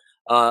Depot.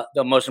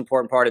 The most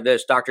important part of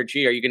this, Dr.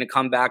 G, are you going to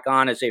come back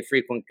on as a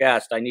frequent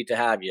guest? I need to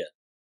have you.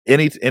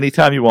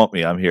 Anytime you want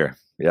me, I'm here.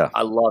 Yeah.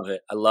 I love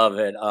it.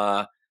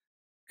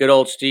 Good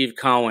old Steve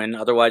Cohen,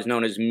 otherwise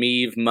known as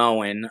Meave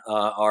Moen,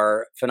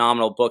 our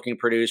phenomenal booking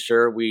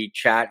producer. We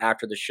chat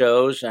after the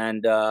shows,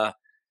 and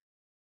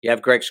you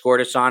have Greg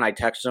Skordas on. I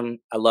text him.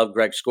 I love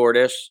Greg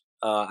Skordas.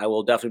 I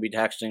will definitely be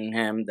texting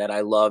him that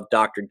I love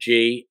Dr.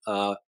 G.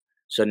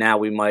 So now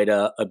we might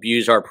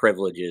abuse our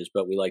privileges,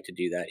 but we like to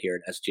do that here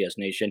at STS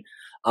Nation.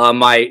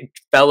 My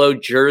fellow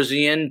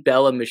Jerseyan,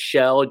 Bella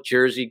Michelle,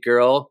 Jersey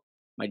girl,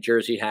 my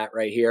Jersey hat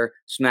right here.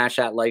 Smash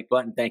that like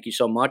button. Thank you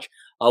so much.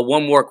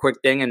 One more quick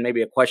thing, and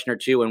maybe a question or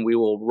two, and we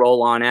will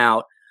roll on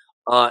out.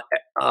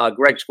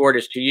 Greg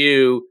Skordas, to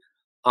you.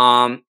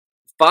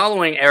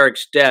 Following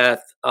Eric's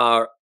death,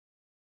 Kouri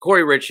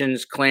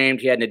Richins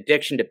claimed he had an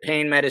addiction to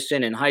pain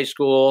medicine in high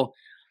school.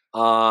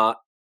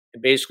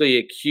 Basically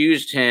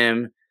accused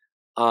him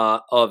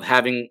of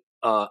having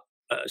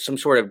some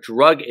sort of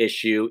drug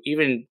issue,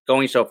 even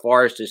going so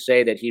far as to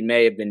say that he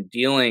may have been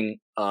dealing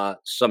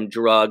some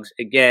drugs.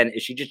 Again,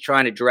 is she just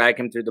trying to drag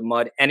him through the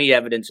mud? Any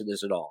evidence of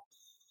this at all?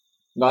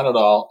 None at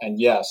all. And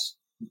yes,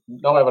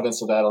 no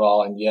evidence of that at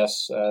all. And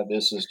yes,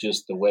 this is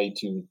just the way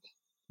to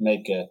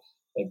make an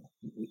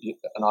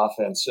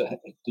offense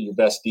your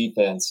best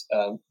defense,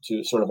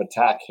 to sort of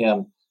attack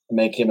him and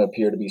make him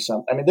appear to be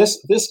some. I mean,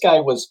 this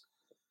guy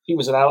he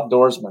was an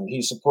outdoorsman.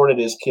 He supported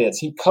his kids.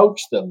 He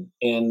coached them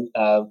in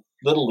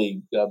Little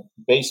League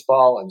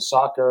baseball and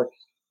soccer.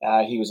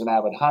 He was an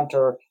avid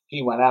hunter.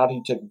 He went out.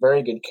 He took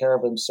very good care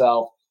of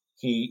himself.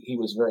 He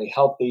was very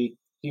healthy.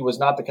 He was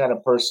not the kind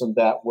of person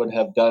that would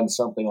have done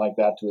something like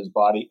that to his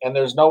body. And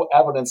there's no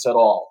evidence at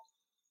all.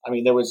 I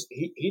mean,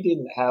 he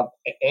didn't have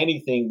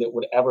anything that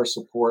would ever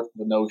support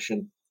the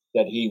notion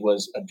that he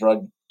was a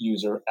drug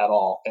user at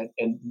all.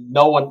 And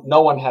no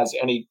one has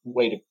any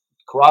way to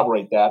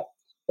corroborate that.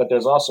 But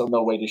there's also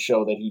no way to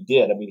show that he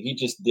did. I mean, he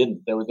just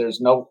didn't. There's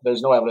no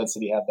evidence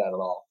that he had that at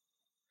all.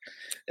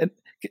 And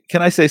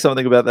can I say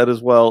something about that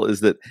as well?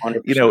 Is that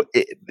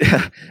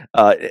 100%.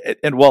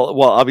 And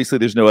while obviously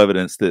there's no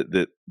evidence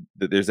that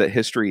there's that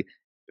history,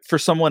 for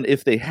someone,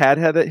 if they had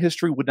that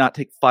history, would not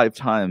take 5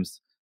 times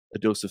a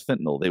dose of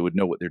fentanyl. They would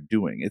know what they're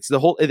doing. It's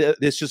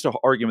just an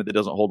argument that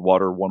doesn't hold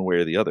water one way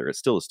or the other. It's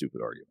still a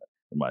stupid argument,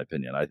 in my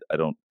opinion. I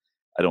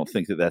don't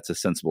think that that's a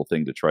sensible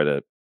thing to try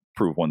to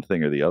prove one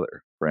thing or the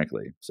other,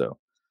 frankly. So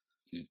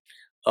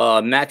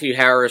Matthew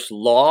Harris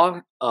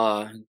Law,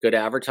 good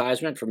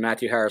advertisement for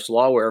Matthew Harris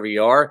Law, wherever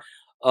you are.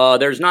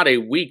 There's not a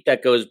week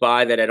that goes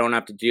by that I don't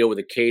have to deal with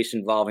a case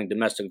involving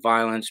domestic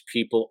violence.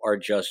 People are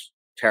just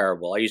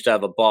terrible. I used to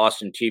have a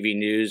boss in TV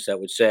news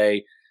that would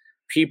say,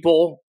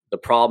 people, the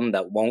problem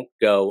that won't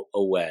go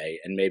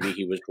away. And maybe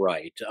he was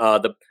right.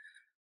 The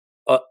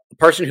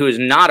person who is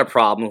not a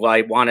problem, who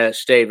I want to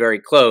stay very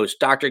close,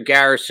 Dr.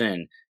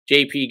 Garrison,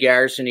 J.P.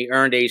 Garrison. He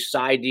earned a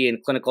PsyD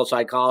in clinical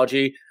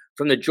psychology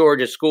from the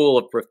Georgia School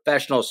of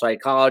Professional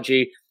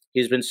Psychology.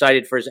 He's been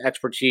cited for his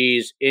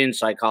expertise in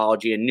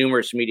psychology in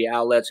numerous media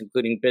outlets,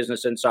 including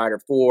Business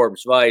Insider,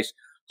 Forbes, Vice,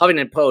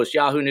 Huffington Post,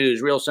 Yahoo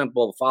News, Real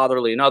Simple,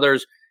 Fatherly, and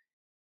others.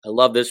 I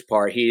love this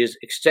part. He has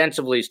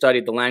extensively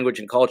studied the language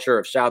and culture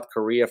of South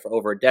Korea for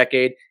over a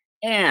decade,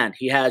 and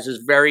he has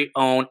his very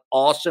own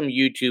awesome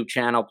YouTube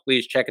channel.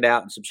 Please check it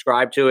out and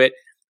subscribe to it.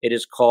 It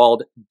is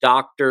called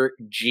Dr.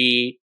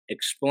 G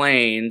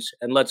Explains,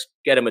 and let's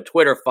get him a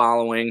Twitter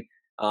following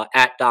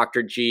at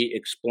Dr. G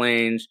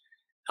Explains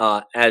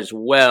as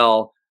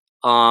well.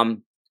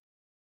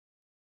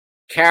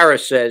 Kara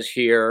says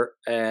here,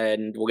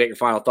 and we'll get your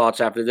final thoughts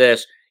after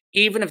this,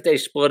 even if they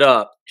split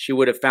up, she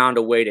would have found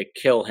a way to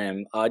kill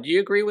him. Do you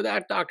agree with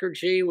that, Dr.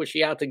 G? Was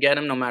she out to get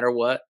him no matter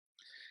what?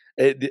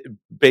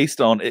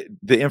 Based on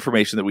the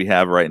information that we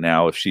have right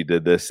now, if she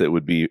did this, it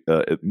would be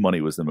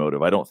money was the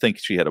motive. I don't think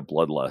she had a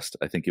bloodlust.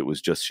 I think it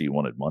was just she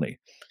wanted money,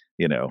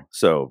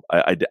 So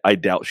I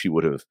doubt she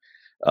would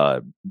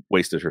have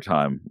wasted her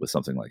time with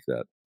something like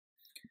that.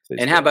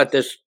 And how about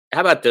this?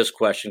 How about this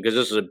question? Because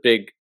this is a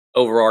big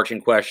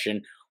overarching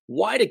question.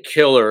 Why do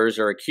killers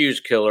or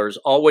accused killers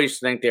always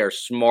think they are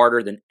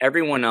smarter than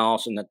everyone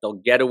else and that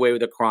they'll get away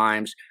with the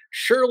crimes?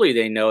 Surely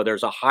they know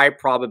there's a high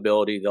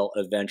probability they'll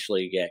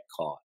eventually get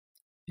caught.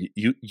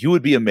 You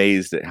would be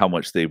amazed at how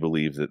much they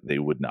believe that they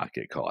would not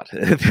get caught.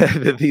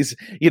 These,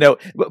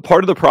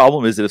 part of the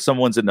problem is that if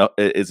someone's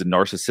is a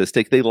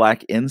narcissistic, they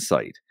lack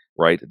insight,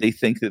 right? They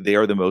think that they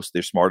are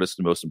their smartest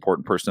and most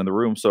important person in the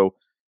room. So,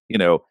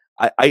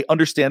 I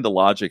understand the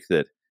logic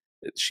that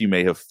she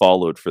may have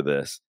followed for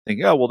this,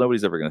 thinking, oh, well,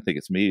 nobody's ever going to think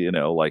it's me, and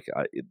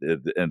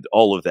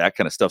all of that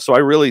kind of stuff. So I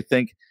really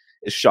think,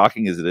 as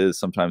shocking as it is,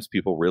 sometimes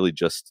people really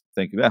just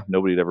think,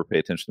 nobody'd ever pay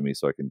attention to me,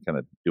 so I can kind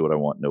of do what I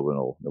want. No one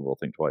will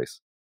think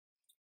twice.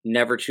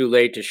 Never too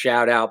late to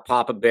shout out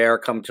Papa Bear,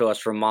 come to us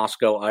from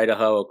Moscow,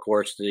 Idaho. Of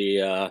course,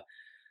 the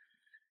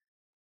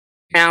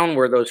town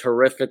where those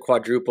horrific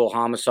quadruple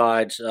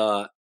homicides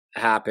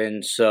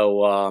happened.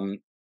 So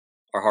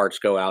our hearts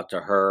go out to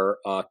her.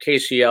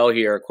 KCL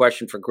here, a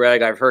question for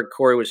Greg. I've heard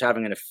Kouri was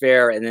having an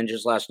affair, and then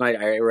just last night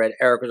I read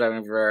Eric was having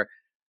an affair.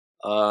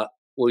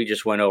 We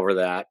just went over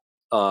that.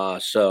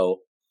 So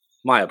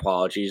my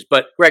apologies.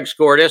 But Greg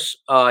Skordas,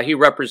 he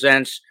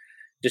represents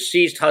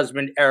deceased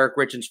husband Eric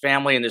Richins'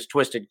 family in this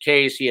twisted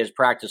case. He has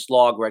practiced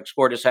law. Greg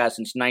Skordas has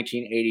since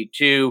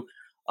 1982,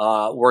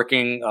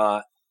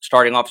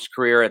 starting off his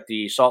career at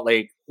the Salt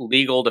Lake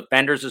Legal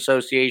Defenders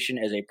Association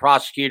as a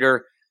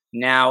prosecutor,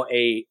 now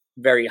a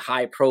very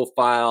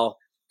high-profile,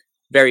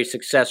 very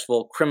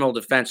successful criminal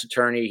defense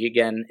attorney. He,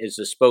 again, is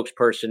the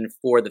spokesperson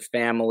for the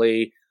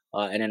family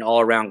and an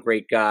all-around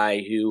great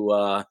guy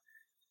who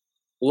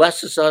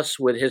blesses us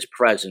with his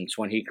presence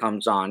when he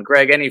comes on.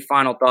 Greg, any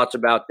final thoughts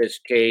about this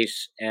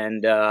case?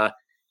 And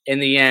in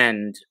the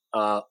end,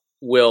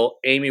 will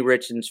Amy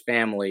Richins'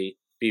 family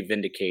be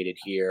vindicated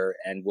here?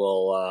 And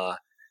will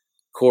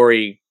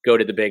Kouri go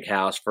to the big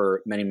house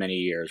for many, many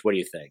years? What do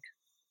you think?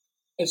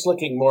 It's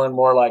looking more and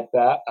more like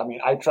that. I mean,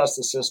 I trust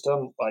the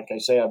system. Like I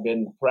say, I've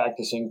been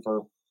practicing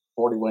for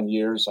 41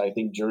 years. I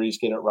think juries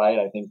get it right.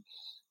 I think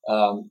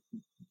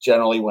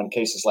generally when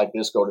cases like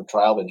this go to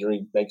trial, the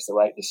jury makes the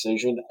right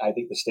decision. I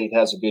think the state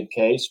has a good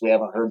case. We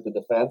haven't heard the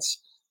defense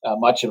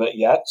much of it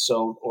yet,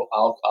 so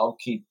I'll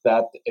keep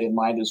that in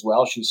mind as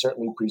well. She's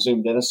certainly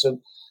presumed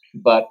innocent,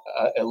 but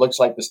it looks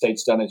like the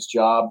state's done its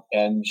job,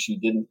 and she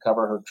didn't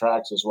cover her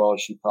tracks as well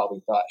as she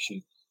probably thought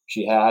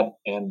she had.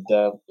 And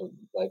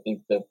I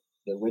think that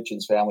the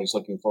Richins family is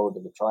looking forward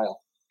to the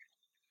trial.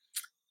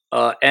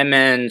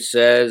 MN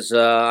says,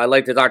 I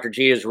like that Dr.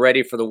 G is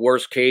ready for the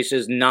worst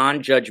cases,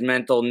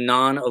 non-judgmental,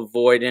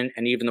 non-avoidant,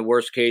 and even the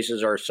worst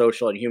cases are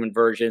social and human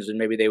versions, and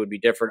maybe they would be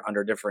different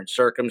under different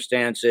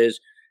circumstances.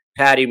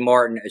 Patty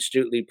Martin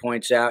astutely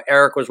points out,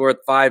 Eric was worth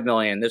 $5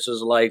 million. This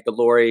is like the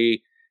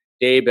Lori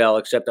Daybell,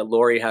 except that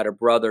Lori had a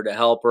brother to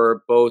help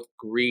her, both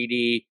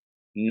greedy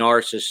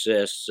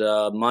narcissists.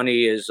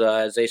 Money is,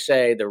 as they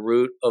say, the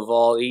root of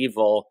all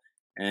evil.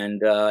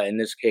 And in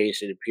this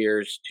case, it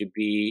appears to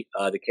be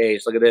the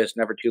case. Look at this.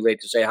 Never too late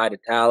to say hi to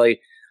Tally.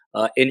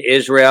 In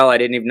Israel, I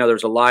didn't even know there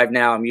was a live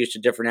now. I'm used to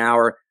a different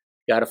hour.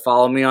 Got to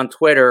follow me on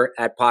Twitter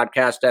at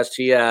Podcast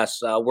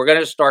STS. We're going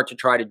to start to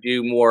try to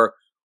do more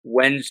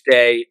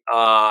Wednesday.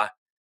 We're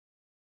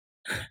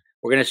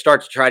going to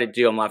start to try to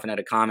do, I'm laughing at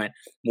a comment,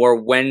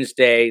 more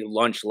Wednesday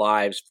lunch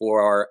lives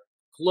for our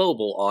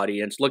global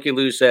audience. Looky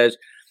Lou says,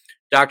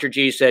 Dr.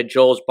 G said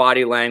Joel's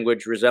body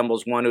language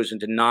resembles one who's in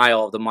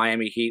denial of the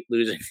Miami Heat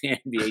losing the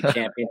NBA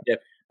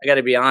championship. I got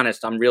to be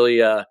honest, I'm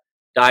really a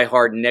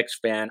diehard Knicks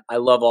fan. I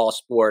love all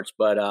sports,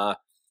 but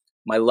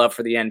my love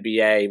for the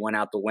NBA went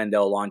out the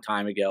window a long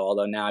time ago,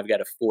 although now I've got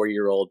a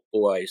 4-year-old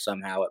boy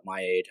somehow at my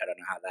age. I don't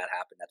know how that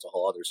happened. That's a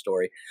whole other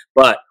story.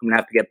 But I'm going to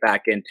have to get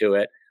back into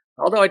it.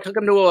 Although I took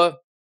him to a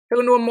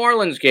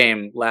Marlins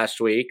game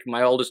last week.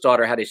 My oldest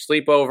daughter had a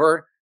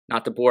sleepover.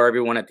 Not to bore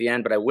everyone at the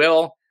end, but I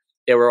will.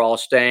 They were all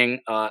staying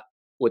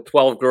with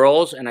 12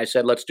 girls, and I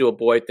said, let's do a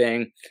boy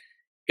thing.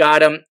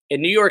 Got them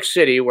in New York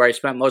City, where I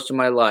spent most of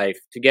my life.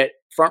 To get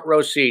front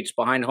row seats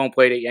behind home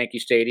plate at Yankee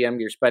Stadium,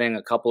 you're spending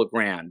a couple of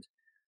grand.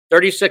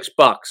 $36.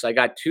 I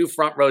got 2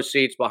 front row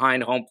seats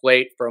behind home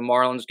plate for a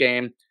Marlins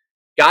game.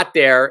 Got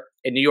there,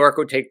 in New York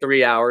would take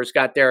 3 hours.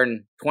 Got there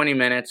in 20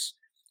 minutes.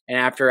 And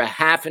after a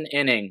half an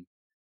inning,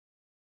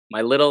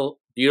 my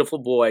little beautiful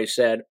boy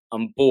said,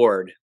 "I'm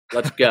bored.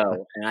 Let's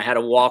go." And I had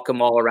to walk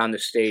him all around the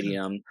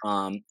stadium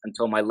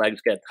until my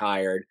legs get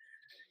tired.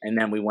 And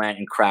then we went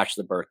and crashed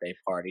the birthday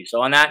party.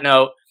 So on that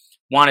note,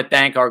 want to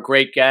thank our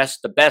great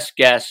guest, the best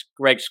guest,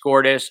 Greg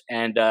Skordas,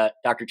 and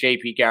Dr.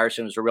 J.P.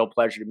 Garrison. It was a real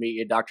pleasure to meet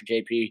you, Dr.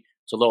 J.P.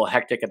 It's a little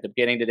hectic at the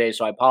beginning today,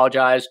 so I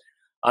apologize.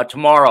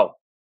 Tomorrow,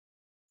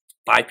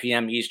 5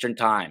 p.m. Eastern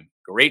Time.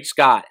 Great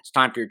Scott. It's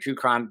time for your True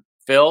Crime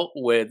Phil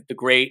with the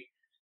great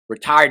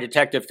retired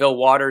detective Phil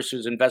Waters,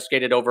 who's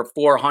investigated over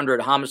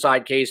 400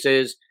 homicide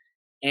cases,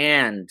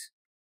 and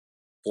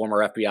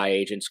former FBI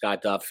agent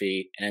Scott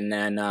Duffy. And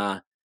then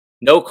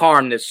No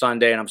Carm this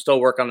Sunday, and I'm still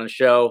working on the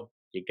show.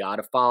 You got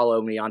to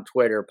follow me on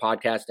Twitter,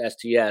 Podcast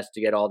STS,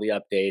 to get all the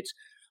updates.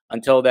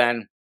 Until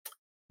then,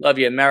 love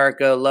you,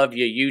 America. Love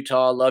you,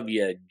 Utah. Love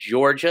you,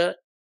 Georgia,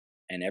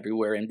 and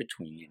everywhere in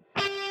between.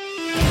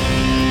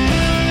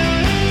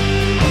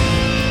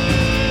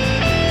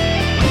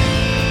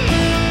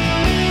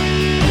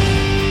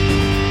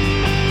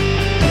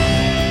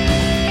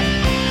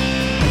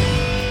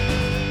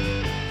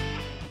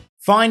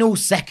 Final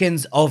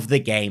seconds of the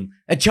game.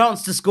 A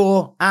chance to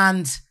score,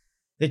 and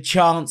the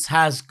chance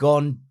has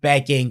gone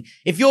begging.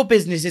 If your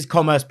business's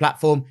commerce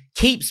platform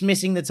keeps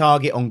missing the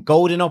target on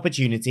golden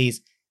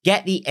opportunities,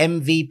 get the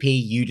MVP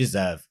you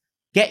deserve.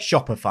 Get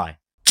Shopify.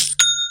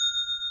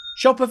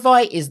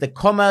 Shopify is the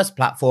commerce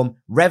platform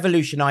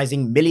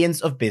revolutionizing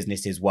millions of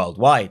businesses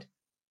worldwide.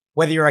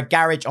 Whether you're a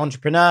garage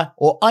entrepreneur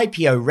or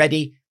IPO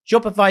ready,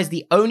 Shopify is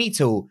the only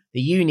tool that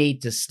you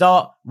need to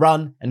start,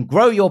 run, and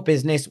grow your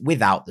business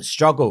without the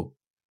struggle.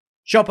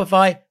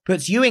 Shopify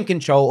puts you in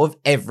control of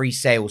every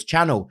sales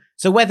channel.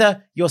 So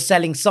whether you're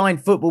selling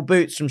signed football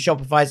boots from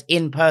Shopify's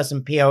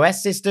in-person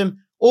POS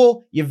system,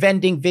 or you're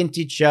vending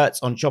vintage shirts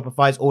on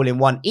Shopify's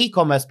all-in-one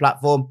e-commerce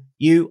platform,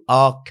 you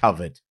are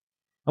covered.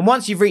 And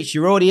once you've reached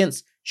your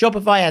audience,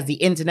 Shopify has the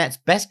internet's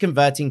best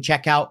converting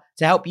checkout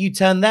to help you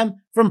turn them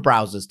from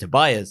browsers to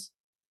buyers.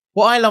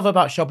 What I love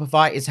about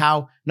Shopify is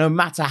how, no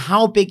matter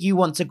how big you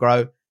want to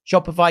grow,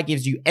 Shopify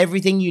gives you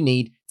everything you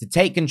need to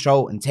take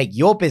control and take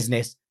your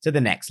business to the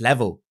next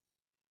level.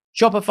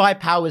 Shopify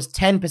powers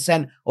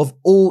 10% of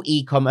all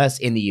e-commerce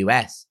in the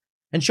US.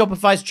 And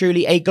Shopify is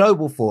truly a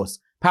global force,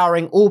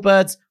 powering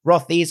Allbirds,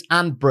 Rothy's,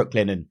 and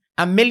Brooklinen,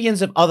 and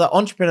millions of other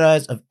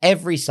entrepreneurs of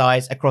every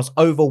size across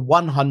over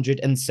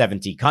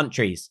 170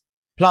 countries.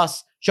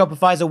 Plus,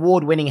 Shopify's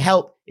award-winning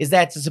help is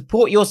there to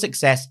support your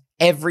success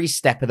every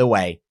step of the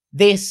way.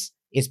 This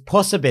is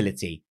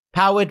Possibility,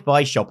 powered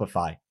by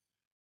Shopify.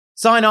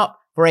 Sign up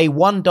for a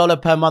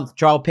 $1 per month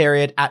trial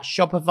period at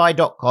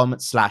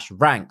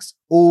shopify.com/ranks,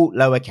 all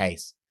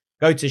lowercase.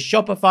 Go to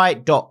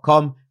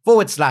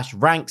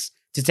shopify.com/ranks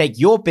to take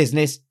your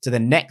business to the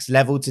next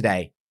level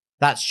today.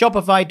 That's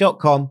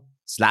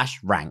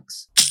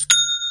shopify.com/ranks.